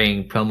 like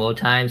during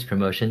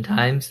promotion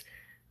times,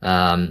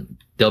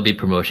 there'll be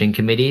promotion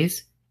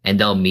committees, and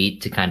they'll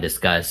meet to kind of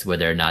discuss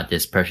whether or not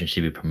this person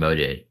should be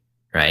promoted,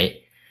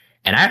 right?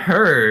 And I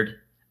heard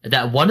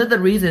that one of the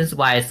reasons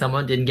why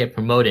someone didn't get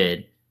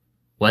promoted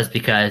was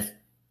because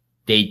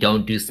they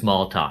don't do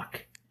small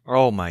talk.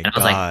 Oh my And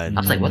god. I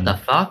was like, what the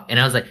fuck? And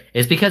I was like,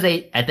 it's because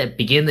at the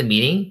beginning of the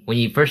meeting, when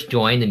you first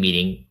join the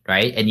meeting,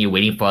 right, and you're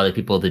waiting for other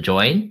people to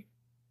join,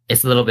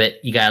 it's a little bit,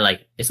 you gotta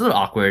like, it's a little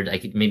awkward.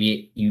 Like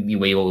maybe you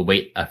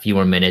wait a few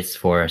more minutes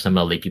for some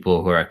of the late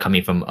people who are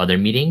coming from other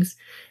meetings.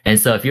 And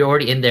so if you're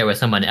already in there with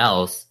someone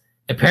else,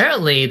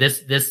 apparently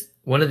this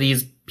one of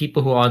these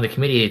people who are on the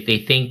committee, they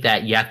think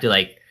that you have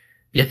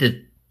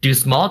to do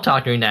small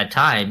talk during that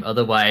time.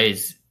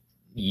 Otherwise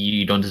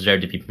you don't deserve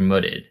to be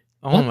promoted.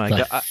 Oh What my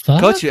the god. fuck?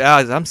 Coach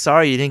Alex, I'm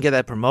sorry you didn't get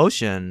that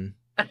promotion.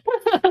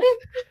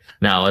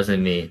 No, it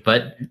wasn't me,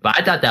 but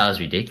I thought that was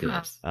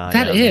ridiculous.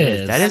 That yeah,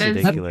 is- that is That is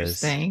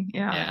ridiculous. interesting.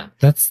 Yeah.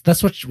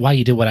 That's why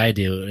you do what I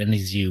do, and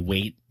is you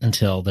wait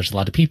until there's a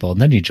lot of people,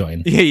 and then you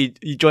join. Yeah,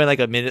 you joined like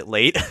a minute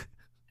late.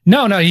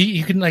 No,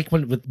 you can like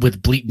with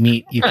Bleep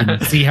Meet, you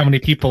can see how many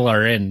people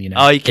are in. You know,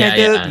 Oh, you can't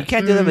Yeah. you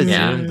can't do that with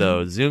Yeah. Zoom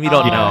though. Zoom, you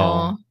don't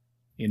know.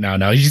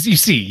 no, you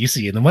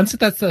see, and then once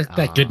that's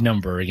that good Oh.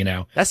 number, you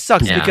know, That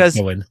sucks Yeah. because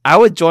going. I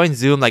would join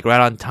Zoom like right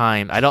on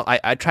time.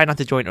 I try not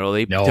to join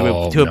early No, to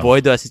no.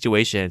 avoid the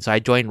situation. So I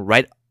join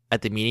right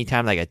at the meeting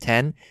time, like at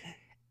 10,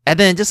 and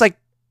then just like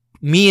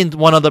me and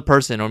one other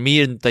person, or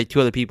me and like two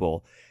other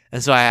people,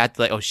 and so I had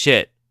to like, oh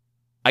shit,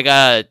 I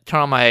gotta turn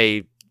on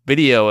my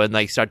video and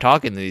like start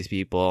talking to these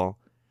people.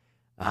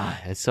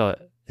 It's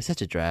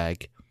such a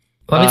drag.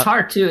 Well, it's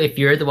hard too if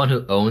you're the one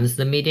who owns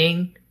the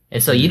meeting,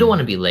 and so you don't want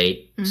to be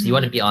late, so you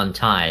want to be on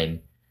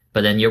time,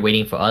 but then you're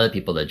waiting for other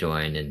people to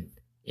join, and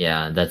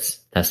yeah, that's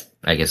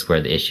I guess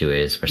where the issue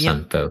is for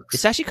some folks.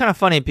 It's actually kind of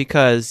funny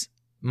because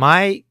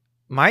my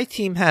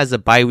team has a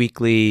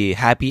bi-weekly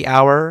happy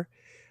hour,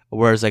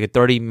 where it's like a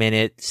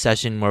 30-minute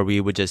session where we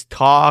would just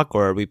talk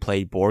or we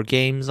play board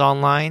games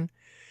online,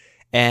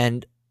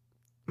 and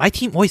my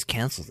team always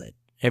cancels it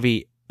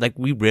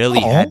we rarely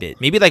Aw, have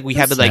it. Maybe like we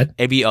have it that's like sad.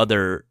 every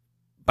other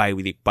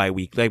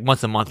bi-week, like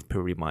once a month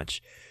pretty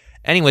much.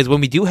 Anyways,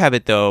 when we do have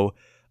it though,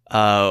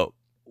 I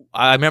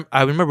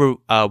remember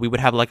we would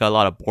have like a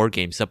lot of board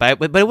game stuff, but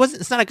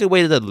it's not a good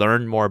way to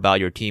learn more about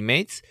your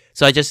teammates.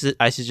 So I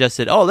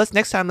suggested, let's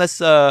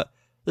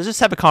just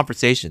have a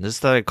conversation. Let's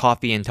start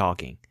coffee and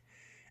talking.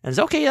 And it's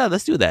okay, yeah,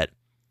 let's do that.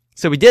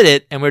 So we did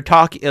it, and we're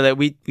talking.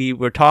 We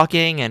were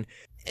talking, and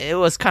it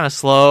was kind of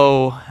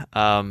slow.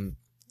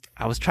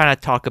 I was trying to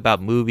talk about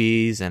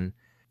movies, and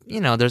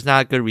there's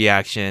not a good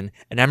reaction.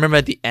 And I remember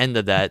at the end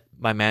of that,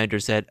 my manager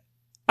said,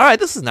 "All right,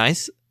 this is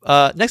nice.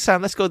 Next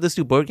time, let's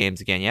do board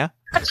games again, yeah."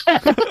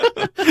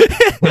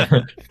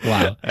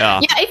 Wow. Yeah.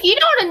 Yeah, if you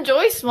don't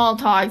enjoy small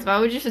talks, why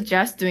would you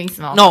suggest doing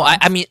small No, talks?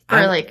 I mean,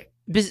 Or like,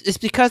 it's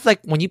because like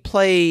when you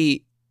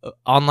play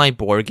online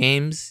board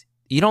games,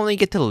 you don't really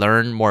get to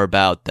learn more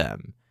about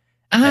them.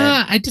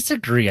 I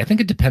disagree. I think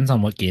it depends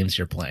on what games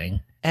you're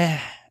playing.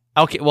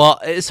 Okay, well,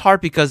 it's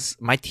hard because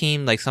my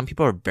team, like some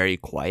people are very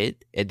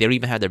quiet. They don't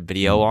even have their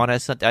video on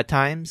us at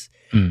times.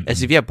 And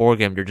so if you have board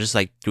game, they're just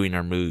like doing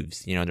their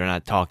moves. They're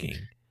not talking.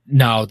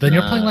 No, then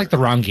you're playing like the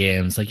wrong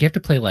games. Like you have to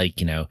play like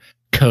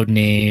Code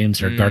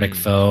Names or Gartic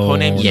Phone. Code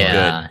Names is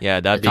Yeah. good. Yeah,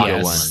 that'd be The good.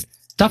 talking Yes. one.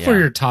 Stuff where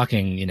Yeah. you're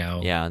talking.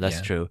 Yeah,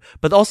 that's true.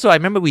 But also, I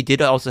remember we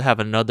did also have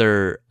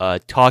another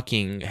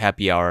talking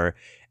happy hour,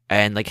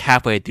 and like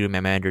halfway through,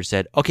 my manager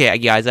said, "Okay,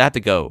 guys, I have to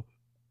go."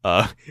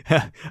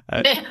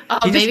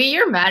 maybe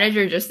your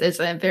manager just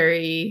isn't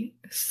very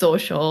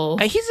social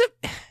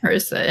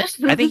person.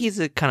 I think he's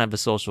a kind of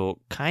social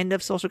guy,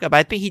 but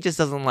I think he just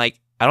doesn't like.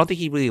 I don't think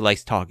he really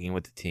likes talking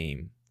with the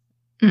team.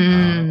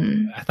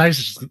 I thought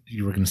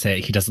you were going to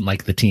say he doesn't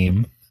like the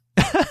team.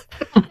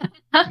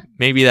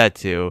 Maybe that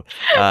too.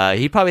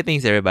 He probably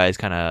thinks everybody's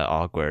kind of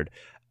awkward.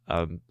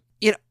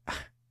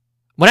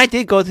 When I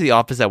did go to the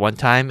office at one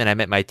time and I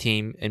met my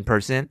team in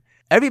person,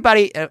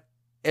 everybody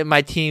in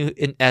my team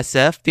in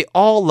SF, they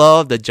all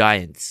love the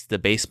Giants, the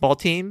baseball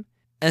team.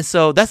 And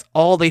so that's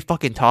all they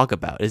fucking talk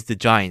about is the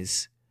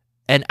Giants.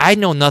 And I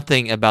know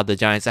nothing about the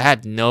Giants. I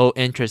have no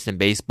interest in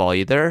baseball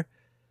either.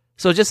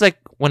 So just like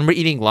when we're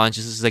eating lunch,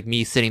 it's just like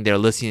me sitting there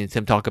listening to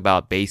him talk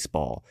about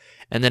baseball.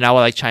 And then I would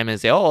like chime in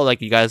and say, "Oh,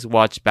 like you guys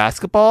watch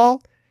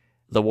basketball?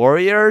 The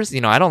Warriors?"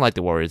 I don't like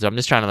the Warriors. I'm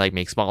just trying to like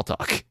make small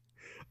talk.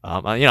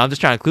 I'm just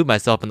trying to include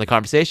myself in the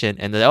conversation.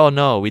 And then, "Oh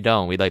no, we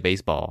don't. We like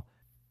baseball."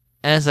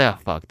 And it's like, "Oh,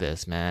 fuck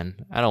this,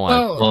 man. I don't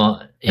want."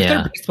 Well, if yeah.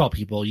 they're baseball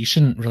people, you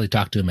shouldn't really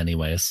talk to them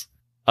anyways.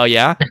 Oh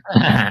yeah,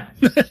 Yeah.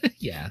 is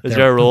they're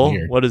there a rule?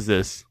 weird. What is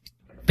this?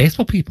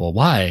 Baseball people,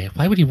 why?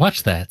 Why would you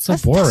watch that? It's so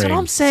boring. That's what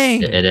I'm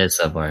saying. It is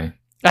so boring.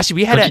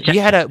 Actually, we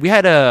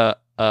had a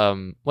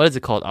what is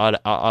it called?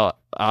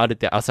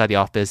 Outside the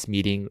office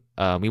meeting.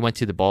 We went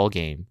to the ball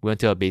game. We went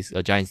to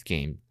a Giants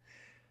game.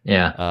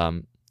 Yeah.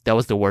 That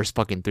was the worst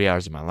fucking 3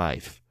 hours of my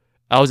life.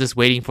 I was just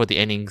waiting for the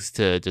innings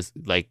to just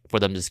like for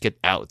them to just get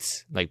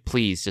outs. Like,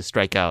 please just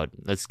strike out.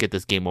 Let's get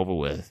this game over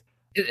with.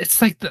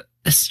 It's like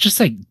it's just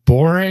like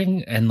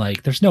boring and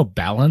like there's no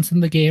balance in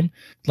the game.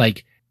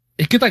 Like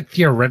it could like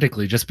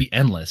theoretically just be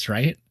endless,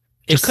 right?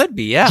 It could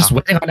be, yeah. Just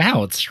waiting on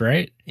outs,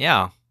 right?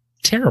 Yeah.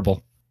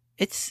 Terrible.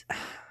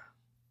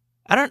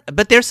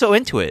 But they're so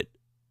into it.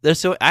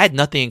 I had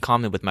nothing in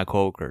common with my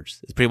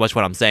coworkers. It's pretty much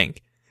what I'm saying.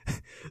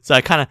 So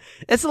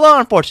it's a little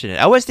unfortunate.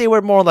 I wish they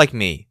were more like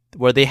me,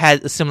 where they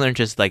had a similar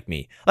interest like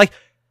me. Like,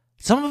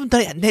 some of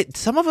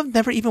them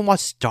never even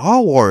watched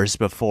Star Wars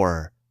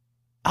before.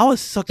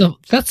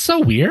 That's so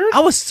weird.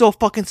 I was so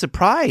fucking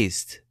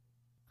surprised.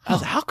 I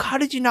was like, how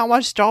did you not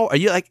watch Star Wars? Are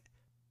you like,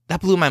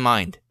 that blew my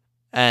mind.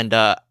 And,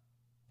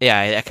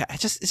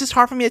 it's just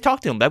hard for me to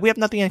talk to them, but we have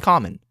nothing in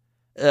common.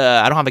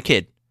 I don't have a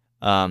kid.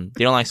 They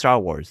don't like Star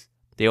Wars.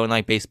 They don't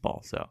like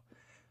baseball, so.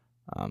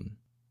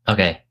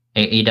 Okay.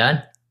 Are you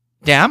done?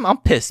 Yeah, I'm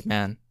pissed,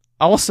 man.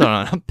 I'm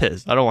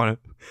pissed. I don't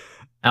want to.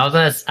 I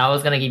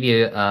was gonna give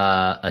you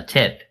a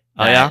tip.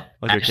 Oh yeah?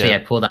 What's your Actually,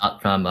 tip? I pulled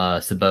out from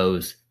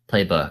Sabo's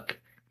playbook.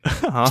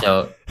 Huh?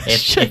 So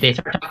if they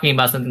start talking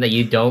about something that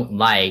you don't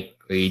like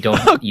or you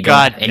don't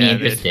God have any damn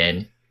it. interest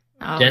in,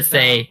 just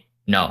say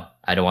no.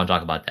 I don't want to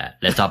talk about that.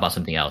 Let's talk about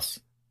something else.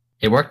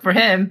 It worked for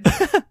him.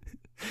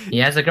 He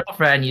has a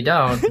girlfriend. You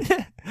don't.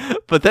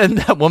 But then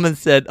that woman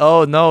said,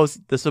 "Oh no,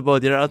 the Sabo,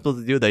 you're not supposed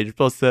to do that. You're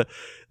supposed to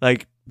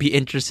like be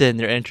interested in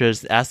their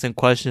interest, ask them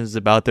questions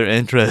about their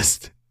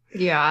interest."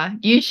 Yeah,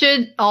 you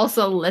should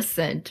also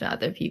listen to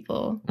other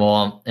people.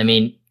 Well, I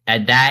mean,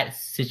 at that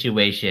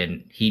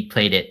situation, he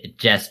played it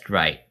just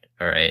right.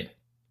 All right.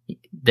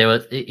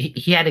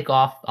 He had to go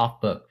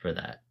off book for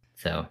that.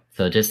 So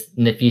just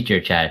in the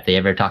future, Chad, if they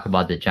ever talk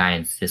about the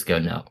Giants, just go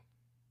no.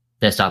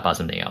 Let's talk about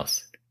something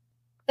else.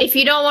 If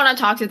you don't want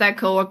to talk to that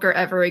coworker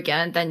ever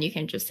again, then you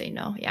can just say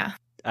no. Yeah.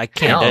 I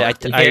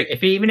can't. No,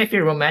 even if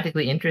you're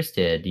romantically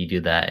interested, you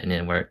do that and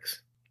it works.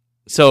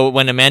 So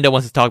when Amanda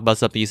wants to talk about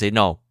something, you say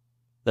no.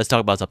 Let's talk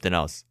about something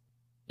else.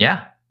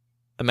 Yeah.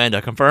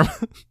 Amanda, confirm.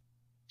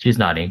 She's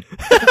nodding.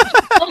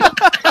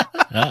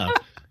 Oh.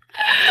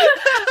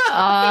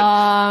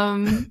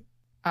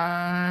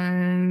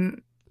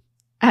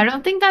 I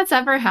don't think that's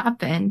ever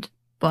happened,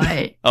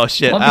 but Oh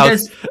shit! Well,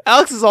 Alex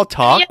is all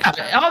talk.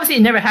 Yeah, obviously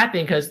it never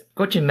happened because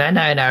Gochujang Gang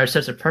and I are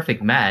such a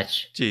perfect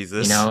match.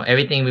 Jesus. You know,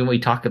 everything we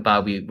talk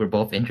about, we're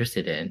both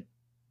interested in.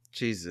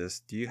 Jesus,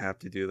 do you have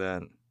to do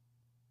that?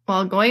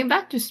 well, going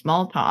back to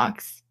small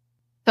talks.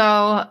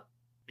 So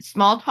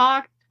small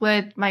talk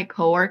with my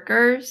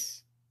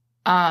coworkers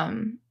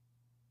aren't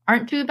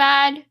too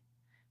bad,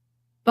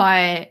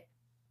 but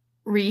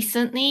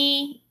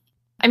recently,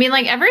 I mean,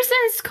 like ever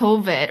since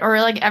COVID, or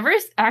like ever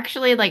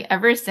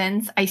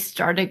since I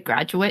started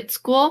graduate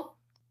school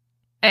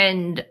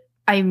and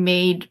I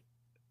made,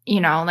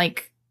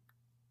 like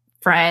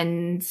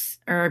friends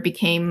or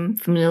became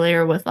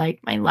familiar with like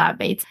my lab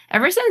mates.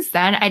 Ever since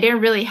then, I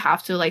didn't really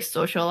have to like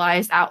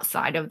socialize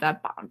outside of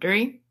that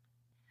boundary.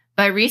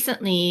 But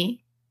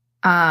recently,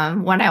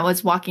 when I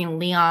was walking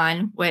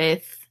Leon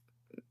with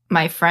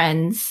my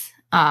friends,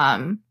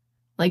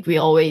 like we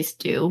always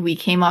do, we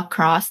came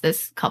across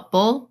this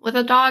couple with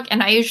a dog,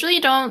 and I usually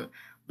don't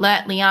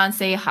let Leon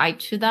say hi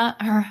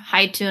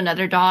to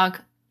another dog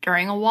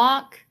during a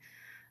walk.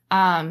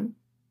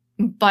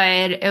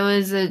 But it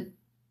was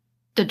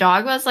the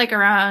dog was like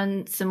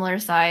around similar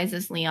size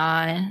as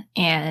Leon,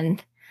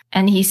 and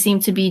he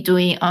seemed to be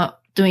doing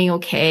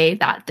okay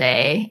that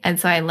day. And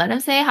so I let him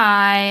say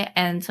hi.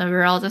 And so we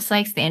were all just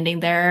like standing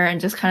there and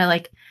just kind of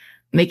like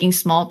making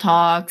small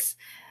talks.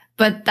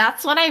 But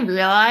that's when I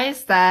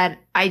realized that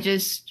I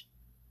just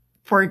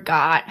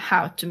forgot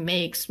how to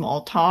make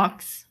small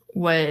talks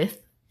with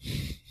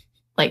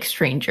like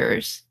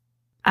strangers.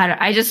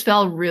 I just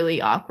felt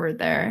really awkward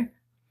there.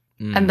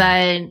 And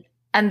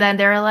then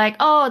they were like,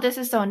 "Oh, this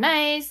is so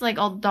nice. Like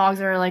all the dogs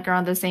are like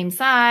around the same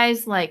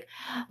size. Like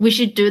we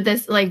should do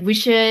this. Like we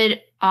should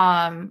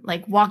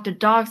like walk the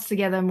dogs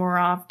together more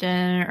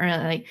often, or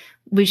like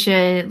we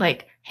should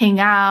like hang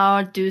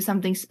out, do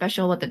something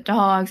special with the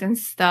dogs and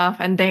stuff."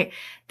 And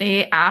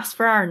they asked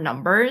for our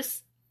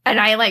numbers, and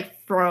I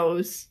like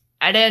froze.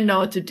 I didn't know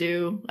what to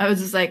do. I was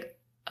just like,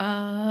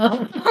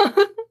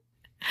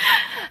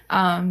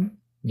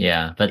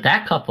 Yeah, but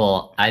that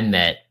couple I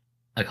met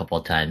a couple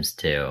of times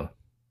too.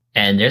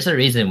 And there's a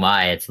reason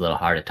why it's a little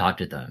hard to talk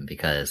to them,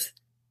 because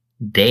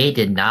they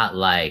did not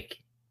like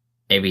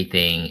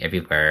everything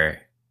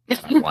everywhere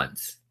at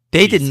once.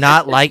 They did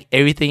not like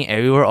everything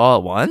everywhere all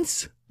at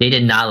once? They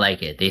did not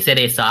like it. They said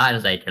they saw it and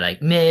was like, they're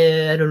like,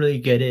 man, I don't really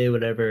get it,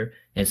 whatever.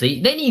 And so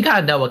then you kind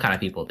of know what kind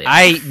of people they are.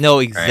 I know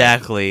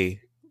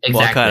exactly Right?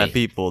 what kind of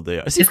people they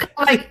are. See, It's kind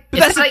of like,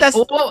 it's kind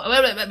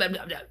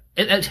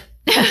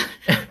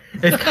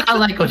of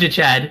like Gochu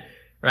Chad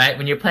right?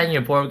 When you're playing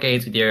your board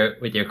games with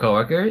your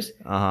coworkers,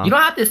 Uh-huh. you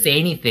don't have to say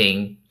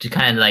anything to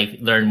kind of like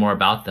learn more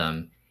about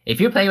them. If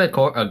you're playing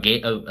a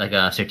game, like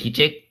a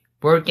strategic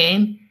board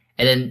game,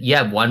 and then you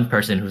have one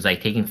person who's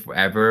like taking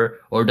forever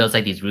or does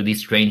like these really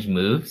strange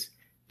moves,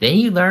 then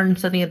you learn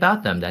something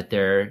about them that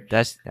they're.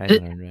 I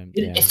learned,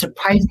 yeah. It's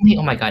surprisingly,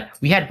 oh my god,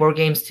 we had board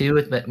games too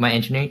with my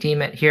engineering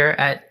team here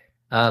at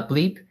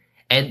Bleep,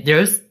 and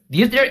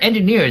they're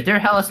engineers, they're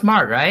hella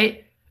smart,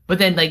 right? But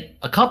then like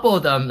a couple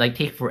of them like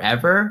take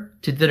forever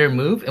to do their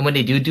move, and when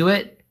they do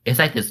it, it's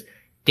like this.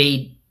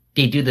 They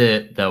do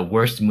the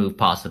worst move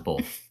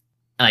possible.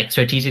 Like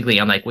strategically,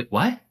 I'm like, wait,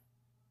 what?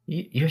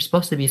 You're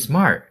supposed to be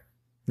smart.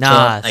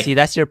 Nah, So, like- see,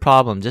 that's your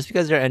problem. Just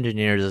because they're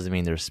engineers doesn't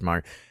mean they're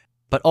smart.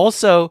 But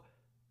also,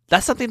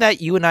 that's something that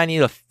you and I need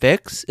to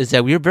fix, is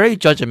that we're very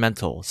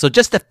judgmental. So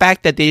just the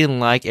fact that they didn't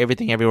like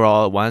everything everywhere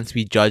all at once,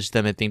 we judge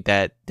them and think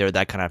that they're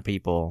that kind of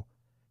people.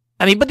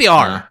 I mean, but they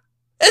are.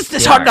 It's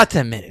they hard are. not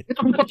to admit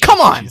it. Come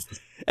on.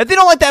 If they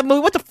don't like that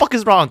movie, what the fuck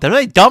is wrong? Are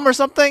they dumb or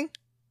something?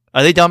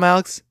 Are they dumb,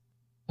 Alex?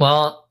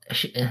 Well,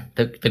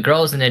 the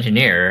girl is an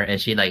engineer, and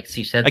she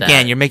said that.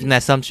 Again, you're making that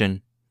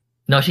assumption.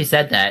 No, she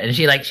said that, and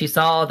she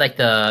saw like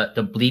the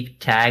bleep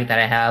tag that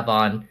I have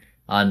on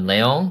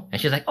Leon, and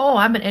she's like, "Oh,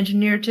 I'm an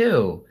engineer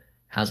too."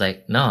 I was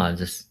like, "No,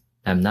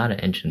 I'm not an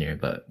engineer,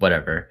 but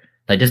whatever.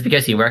 Like just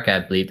because you work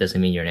at Bleep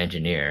doesn't mean you're an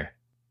engineer."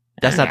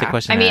 That's not the Yeah.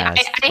 question I mean,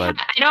 asked. but...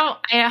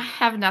 I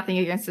have nothing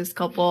against this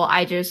couple.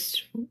 I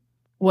just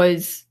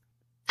was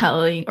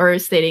telling or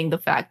stating the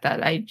fact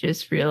that I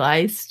just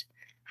realized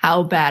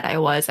how bad I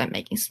was at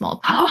making small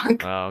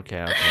talk. Oh,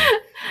 okay.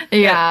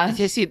 Yeah.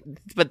 You see,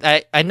 but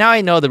I now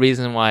I know the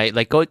reason why.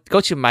 Like,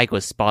 Gochu Mike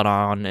was spot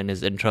on in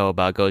his intro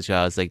about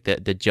Gochu. It's like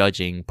the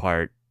judging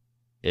part.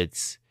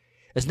 It's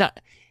not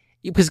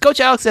because Gochu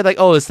Alex said like,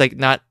 oh, it's like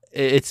not.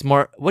 It's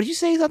more. What did you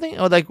say? Something?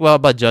 Oh, like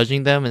about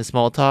judging them in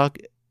small talk.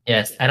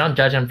 Yes, I don't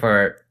judge them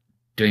for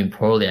doing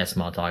poorly at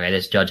small talk. I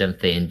just judge them if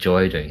they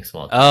enjoy doing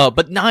small talk. Oh,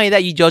 but not only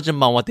that, you judge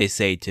them on what they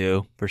say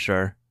too, for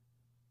sure.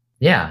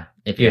 Yeah,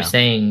 if you're Yeah.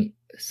 saying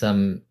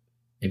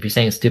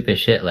stupid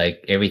shit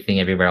like Everything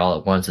Everywhere All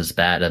at Once is a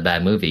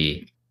bad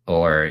movie,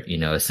 or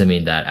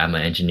assuming that I'm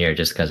an engineer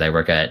just because I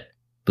work at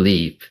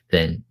Bleep,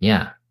 then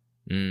yeah,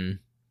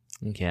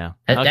 Okay.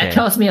 that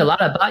tells me a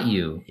lot about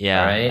you. Yeah.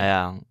 all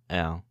right?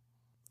 Yeah.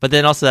 But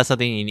then also that's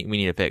something we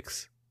need to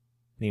fix.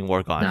 We can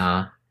work on.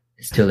 Nah,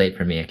 it's too late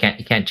for me. You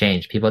can't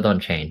change. People don't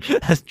change.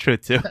 That's true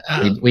too.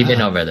 We've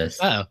been over this.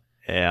 Oh,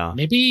 Yeah.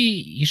 maybe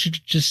you should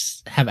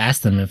just have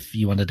asked them if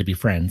you wanted to be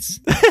friends.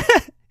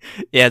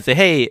 Yeah. Say,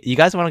 hey, you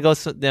guys want to go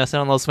sit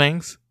on those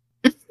swings?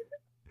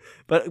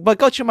 but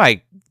Gochu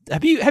Mike,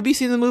 have you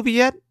seen the movie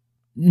yet?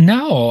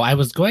 No, I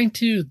was going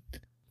to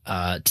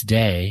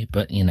today,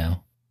 but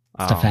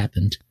stuff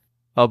happened.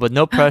 Oh, but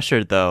no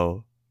pressure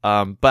though.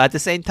 But at the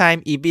same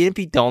time, even if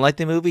you don't like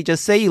the movie,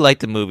 just say you like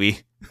the movie.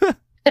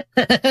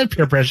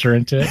 Peer pressure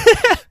into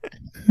it.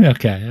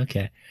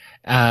 Okay.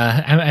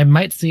 I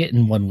might see it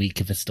in 1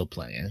 week if it's still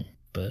playing,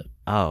 but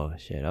Oh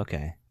shit.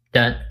 Okay.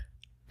 Dun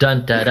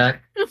dun dun dun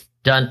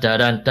dun dun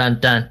dun dun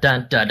dun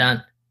dun dun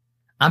dun.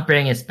 I'm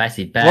bringing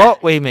spicy back. Whoa,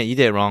 wait a minute. You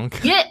did it wrong.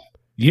 Yeah.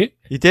 yeah.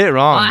 You did it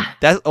wrong. Ah,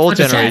 That's old what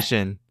is that?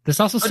 generation. This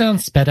also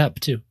sounds sped up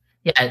too.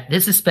 Yeah,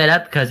 this is sped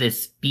up because it's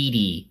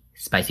speedy,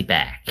 spicy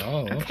back.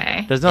 Oh,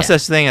 Okay. There's no Yeah.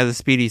 such thing as a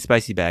speedy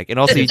spicy back. And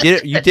also, you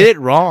did it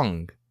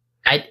wrong.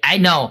 I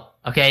know.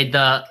 Okay,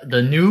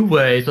 the new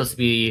way is supposed to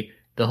be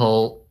the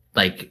whole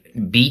like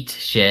beat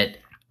shit,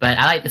 but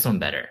I like this one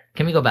better.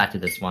 Can we go back to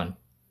this one?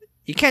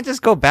 You can't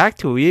just go back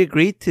to it. We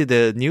agreed to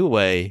the new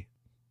way.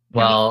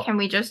 Well, Can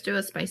we just do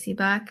a spicy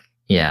back?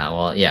 yeah,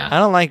 well, yeah. I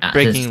don't like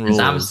breaking since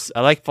I'm- rules.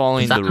 I like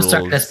following Since the I'm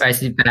starting the rules.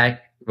 spicy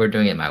back, we're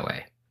doing it my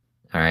way.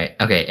 All right.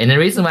 Okay. And the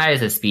reason why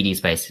it's a speedy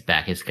spicy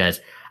back is because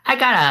I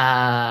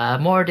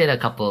got more than a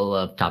couple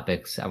of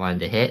topics I wanted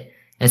to hit,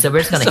 and so we're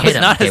just gonna So hit it's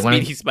them. not Okay, a one of-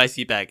 speedy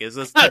spicy back. It's a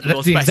That's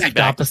typical the spicy exact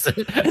back. opposite.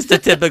 It's the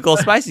typical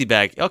spicy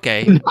back.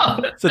 Okay.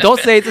 No. So don't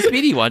say it's a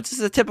speedy one.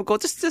 Just a typical.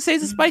 Just say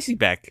it's a spicy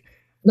back.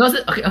 No,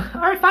 okay,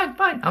 all right,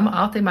 fine.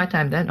 I'll take my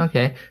time then.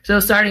 Okay, so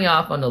starting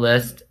off on the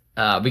list,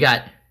 we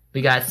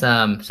got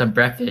some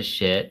breakfast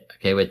shit.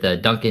 Okay, with the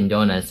Dunkin'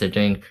 Donuts, they're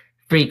doing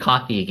free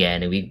coffee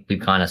again, and we've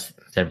gone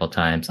several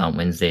times on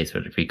Wednesdays for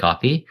the free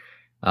coffee.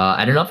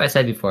 I don't know if I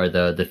said before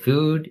though, the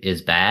food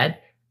is bad,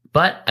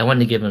 but I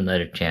wanted to give them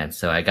another chance,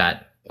 so I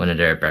got one of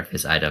their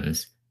breakfast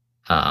items.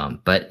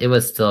 But it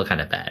was still kind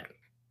of bad.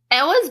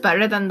 It was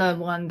better than the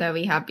one that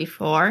we had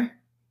before,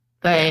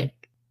 but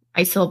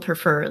I still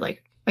prefer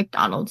like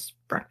McDonald's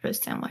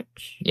breakfast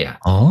sandwich. Yeah.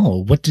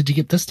 Oh, what did you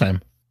get this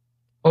time?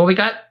 Well, we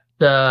got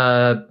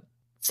the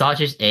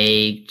sausage,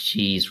 egg,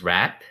 cheese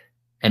wrap,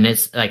 and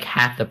it's like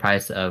half the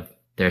price of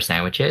their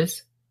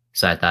sandwiches.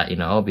 So I thought,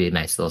 it'll be a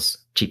nice little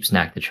cheap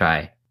snack to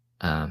try.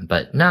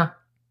 But no,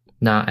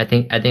 I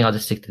think I'll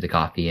just stick to the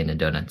coffee and the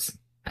donuts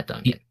at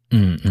Dunkin'.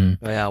 Mm-mm.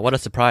 Oh, yeah, what a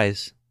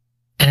surprise.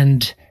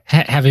 And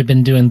have you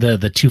been doing the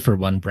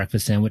 2-for-1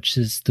 breakfast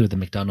sandwiches through the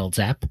McDonald's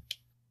app?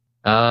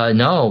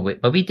 No,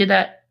 but we did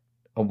that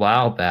a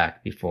while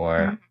back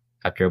before,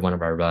 after one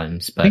of our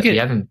runs, but think we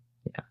haven't.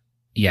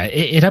 Yeah,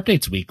 it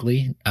updates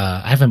weekly.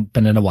 I haven't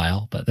been in a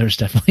while, but there's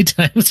definitely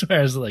times where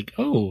I was like,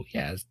 oh,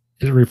 yeah, it's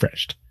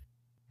refreshed.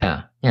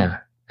 Yeah, yeah.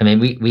 I mean,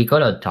 we go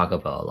to Taco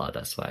Bell a lot.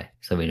 That's why.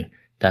 So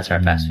that's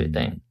our fast food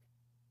thing.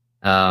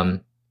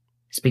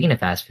 Speaking of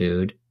fast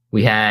food,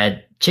 we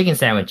had chicken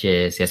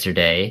sandwiches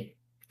yesterday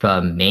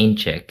from Main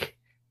Chick,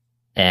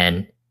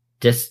 and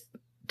just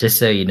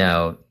so you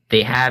know,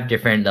 they have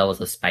different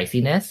levels of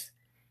spiciness,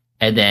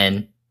 and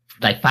then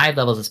like 5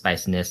 levels of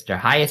spiciness. Their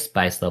highest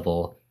spice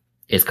level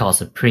is called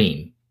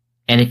Supreme,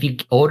 and if you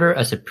order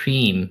a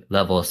Supreme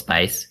level of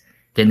spice,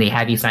 then they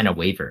have you sign a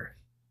waiver.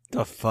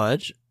 The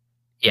fudge?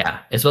 Yeah,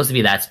 it's supposed to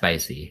be that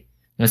spicy.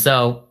 And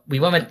so we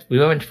went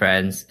with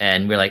friends,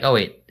 and we're like, oh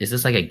wait, is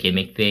this like a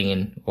gimmick thing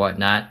and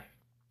whatnot?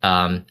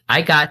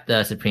 I got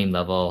the Supreme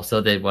level,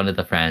 so did one of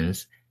the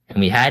friends, and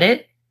we had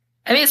it.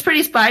 I mean, it's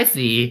pretty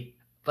spicy,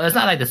 but it's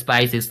not like the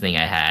spiciest thing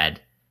I had.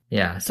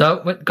 Yeah. So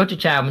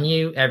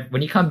Gochujang,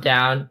 when you come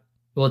down,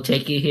 we'll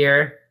take you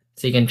here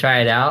so you can try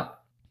it out.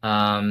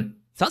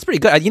 Sounds pretty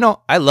good. You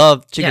know, I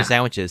love chicken Yeah.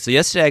 sandwiches. So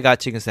yesterday I got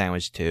chicken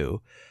sandwich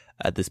too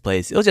at this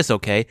place. It was just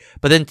okay.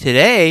 But then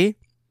today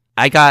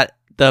I got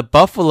the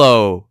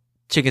buffalo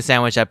chicken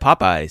sandwich at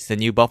Popeyes, the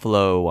new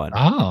buffalo one.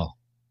 Oh,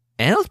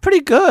 And it was pretty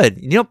good.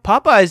 You know,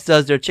 Popeyes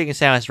does their chicken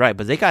sandwich right,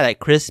 but they got that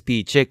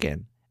crispy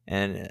chicken.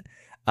 And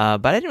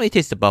but I didn't really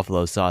taste the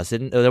buffalo sauce.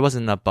 There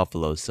wasn't enough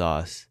buffalo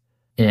sauce.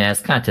 Yeah,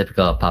 it's kind of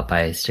typical of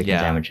Popeye's chicken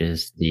Yeah.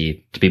 sandwiches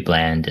to be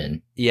bland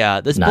and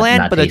Yeah, it's Not-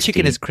 bland, not but the tasty.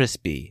 chicken is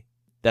crispy.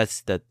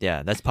 That's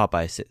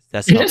Popeyes.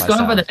 That's you're Popeyes just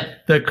going for sauce.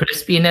 the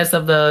crispiness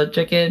of the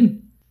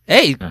chicken.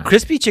 Hey, Huh.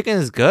 crispy chicken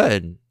is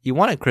good. You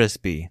want it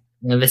crispy.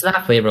 If it's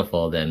not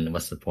flavorful, then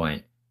what's the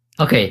point?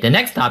 Okay, the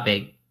next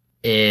topic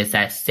is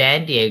that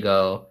San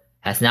Diego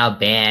has now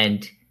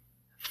banned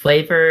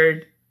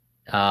flavored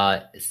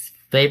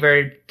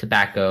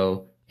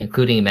tobacco,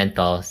 including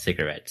menthol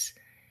cigarettes.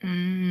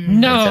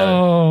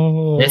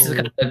 no. This is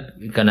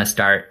gonna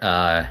start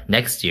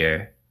next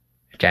year,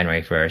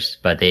 January 1st,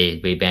 but they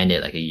banned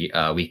it like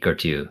a week or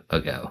two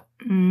ago.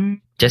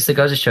 Mm. Just to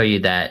go to show you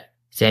that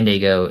San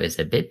Diego is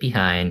a bit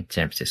behind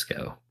San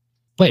Francisco.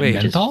 Wait, Wait,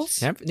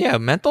 menthols? Yeah,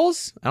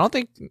 menthols? I don't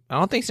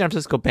think San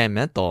Francisco banned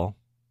menthol.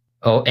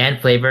 Oh, and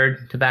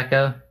flavored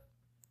tobacco?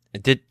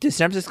 Did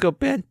San Francisco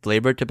ban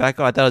flavored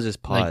tobacco? I thought it was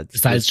just Like, pods.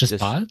 besides It's just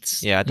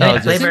pods? Yeah, I thought Yeah, it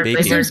was just flavored- vaping.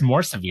 This flavored- seems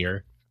more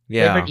severe.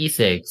 Yeah. Flavored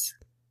e-cigs.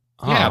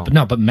 Yeah,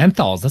 Oh. but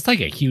menthols, that's like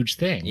a huge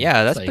thing.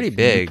 Yeah, that's It's pretty like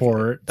big.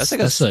 Newports, That's like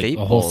a a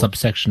whole staple.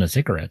 subsection of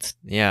cigarettes.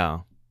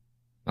 Yeah.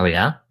 Oh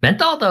yeah?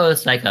 Menthol though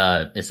is like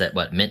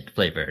mint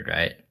flavored,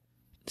 right?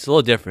 It's a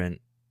little different.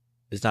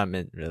 It's not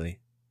mint, really.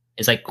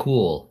 It's like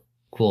cool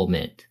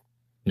mint.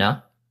 No?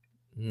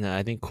 No,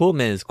 I think Cool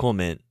Mint is Cool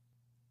Mint.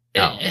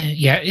 Oh.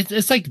 Yeah,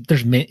 it's like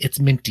there's mint. It's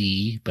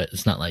minty, but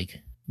it's not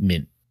like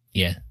mint.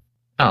 Yeah.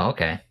 Oh,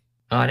 okay.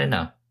 Oh, I didn't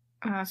know.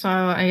 So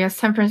I guess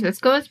San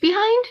Francisco is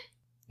behind?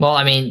 Well,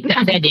 I mean,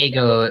 San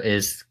Diego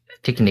is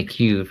taking the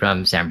cue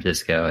from San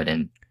Francisco, and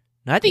then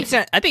No, I think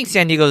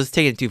San Diego is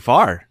taking it too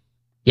far.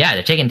 yeah,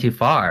 they're taking too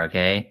far.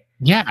 Okay.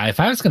 Yeah, if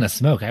I was gonna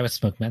smoke, I would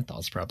smoke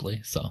menthols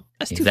probably. So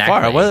That's too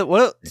Exactly. far.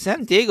 What?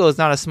 San Diego is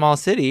not a small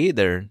city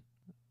either.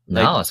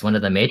 No, it's one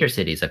of the major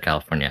cities of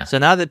California. So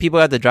now that people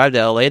have to drive to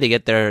LA to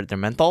get their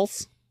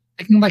menthols,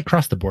 I can like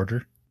cross the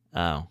border.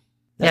 oh,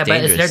 Yeah, that's but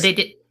dangerous.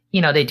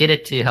 they did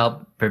it to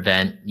help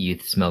prevent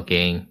youth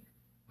smoking,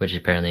 which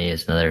apparently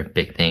is another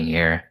big thing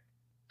here.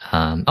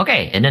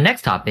 Okay, and the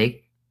next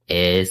topic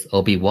is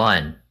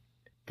Obi-Wan.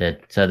 The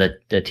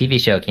TV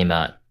show came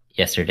out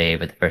yesterday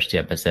with the first 2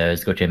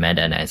 episodes. Go to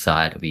Amanda and I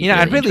saw it. We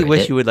I really enjoyed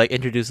wish it. you would like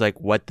introduce like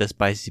what the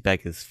spicy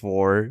pack is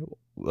for,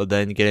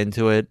 then get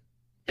into it.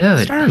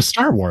 Dude,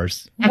 Star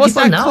Wars. yeah, Well, it's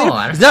people not know. clear.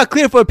 I don't- It's not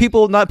clear for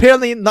people. Not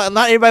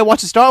everybody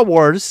watches Star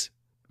Wars.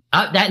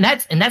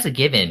 that's a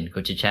given,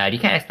 Coach Chad. You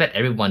can't expect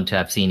everyone to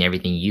have seen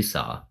everything you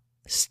saw.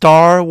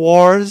 Star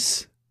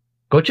Wars.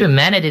 Coach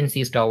Amanda didn't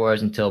see Star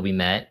Wars until we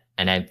met,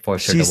 and I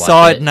forced her She to watch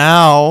saw it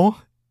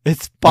now.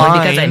 It's Only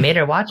fine. because I made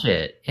her watch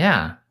it.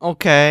 Yeah.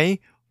 Okay.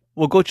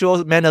 Well,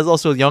 Gochu Man is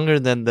also younger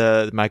than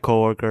my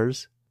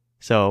coworkers,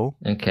 so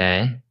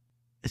Okay.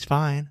 it's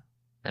fine.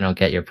 I don't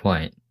get your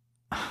point.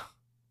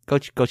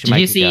 Gochu Did might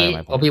you kick out of see my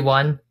point.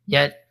 Obi-Wan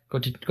yet? Go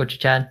to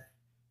Chad.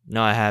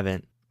 No, I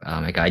haven't.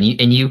 Oh my god!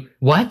 And you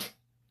what?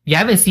 You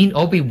haven't seen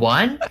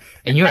Obi-Wan?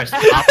 And you're a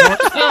Star Wars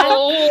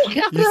fan?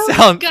 You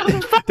sound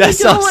that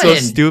sounds so doing?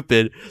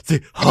 stupid. It's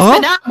like, It's huh?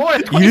 been out more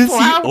than You didn't 24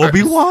 see hours.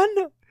 Obi-Wan?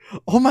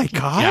 Oh my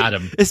god! Got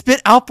him. It's been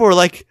out for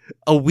like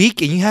a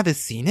week and you haven't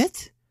seen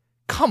it?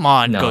 Come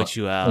on, No,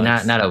 Gochu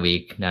Alex. Not a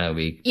week. Not a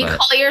week. You but-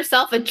 call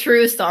yourself a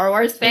true Star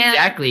Wars fan?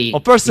 Exactly.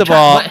 Well, first You of try-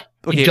 all, what?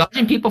 okay. You're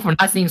judging people for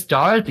not seeing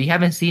Star Wars, but you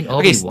haven't seen Obi-Wan?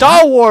 Okay,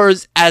 Star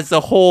Wars as a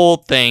whole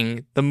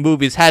thing, the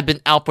movies have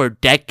been out for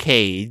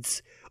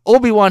decades.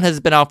 Obi-Wan has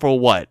been out for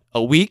what?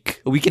 A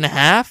week? A week and a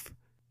half?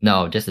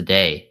 No, just a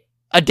day.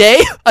 A day?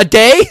 A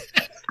day?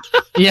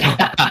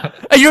 Yeah.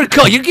 You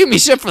give me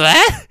shit for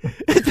that?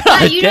 It's not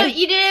What, a you day.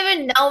 you didn't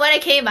even know when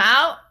it came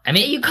out? I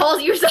mean, You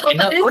called yourself You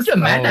know, a Coach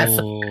Amanda-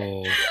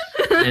 Oh.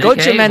 Coach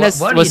Okay, Jimenez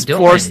what are was you doing?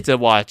 forced to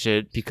watch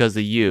it because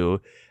of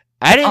you.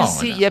 I didn't Oh,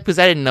 see it no. yet because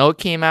I didn't know it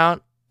came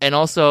out, and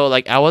also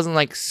like I wasn't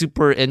like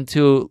super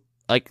into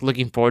like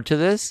looking forward to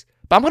this.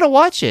 But I'm gonna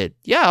watch it.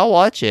 Yeah, I'll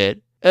watch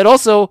it. And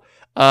also,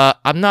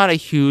 I'm not a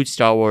huge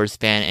Star Wars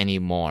fan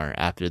anymore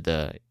after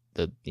the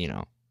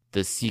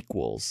the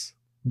sequels.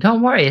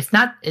 Don't worry, it's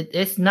not.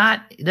 It's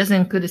not. It doesn't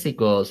include the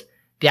sequels.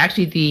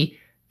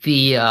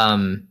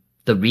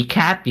 The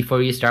recap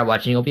before you start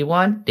watching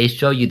Obi-Wan, they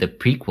show you the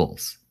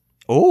prequels.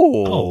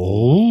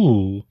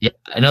 Oh, Yeah,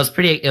 and it was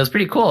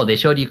pretty cool. They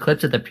showed you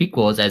clips of the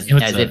prequels as It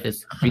was if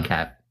it's a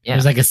recap. It Yeah.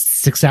 was like a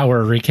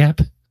 6-hour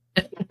recap.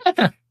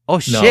 oh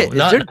shit! Is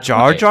not- there not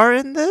Jar quite. Jar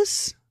in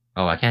this?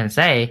 Oh, I can't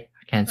say.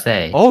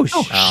 Oh,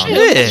 Um,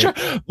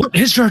 shit! What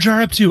is Jar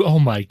Jar up to? Oh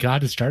my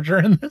god, is Jar Jar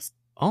in this?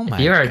 Oh my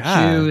If you're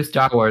god! a true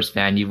Star Wars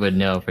fan, you would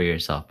know for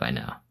yourself by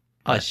now.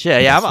 Oh But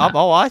shit! Yeah, it's not.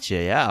 I'll watch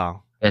it. Yeah.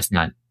 It's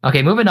not.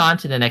 Okay, moving on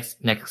to the next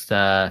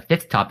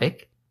fifth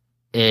topic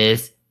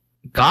is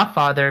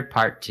Godfather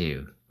Part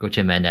 2.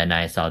 Gochujang and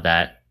I saw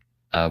that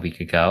a week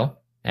ago,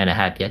 and I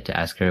have yet to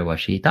ask her what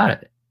she thought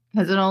of it.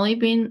 Has it only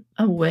been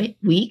a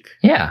week?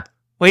 Yeah.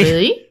 Wait,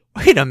 Really?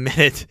 wait a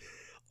minute.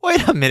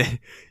 Wait a minute.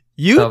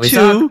 You So we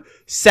two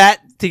sat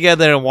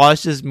together and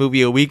watched this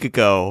movie a week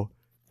ago,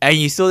 and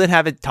you still didn't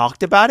have it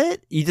talked about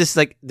it? You just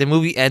like the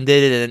movie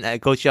ended, and then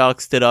Gochujang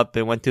stood up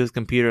and went to his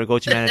computer, and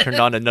Gochujang turned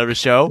on another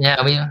show.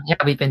 Yeah,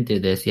 we've been through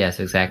this. Yes,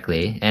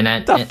 exactly. And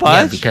The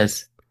fudge?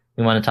 because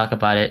we want to talk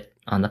about it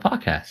on the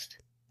podcast.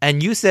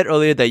 And you said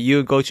earlier that you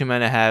and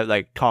Gochujang have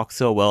like talked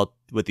so well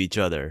with each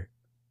other.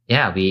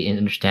 Yeah, we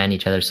understand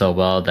each other so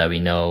well that we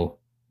know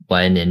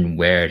when and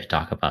where to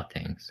talk about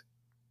things.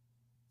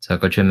 So,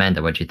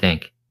 Gochujang, what'd you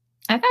think?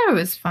 I thought it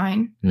was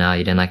fine. No,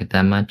 you didn't like it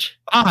that much?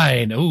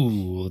 Fine.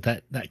 Ooh,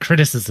 that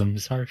criticism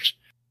is harsh.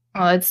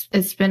 Well,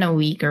 it's been a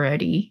week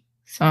already,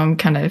 so I'm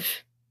kind of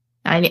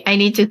I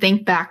need to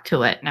think back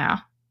to it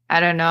now. I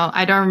don't know.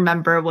 I don't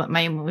remember what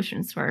my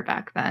emotions were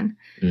back then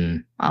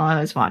Mm. while I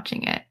was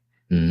watching it.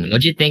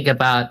 What'd you think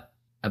about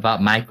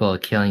Michael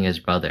killing his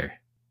brother?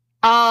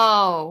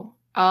 Oh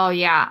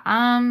yeah.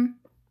 I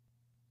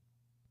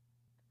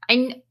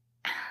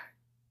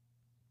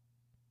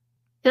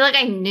feel like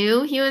I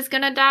knew he was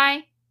gonna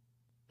die,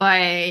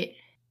 but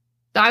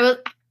so I was.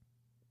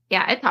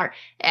 Yeah, it's hard.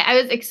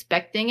 I was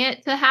expecting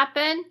it to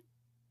happen,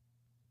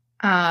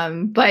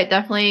 but it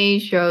definitely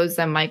shows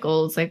that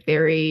Michael's like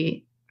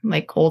very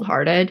like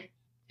cold-hearted.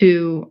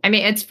 I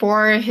mean, it's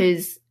for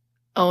his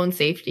own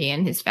safety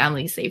and his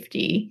family's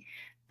safety,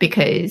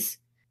 because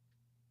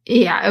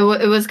yeah,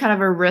 it was kind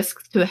of a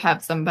risk to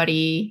have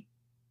somebody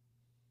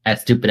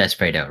As stupid as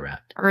Fredo around.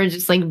 or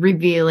just like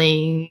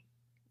revealing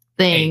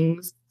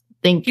things,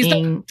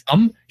 thinking.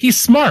 He's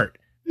smart.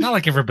 Not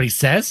like everybody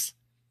says.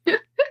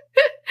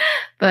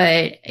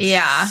 But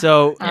yeah,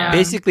 So Yeah.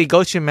 basically,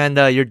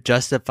 Gochujang, you're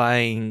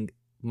justifying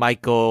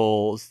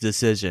Michael's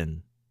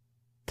decision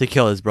to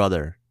kill his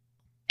brother.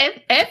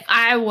 if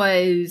I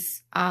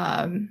was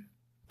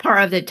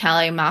part of the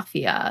Italian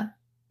mafia,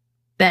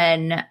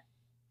 then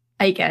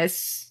I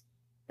guess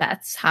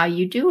that's how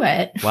you do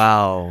it.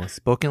 Wow,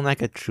 spoken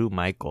like a true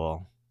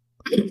Michael.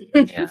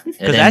 Yeah.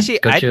 Because actually,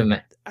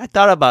 I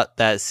thought about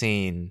that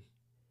scene,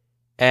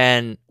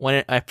 and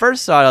when I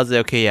first saw it, I was like,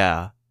 okay,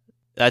 yeah,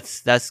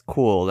 that's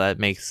cool, that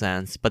makes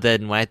sense. But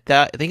then when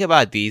I think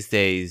about it these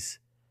days,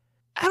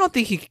 I don't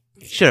think he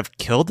should have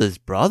killed his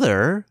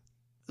brother.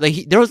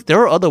 Like there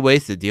were other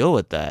ways to deal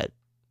with that.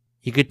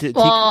 He could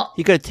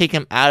he could take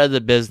him out of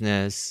the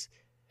business.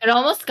 It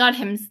almost got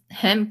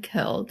him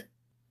killed.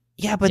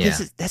 Yeah, but Yeah.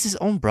 that's his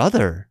own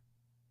brother.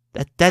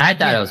 That I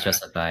thought it was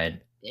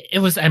justified. It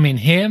was, I mean,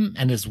 him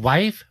and his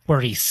wife, where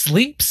he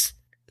sleeps.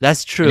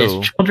 that's And true.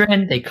 his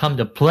children, they come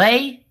to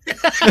play.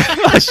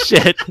 Oh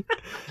shit,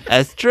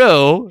 that's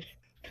true.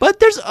 But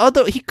there's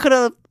other. He could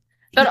have.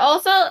 But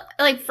also,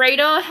 like,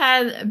 Fredo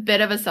had a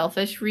bit of a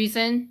selfish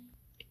reason,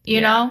 you Yeah,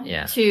 know,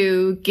 yeah.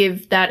 to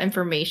give that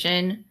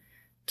information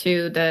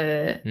to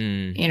the,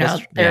 you know,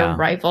 that's- their yeah.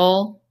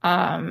 rival.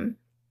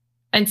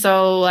 And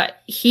so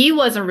he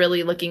wasn't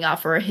really looking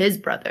out for his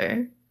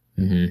brother.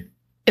 Hmm.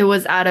 It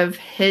was out of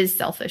his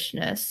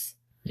selfishness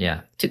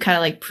Yeah. to kind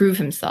of like prove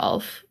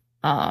himself.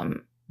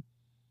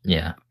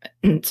 Yeah.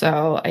 And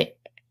so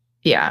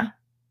yeah.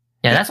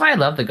 Yeah, that's why I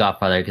love The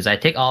Godfather, because I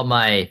take all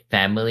my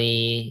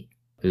family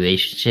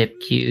relationship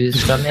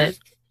cues from it.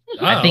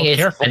 I think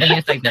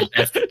it's like the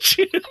best.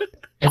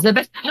 It's the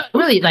best.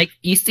 Really, like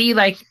you see,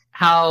 like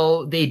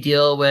how they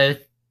deal with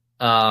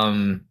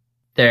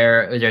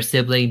their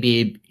sibling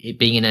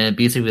being in an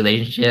abusive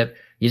relationship.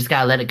 You just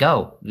gotta let it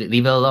go.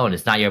 Leave it alone.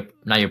 It's not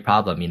your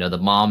problem. You know, the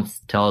mom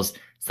tells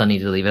Sonny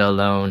to leave it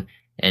alone,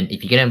 and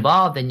if you get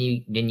involved, then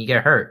you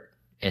get hurt.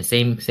 And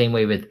same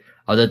way with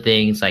other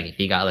things. Like if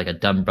you got like a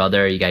dumb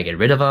brother, you gotta get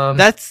rid of him.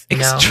 That's you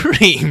know?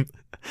 extreme.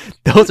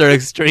 Those are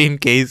extreme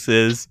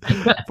cases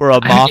for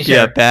a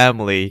mafia Sure.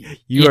 family.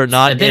 You Yes, are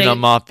not but then in a it-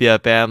 mafia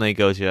family,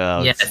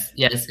 Gochujang.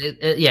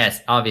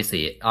 Yes,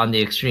 obviously on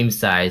the extreme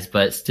size,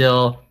 but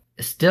still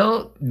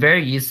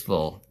very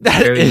useful.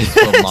 That Very is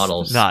useful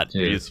models. not too.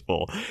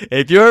 useful.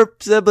 If your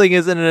sibling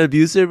is in an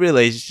abusive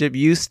relationship,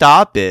 you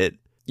stop it.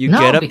 You No,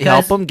 help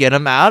because them get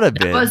them out of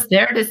That it. was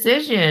their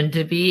decision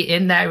to be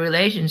in that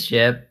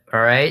relationship.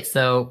 All right,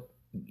 so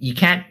you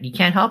can't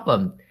help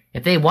them.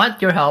 If they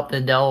want your help,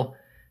 then they'll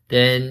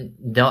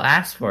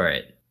ask for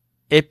it.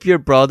 If your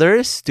brother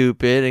is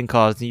stupid and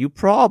causing you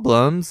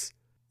problems,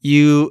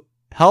 you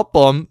help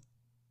him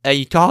and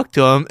you talk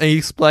to him and you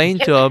explain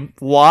to him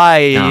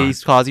why No.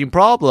 he's causing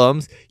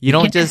problems. You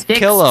don't can't just fix-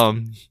 kill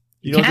him.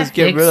 You don't can't just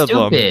get fix rid of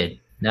him. stupid.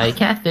 No, you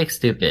can't fix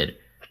stupid.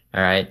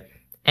 All right.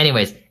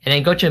 Anyways, and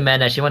then Gochujang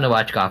Gang, she wanted to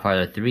watch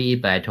Godfather 3,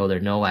 but I told her,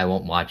 no, I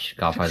won't watch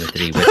Godfather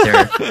 3 with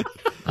her.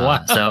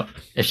 Wow. So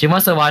if she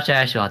wants to watch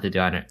that, she'll have to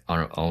do it on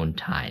her own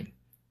time.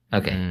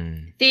 Okay.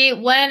 Mm. See,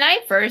 when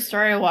I first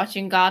started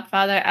watching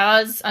Godfather,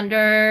 I was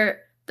under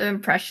the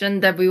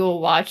impression that we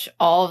will watch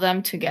all of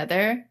them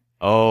together.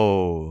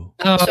 Oh.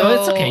 Oh, So-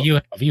 it's okay.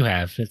 You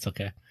have. It's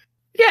okay.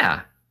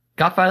 Yeah.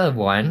 Godfather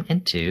 1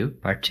 and 2,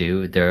 part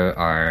 2,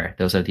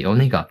 those are the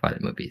only Godfather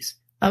movies.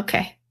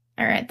 Okay.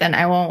 All right, then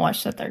I won't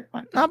watch the third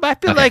one. No, but I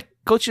feel Okay. like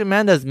Coach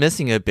Amanda's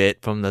missing a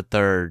bit from the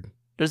third.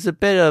 There's a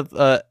bit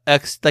of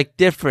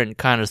different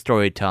kind of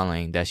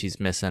storytelling that she's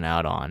missing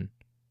out on.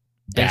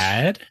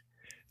 Bad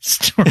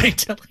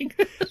storytelling.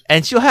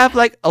 And she'll have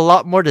like a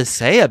lot more to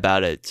say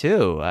about it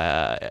too.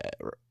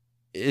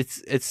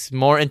 It's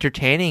more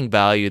entertaining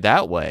value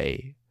that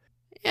way.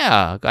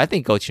 Yeah, I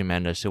think Coach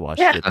Amanda should watch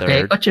the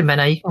Okay, third. Gochujang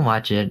Gang, you can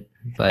watch it,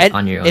 but And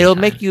on your own it'll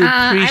time. make you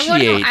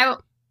appreciate I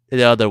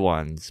the other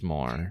ones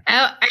more.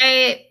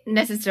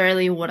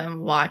 necessarily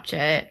wouldn't watch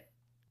it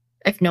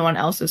if no one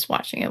else is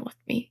watching it with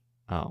me.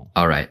 Oh,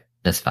 All right,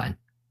 that's fine.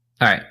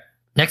 All right,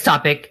 next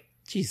topic.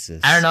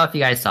 Jesus. I don't know if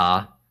you guys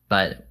saw,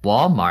 but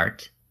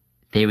Walmart,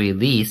 they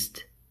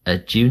released a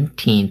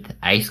Juneteenth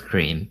ice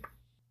cream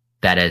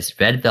that is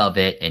red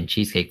velvet and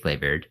cheesecake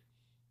flavored.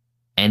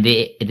 And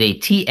they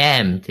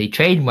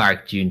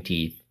trademarked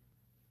Juneteenth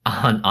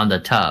on the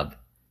tub.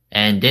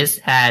 And this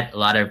had a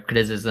lot of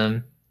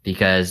criticism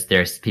because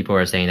people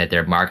were saying that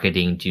they're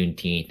marketing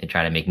Juneteenth and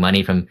trying to make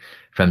money from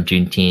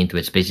Juneteenth,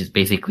 which is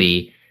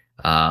basically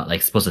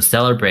like supposed to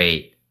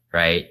celebrate,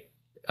 right?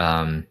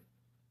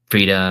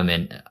 Freedom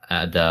and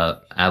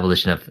the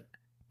abolition of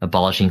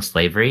abolishing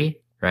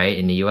slavery, right,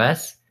 in the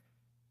US.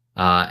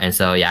 And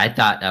so yeah, I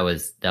thought that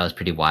was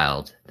pretty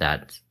wild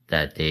that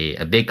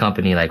a big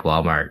company like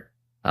Walmart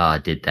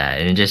did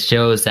that. And it just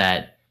shows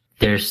that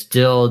there's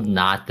still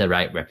not the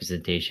right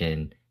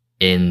representation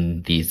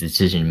in these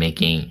decision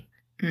making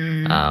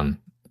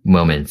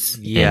moments.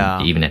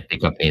 Yeah. Even at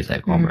big companies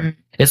like Walmart.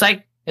 It's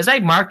like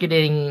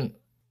marketing,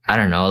 I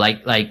don't know,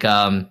 like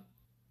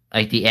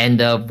the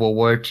end of World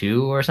War II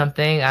or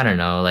something. I don't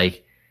know.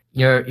 Like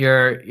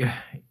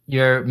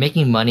you're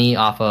making money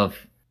off of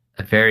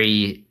a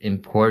very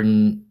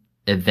important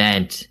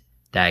event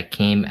that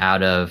came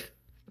out of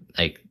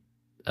like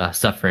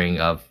suffering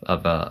of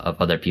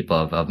other people,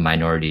 of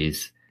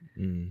minorities.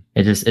 Mm.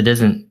 It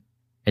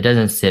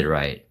doesn't sit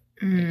right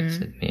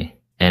with me.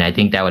 And I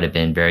think that would have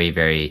been very,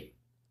 very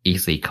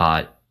easily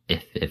caught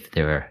if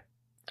there were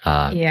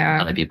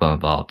other people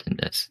involved in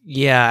this.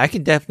 Yeah, I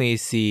can definitely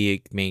see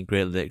it being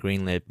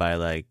greenlit by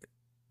like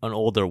an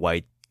older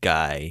white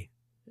guy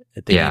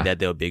thinking that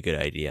they'll be a good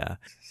idea.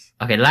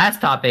 Okay, last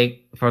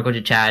topic for Go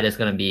to Chat is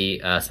going to be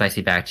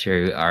spicy back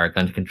to our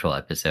gun control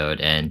episode.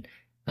 And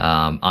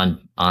on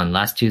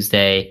last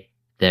Tuesday,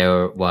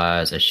 there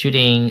was a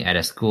shooting at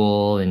a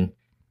school, and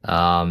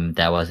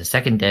that was the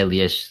second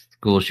deadliest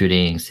school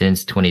shooting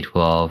since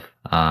 2012,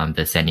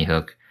 the Sandy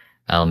Hook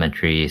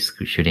Elementary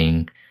school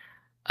shooting.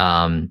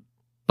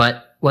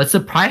 But what's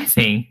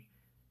surprising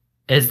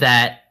is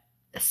that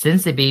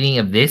since the beginning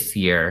of this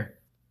year,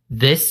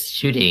 this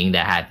shooting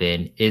that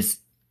happened is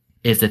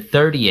the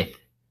 30th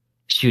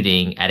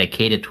shooting at a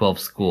K-12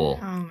 school.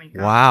 Oh my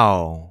god!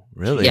 Wow,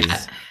 really?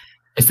 Yeah.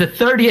 It's the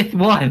 30th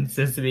one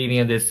since the beginning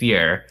of this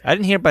year. I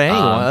didn't hear about any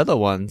other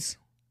ones.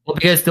 Well,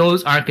 because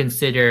those aren't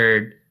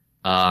considered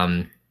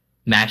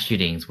mass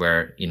shootings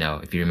where,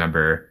 if you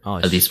remember,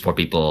 at least 4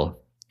 people,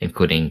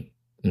 including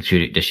the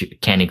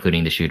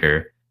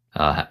shooter,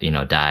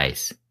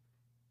 dies.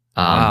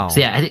 Wow. So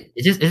yeah,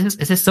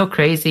 it's just so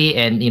crazy.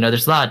 And,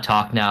 there's a lot of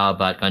talk now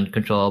about gun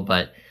control,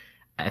 but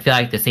I feel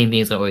like the same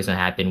things are always going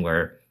to happen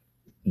where,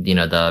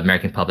 the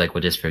American public will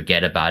just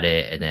forget about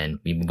it, and then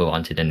we move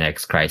on to the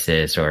next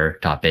crisis or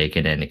topic,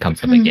 and then it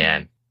comes up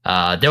again.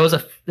 There was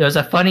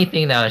a funny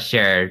thing that was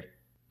shared.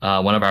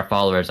 One of our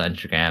followers on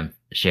Instagram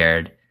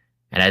shared,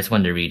 and I just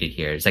wanted to read it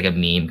here. It's like a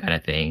meme kind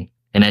of thing,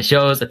 and it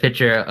shows a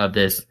picture of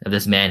this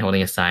man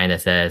holding a sign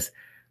that says,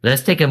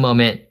 "Let's take a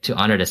moment to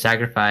honor the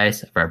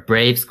sacrifice of our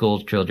brave school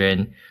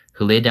children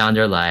who laid down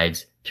their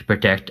lives to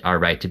protect our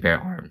right to bear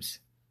arms."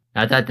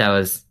 I thought that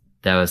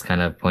was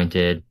kind of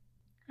pointed.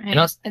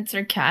 It's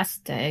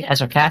sarcastic. Yeah,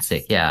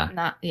 sarcastic.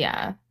 Yeah.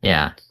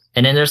 Yeah.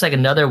 And then there's like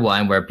another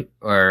one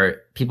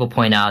where people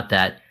point out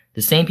that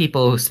the same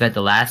people who spent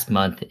the last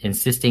month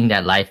insisting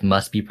that life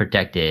must be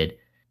protected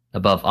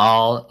above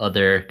all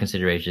other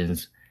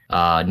considerations,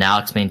 now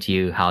explain to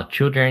you how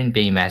children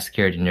being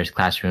massacred in their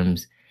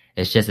classrooms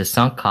is just a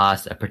sunk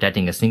cost of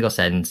protecting a single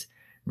sentence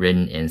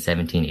written in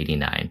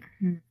 1789.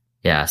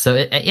 Yeah. So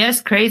yeah,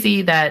 it's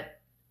crazy that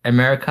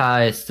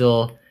America is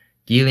still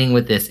dealing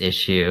with this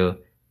issue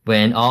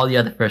when all the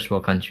other first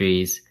world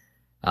countries,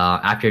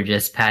 after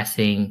just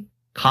passing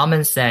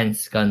common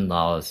sense gun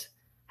laws,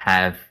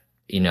 have,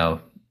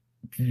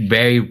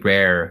 very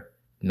rare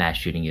mass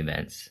shooting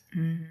events.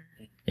 Mhm.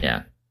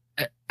 Yeah.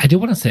 I do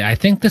want to say, I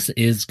think this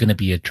is going to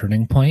be a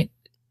turning point.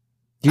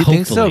 Do you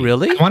think so? Hopefully.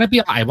 Really?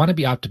 I want to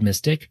be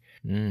optimistic,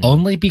 Mm.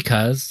 only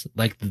because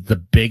like the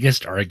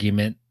biggest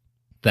argument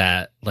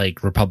that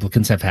like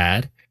Republicans have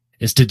had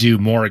is to do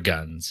more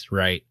guns,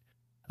 right?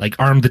 Like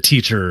arm the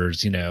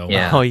teachers,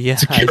 Yeah. Oh yeah, I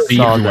Security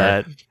saw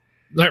everywhere.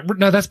 that.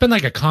 No, that's been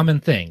like a common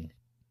thing.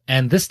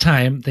 And this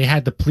time they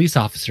had the police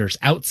officers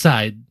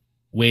outside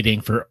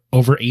waiting for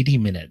over 80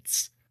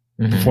 minutes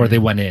Mhm. before they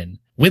went in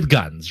with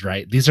guns,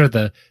 right? These are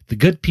the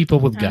good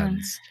people with Uh.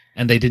 guns,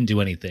 and they didn't do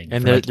anything.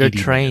 And for, they're like, they're 80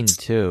 trained minutes.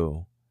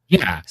 too.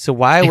 Yeah, So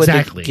why would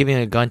Exactly. giving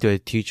a gun to a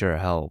teacher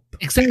help?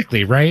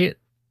 exactly, right?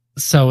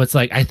 So it's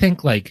like, I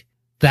think like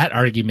that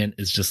argument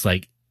is just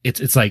like,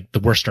 it's like the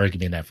worst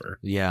argument ever.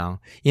 Yeah.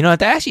 If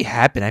that actually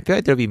happened, I feel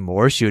like there'd be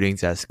more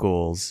shootings at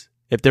schools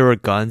if there were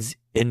guns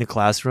in the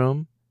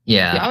classroom.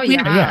 Yeah. Oh,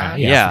 yeah.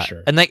 Yeah, for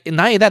sure. And like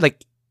not only that,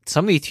 like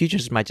some of these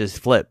teachers might just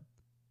flip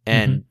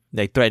and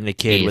like threaten a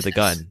kid with a Jesus.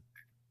 gun.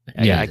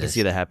 Yeah. I can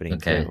see that happening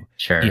Okay. too.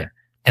 Sure. Yeah.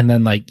 And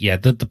then like,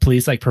 the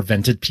police like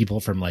prevented people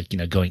from like,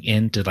 going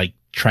in to like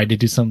try to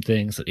do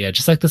something. So yeah,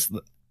 just like this,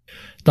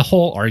 the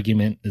whole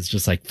argument is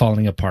just like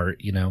falling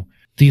apart,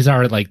 These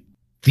are like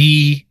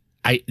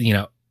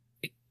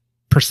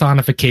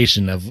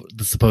personification of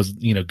the supposed,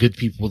 good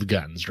people with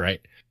guns, right?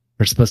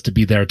 They're supposed to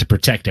be there to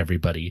protect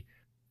everybody.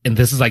 And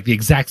this is like the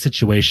exact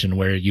situation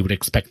where you would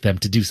expect them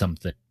to do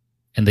something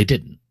and they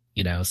didn't,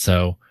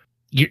 so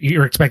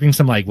you're expecting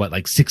some like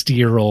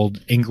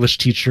 60-year-old English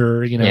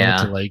teacher, Yeah.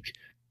 to like,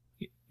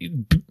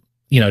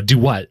 do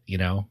what,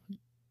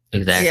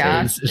 Exactly.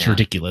 Yeah. It's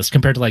ridiculous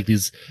compared to like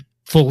these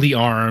fully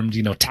armed,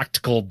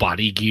 tactical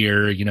body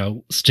gear,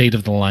 state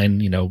of the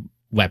line,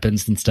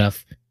 weapons and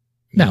stuff.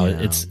 No, Yeah.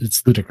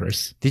 it's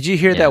ludicrous. Did you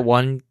hear Yeah. that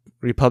one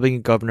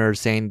Republican governor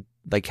saying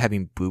like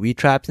having booby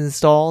traps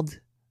installed?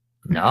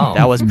 No.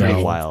 That was pretty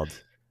No. wild.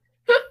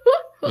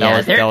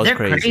 Yeah, that was they're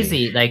crazy.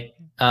 crazy. Like,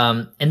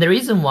 and the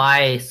reason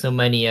why so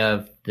many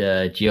of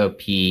the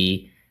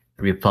GOP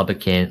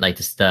Republican, like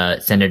the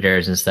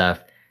senators and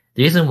stuff,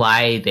 the reason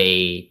why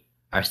they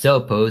are so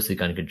opposed to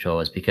gun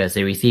control is because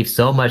they receive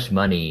so much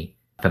money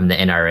from the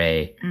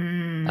NRA.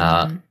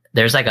 Mm.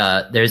 There's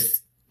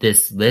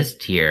this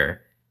list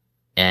here,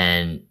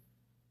 and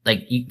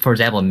like, for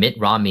example, Mitt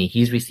Romney,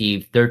 he's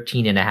received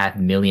 $13.5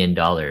 million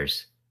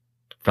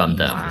from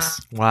them. Wow.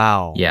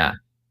 Wow. Yeah.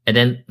 And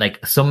then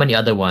like so many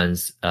other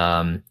ones,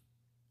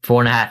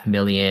 4.5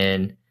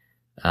 million,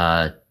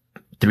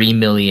 3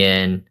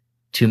 million,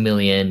 2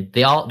 million.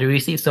 They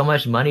receive so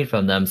much money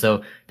from them.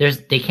 So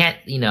they can't,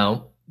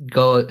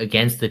 go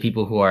against the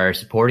people who are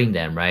supporting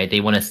them, right?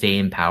 They want to stay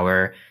in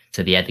power.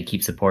 So they have to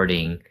keep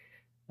supporting,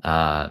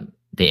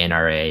 the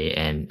NRA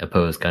and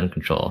oppose gun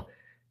control.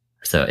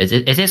 So it's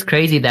just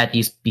crazy that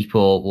these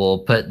people will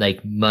put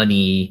like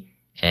money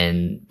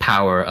and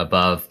power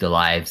above the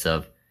lives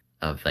of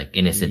like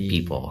innocent Ye-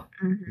 people.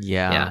 Mhm.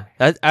 Yeah.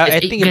 Yeah. I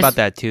It think just- about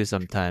that too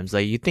sometimes.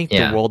 Like you think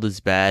Yeah. the world is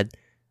bad.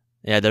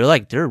 Yeah,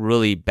 they're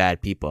really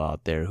bad people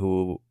out there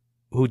who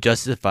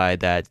justify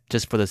that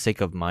just for the sake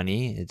of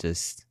money. It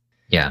just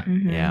Yeah.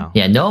 Mhm. yeah.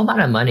 Yeah. No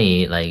amount of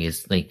money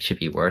should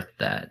be worth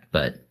that.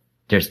 But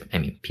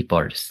people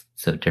are just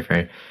so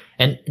different.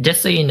 And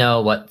just so you know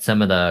what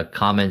some of the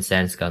common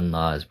sense gun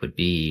laws would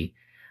be,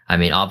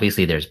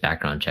 obviously there's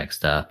background check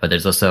stuff, but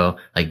there's also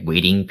like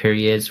waiting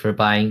periods for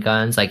buying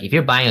guns. Like if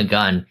you're buying a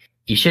gun,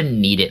 you shouldn't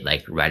need it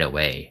like right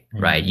away,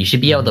 right? You should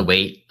be able to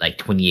wait like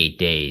 28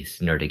 days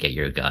in order to get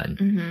your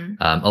gun.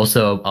 Mhm.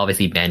 Also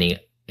obviously banning,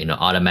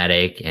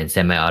 automatic and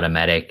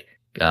semi-automatic,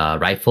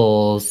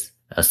 rifles,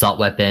 assault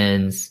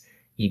weapons.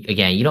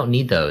 You don't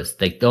need those.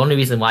 Like the only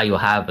reason why you'll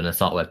have an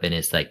assault weapon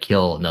is to like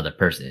kill another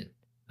person.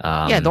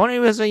 Yeah, the only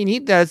reason you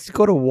need that is to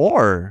go to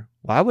war.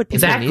 Why would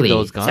people Exactly, need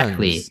those guns?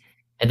 exactly.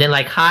 And then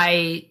like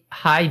high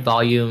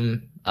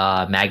volume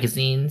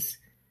magazines,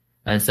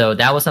 and so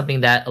that was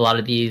something that a lot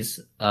of these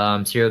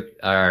mass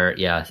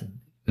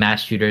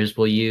shooters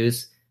will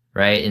use,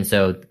 right? And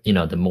so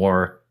the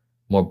more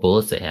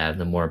bullets they have,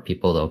 the more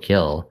people they'll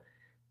kill.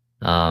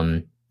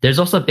 There's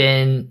also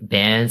been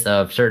bans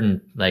of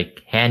certain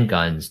like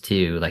handguns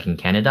too, like in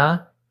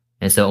Canada,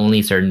 and so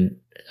only certain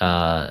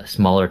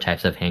smaller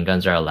types of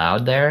handguns are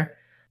allowed there.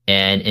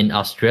 And in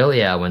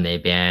Australia, when they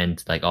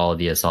banned like all of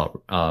the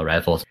assault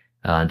rifles,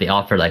 they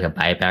offer like a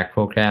buyback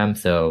program.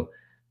 So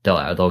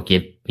they'll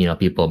give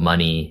people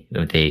money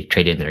if they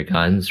trade in their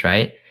guns,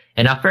 right?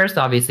 And at first,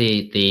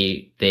 obviously,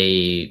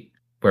 they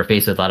were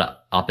faced with a lot of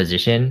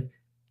opposition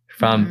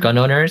from Mhm. gun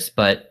owners,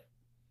 but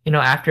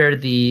after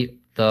the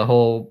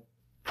whole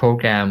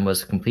program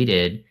was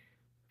completed,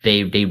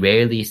 they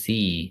rarely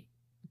see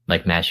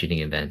like mass shooting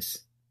events.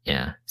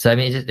 Yeah. So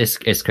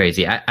it's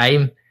crazy.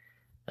 I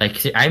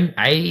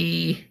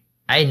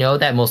know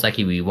that most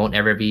likely we won't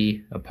ever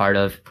be a part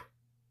of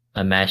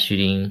a mass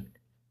shooting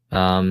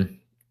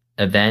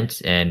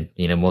event, and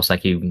most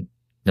likely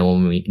no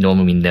one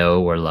we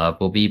know or love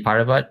will be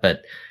part of it.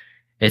 But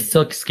it's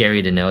still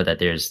scary to know that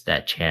there's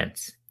that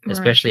chance,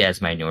 especially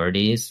as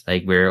minorities.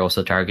 Like, we're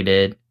also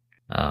targeted.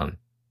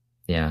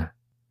 Yeah.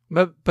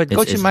 But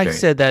Coach Mike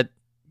said that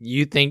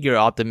you think you're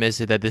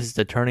optimistic that this is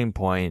the turning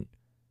point.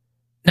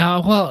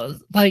 No, well,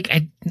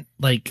 I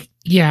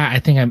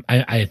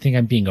think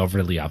I'm being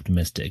overly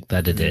optimistic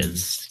that it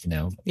is,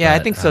 Yeah, I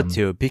think so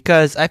too,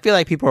 because I feel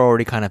like people are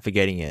already kind of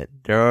forgetting it.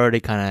 They're already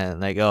kind of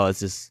like, oh,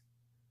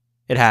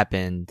 it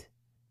happened.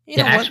 What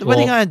are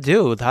they gonna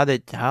do with how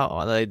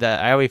like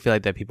that? I always feel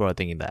like that people are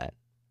thinking that.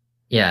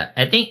 Yeah,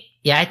 I think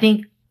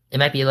it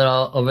might be a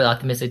little over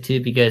optimistic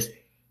too, because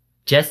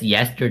just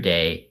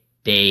yesterday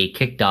they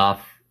kicked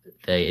off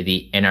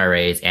the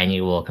NRA's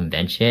annual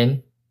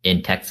convention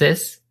in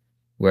Texas,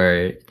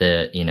 where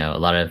a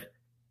lot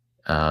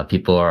of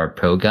people are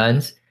pro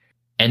guns,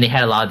 and they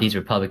had a lot of these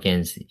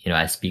Republicans,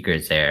 as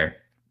speakers there,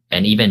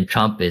 and even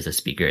Trump is a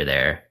speaker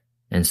there,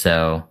 and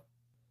so.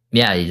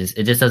 Yeah,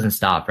 it just doesn't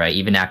stop, right?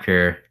 Even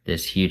after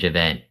this huge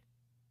event,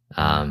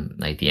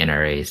 like the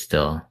NRA is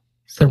still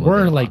there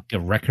were like a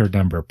record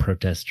number of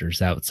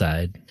protesters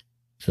outside,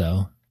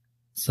 so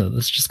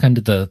that's just kind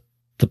of the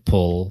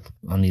pull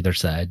on either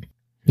side.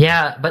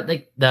 Yeah, but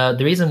like the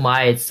reason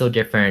why it's so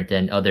different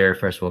than other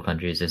first world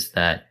countries is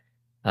that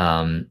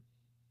in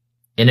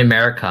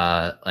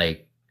America,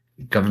 like,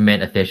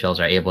 government officials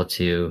are able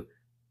to,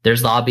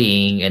 there's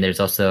lobbying, and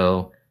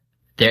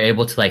they're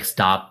able to like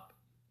stop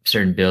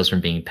certain bills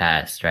from being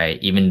passed,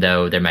 right? Even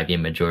though there might be a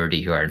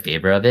majority who are in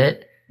favor of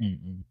it.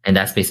 Mm-hmm. And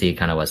that's basically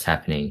kind of what's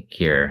happening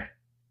here.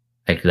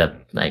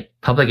 Like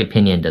public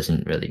opinion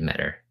doesn't really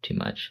matter too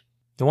much.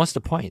 Then what's the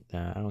point?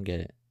 I don't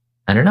get it.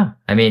 I don't know.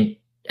 I mean,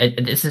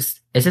 it's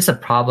just a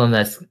problem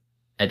that's,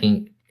 I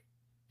think,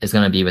 is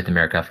going to be with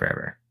America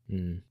forever.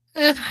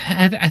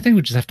 I think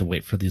we just have to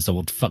wait for these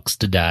old fucks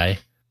to die.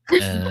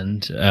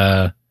 And,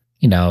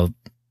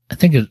 I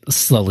think it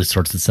slowly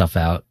sorts itself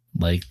out.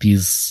 Like,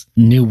 these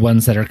new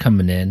ones that are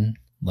coming in,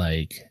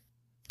 like,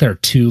 they're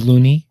too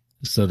loony,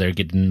 so they're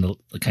getting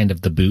the kind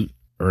of the boot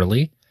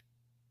early.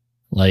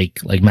 Like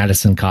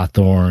Madison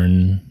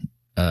Cawthorn,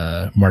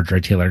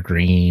 Marjorie Taylor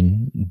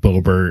Greene,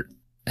 Boebert.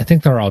 I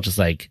think they're all just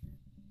like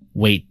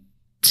way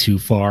too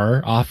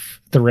far off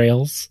the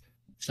rails.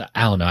 So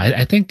I don't know.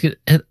 I think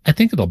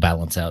it'll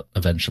balance out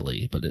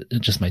eventually, but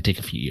it just might take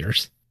a few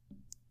years.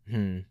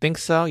 Think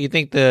so? You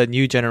think the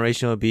new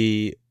generation will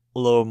be a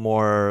little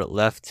more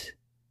left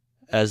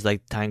as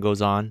like time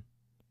goes on?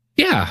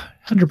 Yeah,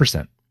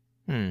 100%.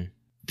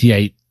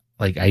 The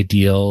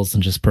ideals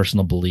and just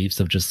personal beliefs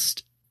of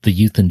just the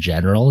youth in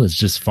general is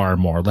just far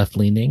more left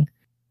leaning.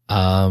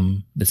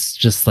 It's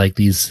just like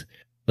these,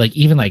 like,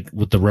 even like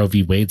with the Roe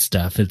v. Wade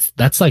stuff,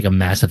 that's like a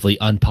massively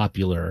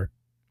unpopular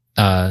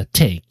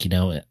take.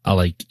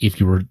 Like, if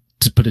you were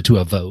to put it to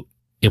a vote,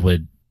 it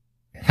would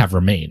have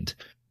remained.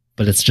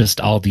 But it's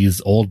just all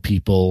these old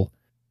people,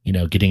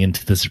 getting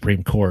into the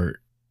Supreme Court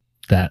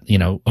that,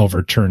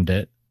 overturned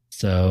it.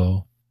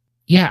 So,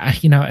 yeah,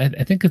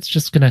 I think it's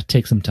just going to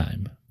take some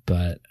time.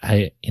 But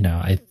I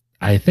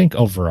think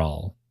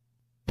overall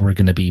we're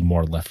going to be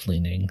more left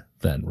leaning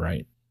than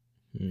right.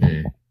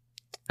 I'm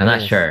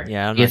not sure.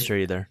 Yeah, I'm not sure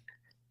either.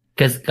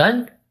 Because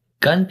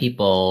gun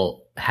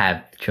people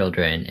have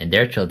children, and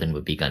their children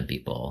would be gun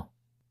people,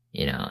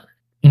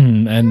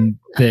 And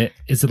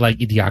is it like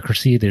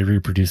Idiocracy? They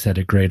reproduce at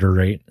a greater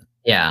rate.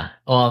 Yeah.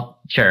 Well,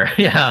 sure.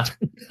 Yeah.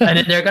 And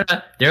then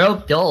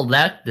they'll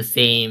elect the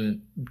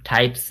same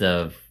types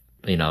of,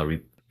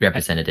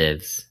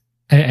 representatives.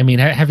 I mean,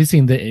 have you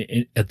seen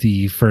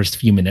the first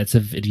few minutes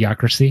of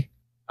Idiocracy?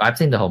 I've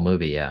seen the whole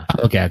movie. Yeah.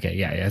 Okay.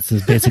 Yeah. So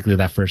it's basically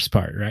that first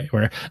part, right?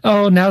 Where,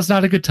 now's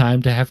not a good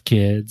time to have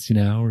kids.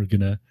 We're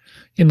gonna,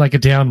 in like a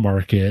down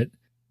market.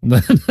 And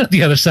then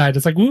the other side,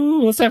 it's like,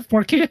 woo, let's have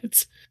more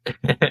kids.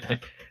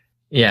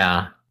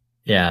 Yeah.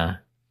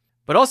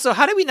 But also,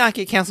 how did we not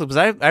get canceled?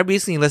 Because I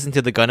recently listened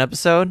to the gun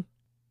episode,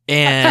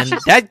 and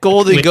that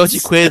golden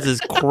gochi quiz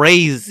is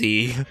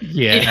crazy.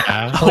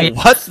 Yeah.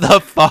 What the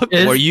fuck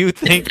were you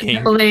thinking?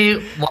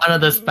 Definitely one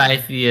of the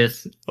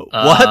spiciest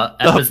what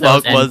the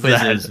fuck was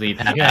that? We've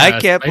had. Yeah, I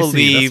can't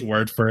believe that's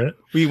word for it.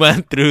 We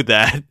went through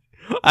that.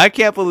 I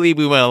can't believe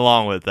we went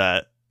along with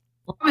that.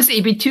 Well, obviously,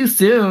 it'd be too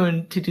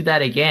soon to do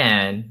that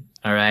again.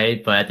 All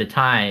right, but at the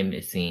time,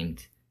 it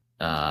seemed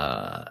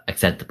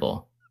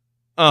acceptable.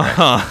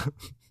 Right?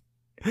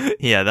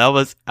 Yeah,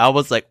 I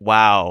was like,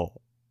 wow,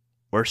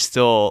 we're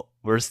still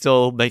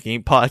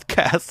making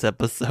podcast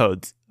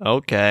episodes.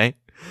 Okay,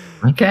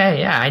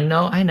 yeah, I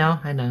know. All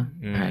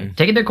right,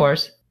 taking their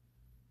course.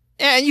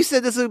 Yeah, and you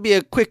said this would be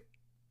a quick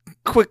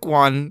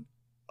one,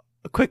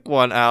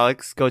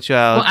 Alex. Go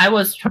Chow. Well, I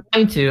was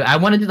trying to. I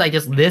wanted to like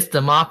just list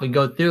them off and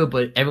go through,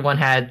 but everyone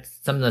had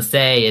something to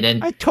say, and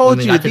then I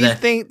told you these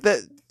things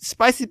that.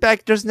 Spicy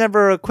back, there's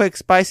never a quick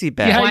spicy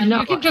back. Yeah, I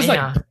know. You can just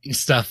bring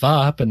stuff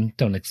up and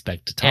don't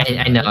expect to talk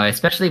about I know,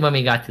 especially when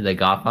we got to the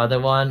Godfather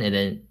one, and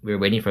then we were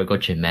waiting for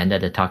Gochujang Gang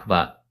to talk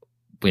about,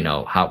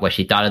 what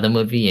she thought of the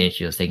movie, and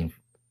she was taking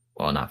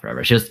well, not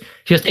forever. She was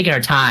taking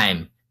her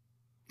time.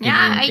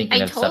 Yeah,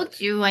 thinking I of told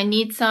you I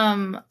need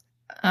some,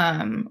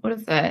 what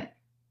is it?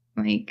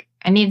 Like,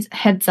 I need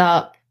heads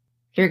up.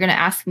 You're going to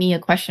ask me a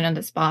question on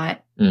the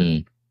spot.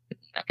 Okay,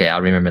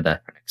 I'll remember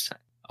that for next time.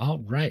 All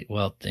right.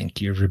 Well,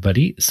 thank you,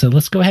 everybody. So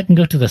let's go ahead and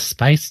go to the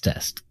spice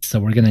test. So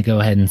we're going to go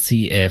ahead and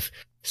see if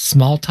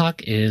small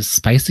talk is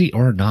spicy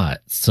or not.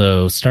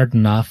 So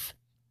starting off,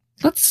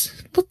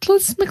 let's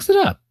mix it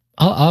up.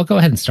 I'll go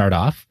ahead and start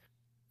off.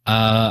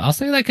 I'll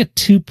say like a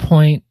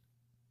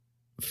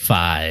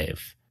 2.5.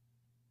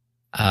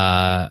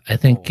 I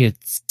think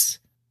it's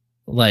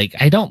like,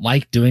 I don't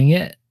like doing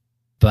it,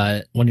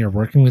 but when you're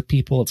working with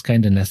people, it's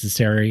kind of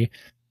necessary.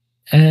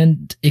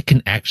 And it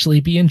can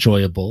actually be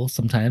enjoyable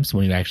sometimes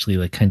when you actually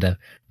like kind of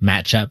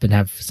match up and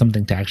have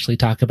something to actually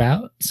talk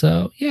about.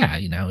 So yeah,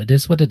 it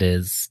is what it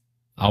is.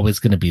 Always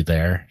going to be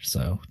there.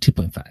 So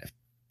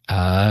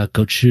 2.5.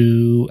 Go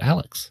to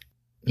Alex.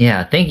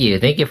 Yeah, thank you.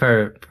 Thank you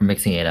for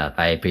mixing it up.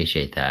 I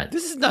appreciate that.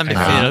 This is not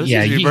mixing it up.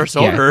 This is reverse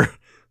yeah. order.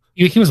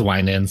 He was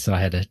whining, so I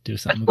had to do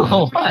something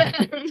about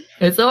What?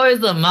 It's always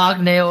the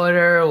Magne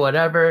order or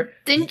whatever.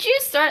 Didn't you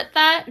start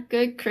that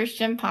Good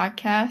Christian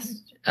podcast?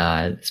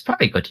 It's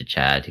probably go to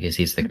Chad because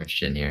he's the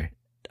Christian here.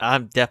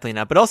 I'm definitely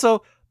not. But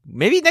also,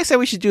 maybe next time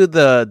we should do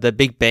the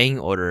Big Bang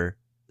order.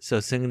 So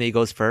Seungni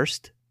goes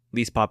first,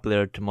 least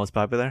popular to most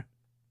popular.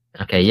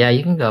 Okay, yeah,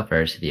 you can go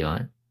first if you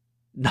want.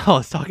 No, I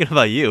was talking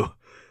about you.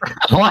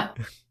 What?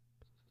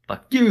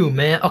 Fuck you,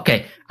 man.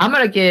 Okay, I'm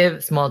gonna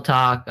give small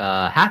talk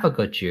half a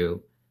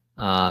gochu.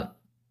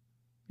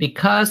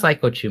 Because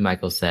like Gochu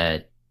Michael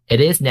said,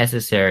 it is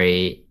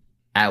necessary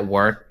at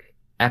work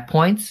at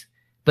points,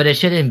 but it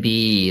shouldn't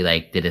be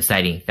like the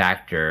deciding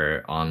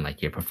factor on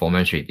like your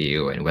performance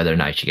review and whether or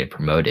not you should get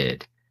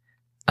promoted.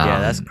 Yeah,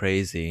 that's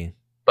crazy.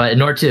 But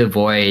in order to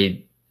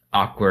avoid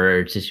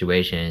awkward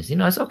situations,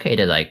 it's okay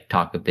to like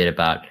talk a bit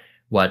about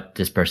what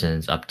this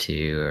person's up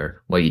to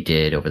or what you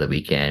did over the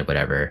weekend,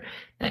 whatever.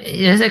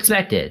 It's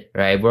expected,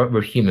 right?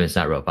 We're humans,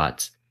 not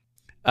robots.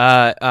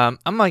 I'm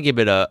gonna give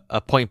it a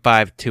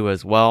 0.52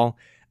 as well.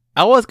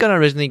 I was gonna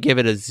originally give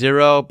it a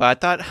 0, but I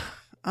thought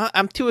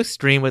I'm too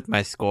extreme with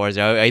my scores.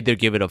 I either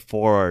give it a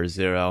 4 or a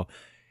 0.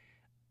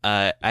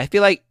 I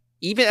feel like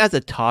even as a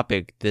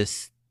topic,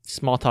 this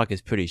small talk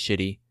is pretty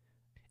shitty.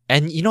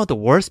 And the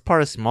worst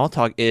part of small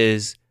talk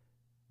is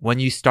when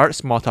you start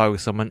small talk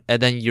with someone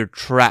and then you're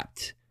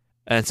trapped.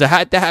 And so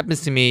that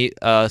happens to me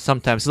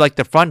sometimes. So like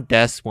the front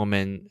desk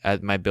woman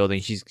at my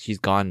building, she's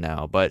gone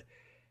now, but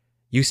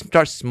you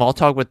start small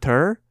talk with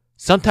her.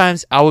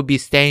 Sometimes I would be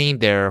standing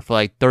there for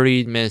like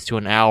 30 minutes to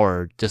an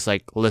hour, just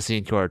like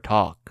listening to her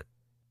talk.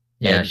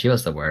 Yeah, And she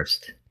was the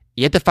worst.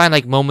 you have to find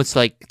like moments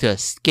like to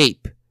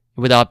escape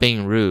without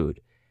being rude.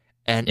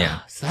 And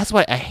Yeah. so that's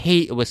why I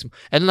hate it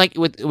and like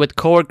with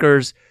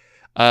coworkers,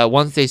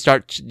 once they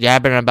start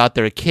jabbering about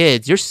their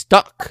kids, you're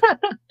stuck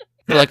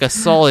for like a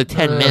solid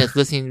 10 minutes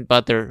listening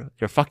about their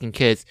fucking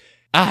kids.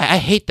 I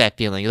hate that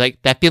feeling.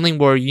 Like that feeling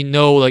where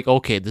like,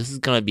 okay, this is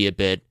gonna be a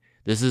bit.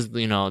 This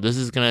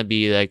is gonna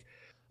be like,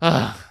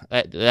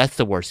 that's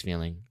the worst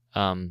feeling.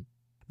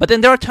 But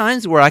then there are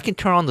times where I can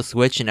turn on the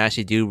switch and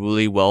actually do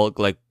really well,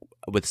 like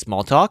with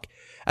small talk.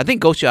 I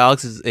think Gochu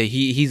Alex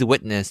he's a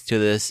witness to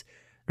this.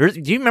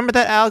 Do you remember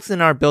that, Alex?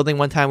 In our building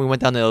one time we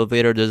went down the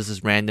elevator, there's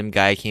this random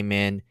guy came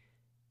in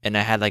and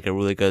I had like a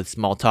really good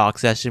small talk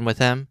session with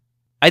him.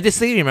 I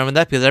distinctly remember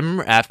that because I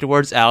remember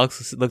afterwards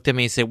Alex looked at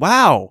me and said,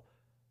 "Wow,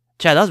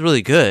 Chad, that was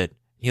really good."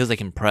 He was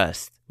like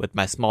impressed with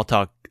my small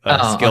talk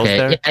skills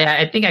there. Yeah,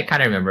 I think I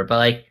kind of remember, but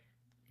like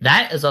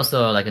that is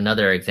also like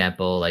another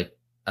example, like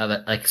of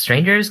like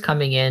strangers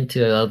coming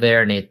into an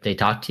elevator and they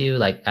talk to you.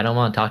 Like, I don't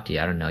want to talk to you.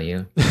 I don't know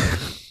you.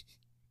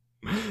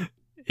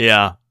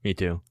 Yeah, me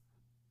too.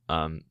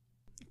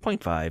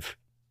 0.5.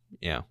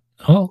 Yeah.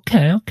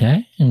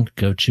 Okay. And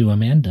go to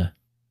Amanda.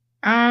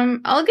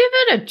 I'll give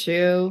it a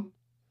 2.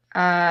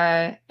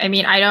 I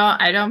mean,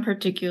 I don't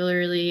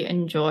particularly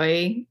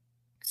enjoy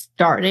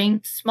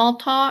starting small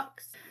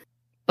talks,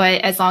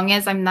 but as long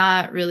as I'm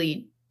not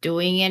really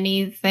doing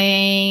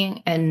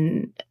anything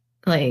and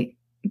like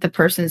the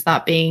person's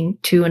not being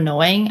too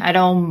annoying, I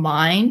don't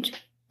mind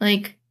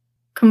like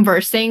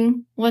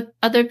conversing with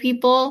other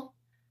people.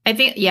 I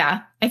think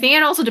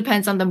it also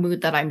depends on the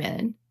mood that I'm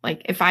in.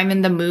 Like if I'm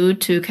in the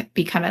mood to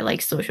be kind of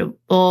like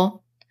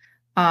sociable,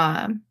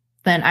 then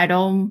I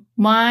don't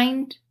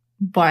mind.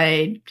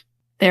 But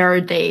there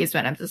are days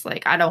when I'm just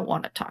like, I don't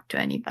want to talk to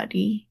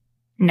anybody.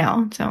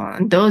 No. So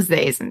on those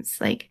days, it's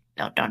like,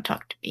 no, don't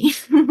talk to me.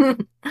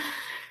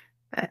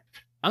 But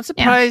I'm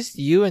surprised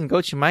you and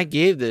Gochu Mike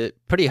gave the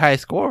pretty high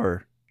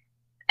score.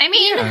 I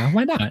mean,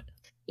 Why not?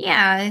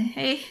 yeah,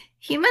 hey,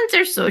 humans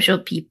are social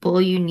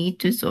people. You need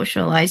to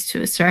socialize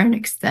to a certain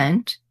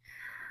extent.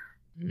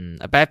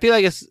 But I feel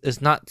like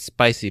it's not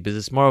spicy because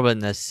it's more of a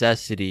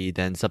necessity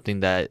than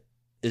something that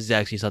is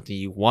actually something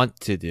you want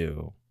to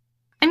do.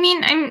 I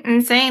mean,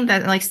 I'm saying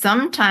that like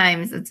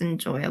sometimes it's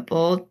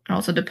enjoyable. It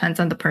also depends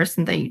on the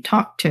person that you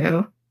talk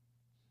to.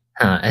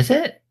 Is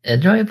it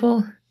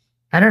enjoyable?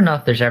 I don't know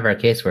if there's ever a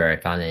case where I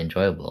found it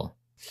enjoyable.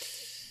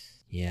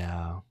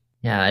 Yeah.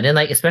 Yeah, and then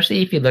like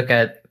especially if you look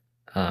at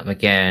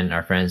again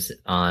our friends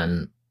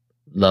on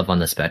Love on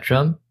the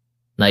Spectrum,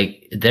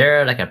 like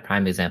they're like a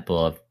prime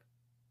example of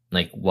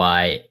like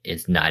why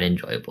it's not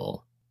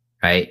enjoyable,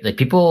 right? Like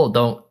people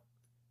don't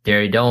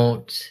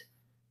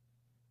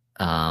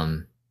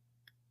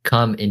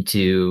come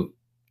into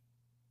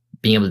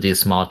being able to do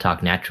small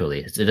talk naturally.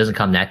 It doesn't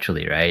come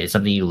naturally, right? It's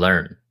something you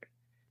learn.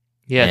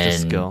 Yeah, it's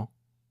a And- skill.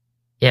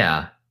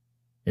 Yeah.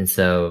 And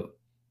so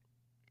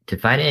to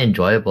find it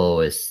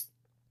enjoyable is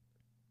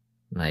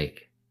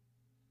like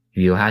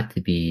you have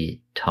to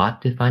be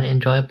taught to find it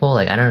enjoyable.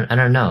 Like I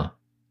don't know.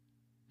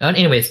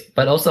 Anyways,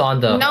 but also on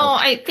the No,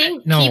 I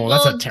think No,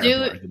 that's a people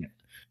terrible argument.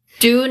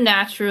 do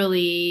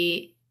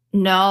naturally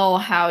know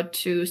how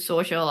to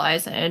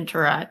socialize and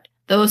interact.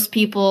 Those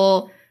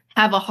people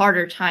have a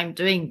harder time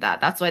doing that.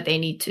 That's why they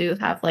need to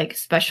have like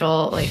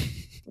special like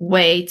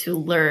way to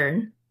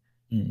learn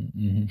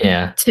Mm-hmm.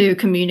 yeah. to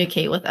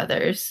communicate with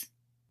others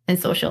and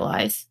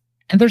socialize.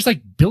 And there's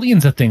like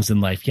billions of things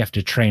in life you have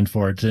to train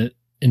for to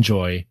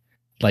enjoy.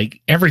 Like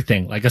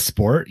everything, like a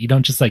sport. You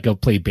don't just like go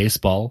play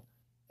baseball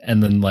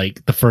and then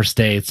like the first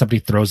day somebody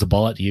throws a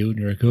ball at you and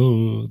you're like,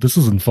 oh, this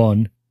isn't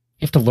fun.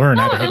 You have to learn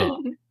how to hit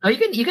it. Oh,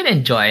 you can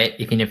enjoy it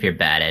even if you're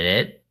bad at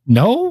it.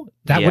 No,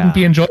 that wouldn't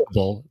be Yeah.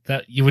 enjoyable.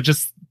 That you would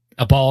just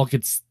a ball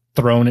gets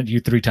thrown at you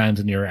 3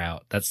 times and you're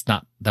out.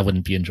 That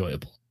wouldn't be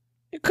enjoyable.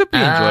 It could be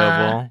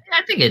enjoyable.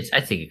 I think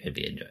it could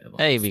be enjoyable.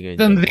 Hey, be good.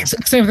 Then the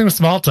exact same thing with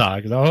small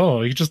talk.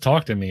 Oh, you just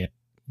talked to me.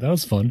 That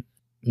was fun.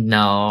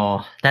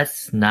 No,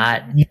 that's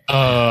not.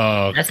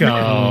 Oh, That's go.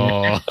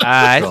 not-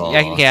 I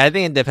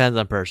think it depends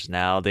on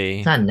personality.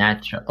 It's not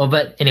natural. Oh,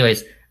 but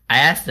anyways, I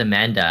asked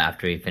Amanda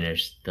after we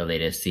finished the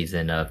latest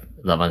season of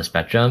Love on the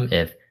Spectrum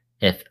if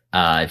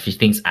she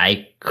thinks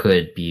I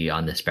could be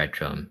on the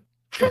spectrum.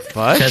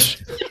 Fudge?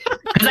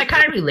 Because I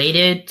kind of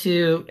related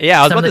to. Yeah,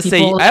 I was some about of to the say.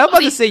 people- I was about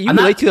to say you I'm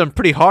not- relate to them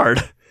pretty hard.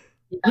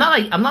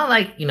 I'm not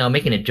like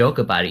making a joke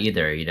about it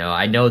either.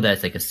 I know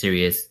that's like a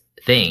serious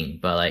thing,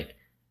 but like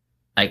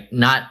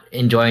not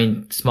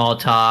enjoying small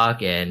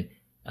talk and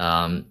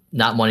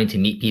not wanting to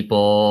meet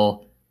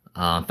people,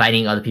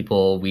 finding other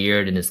people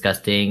weird and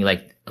disgusting,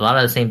 like a lot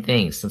of the same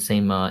things, the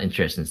same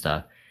interests and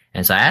stuff.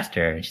 And so I asked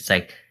her, and she's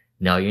like,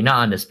 "No, you're not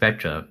on the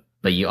spectrum,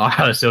 but you are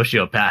a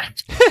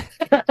sociopath."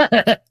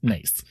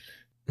 Nice.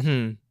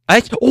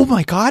 Oh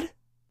my god,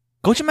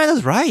 Gochujang Man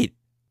is right.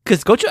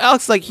 Because Gochu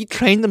Alex, like, he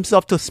trained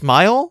himself to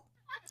smile.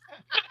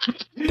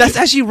 That's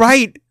actually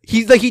right.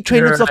 He trained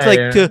You're himself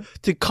right, like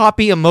to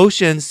copy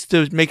emotions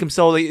to make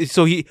himself like,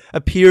 so he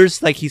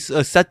appears like he's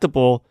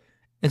acceptable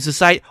in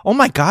society. Oh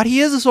my god, he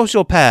is a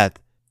sociopath.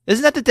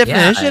 Isn't that the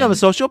definition of a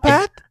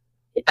sociopath?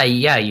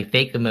 Yeah, you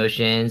fake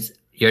emotions.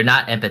 You're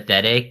not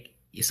empathetic.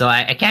 So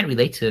I can't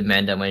relate to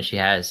Amanda when she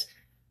has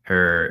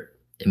her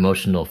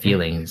emotional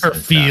feelings. Her and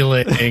stuff.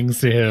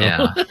 feelings, too.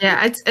 Yeah.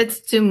 Yeah, it's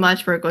too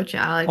much for Gochu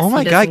Alex. Oh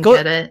my He God,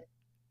 doesn't get it.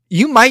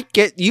 You might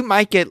get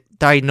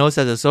diagnosed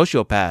as a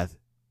sociopath.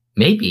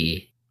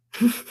 Maybe.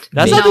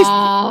 That's Maybe. at least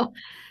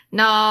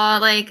No,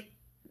 like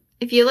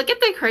if you look at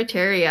the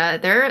criteria,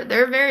 they're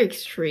very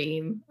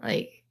extreme.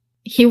 Like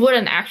he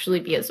wouldn't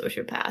actually be a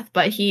sociopath,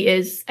 but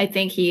I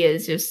think he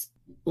is just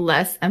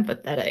less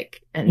empathetic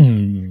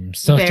and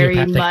very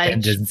Sociopathic much-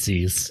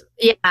 tendencies.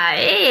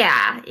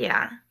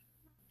 yeah.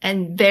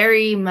 And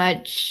very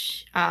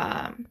much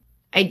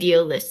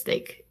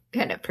idealistic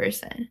kind of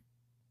person.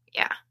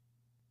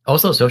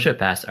 Also,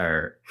 sociopaths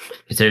are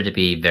considered to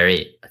be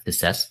very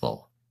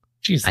successful.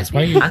 Jesus,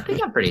 why are you I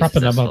think I'm pretty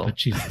propping them successful. up with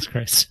Jesus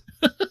Christ?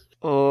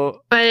 oh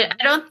But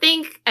I don't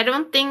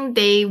think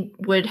they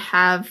would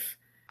have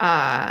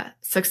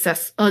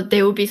success.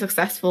 They would be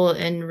successful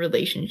in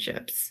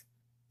relationships.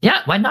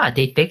 Yeah, why not?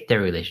 They fake their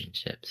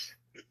relationships.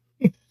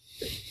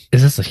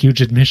 Is this a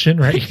huge admission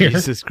right here?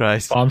 Jesus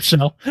Christ.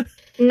 Bombshell.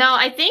 No,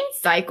 I think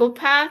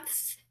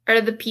psychopaths are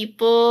the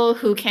people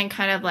who can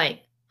kind of like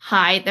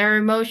hide their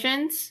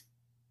emotions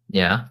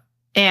Yeah.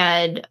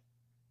 and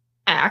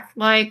act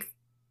like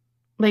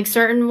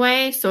certain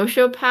way.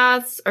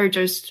 Sociopaths are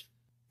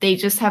they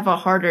just have a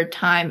harder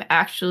time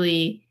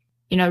actually,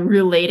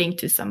 relating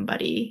to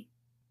somebody.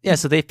 Yeah,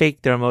 so they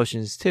fake their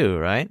emotions too,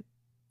 right?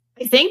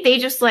 I think they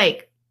just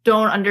like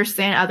don't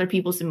understand other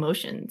people's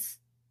emotions.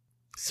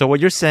 So what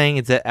you're saying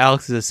is that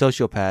Alex is a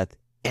sociopath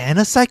and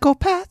a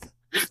psychopath?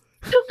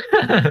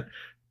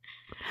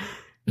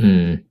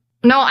 Hmm.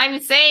 No, I'm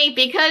saying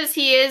because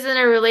he is in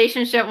a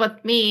relationship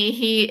with me,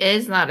 he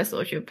is not a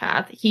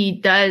sociopath. He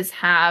does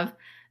have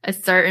a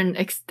certain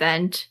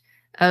extent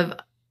of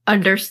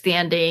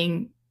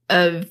understanding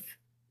of,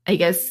 I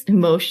guess,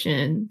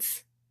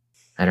 emotions.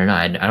 I don't know.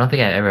 I don't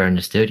think I ever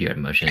understood your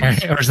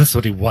emotions. Or is this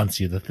what he wants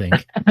you to think?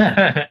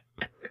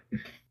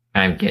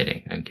 I'm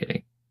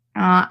kidding.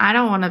 I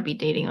don't want to be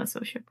dating a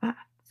sociopath.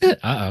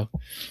 Uh-oh.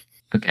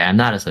 Okay, I'm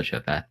not a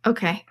sociopath.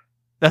 Okay.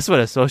 That's what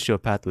a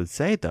sociopath would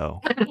say,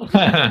 though.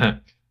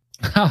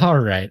 All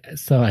right.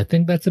 So I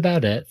think that's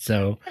about it.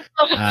 So,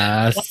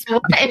 What?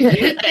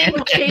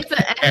 Change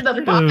the end of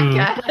the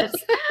podcast.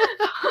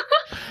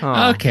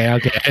 Oh.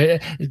 Okay.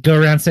 Go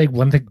around saying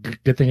one thing,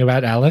 good thing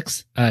about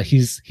Alex.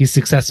 He's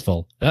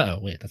successful. Oh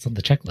wait, that's on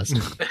the checklist.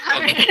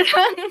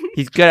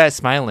 He's good at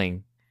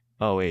smiling.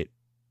 Oh wait,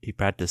 he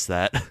practiced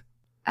that.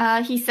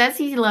 He says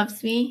he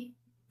loves me.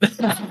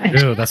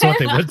 Ew, that's what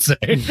they would say.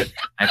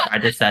 I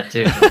practice that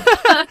too.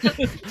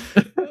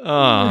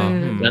 Oh,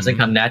 It doesn't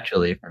come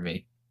naturally for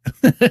me.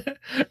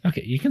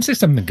 Okay, you can say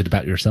something good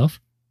about yourself.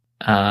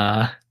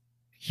 Uh,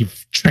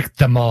 You've tricked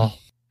them all.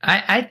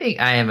 I think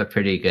I am a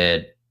pretty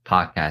good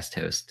podcast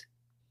host.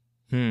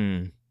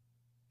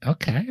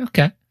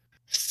 Okay.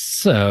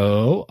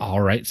 So,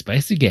 all right,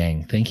 Spicy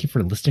Gang, thank you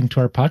for listening to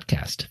our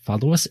podcast.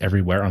 Follow us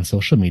everywhere on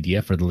social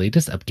media for the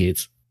latest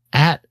updates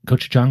at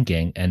Gochujang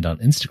Gang and on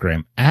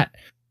Instagram at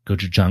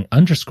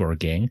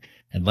Gochujang_gang.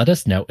 And let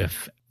us know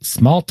if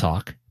small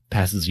talk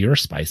passes your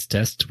spice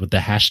test with the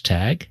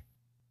hashtag.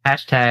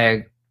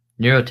 Hashtag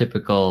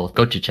neurotypical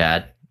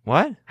gochujad.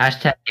 what?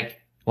 Hashtag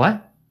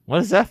what?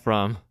 What is that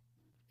from?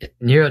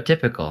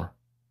 Neurotypical.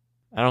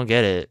 I don't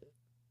get it.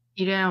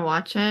 You didn't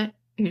watch it?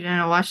 You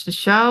didn't watch the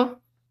show?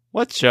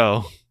 What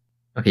show?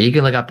 Okay, you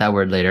can look up that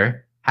word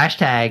later.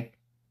 Hashtag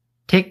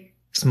tick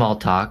small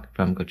talk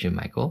from Gochu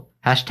Michael.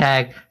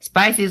 Hashtag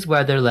spiciest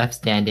weather left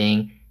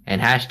standing.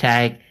 And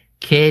hashtag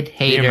kid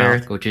hater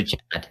mouth.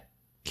 gochujad.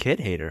 Kid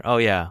hater. Oh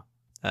yeah.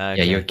 Yeah,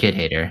 you're a kid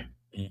hater.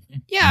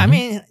 Yeah, I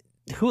mean,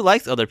 who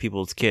likes other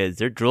people's kids?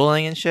 They're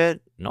drooling and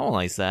shit. No one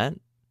likes that.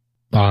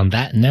 On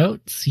that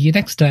note, see you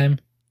next time.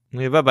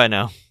 Okay, bye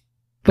now.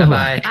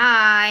 Bye-bye.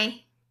 Bye.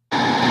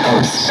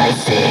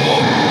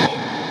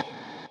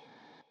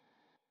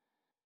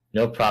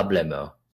 No problemo.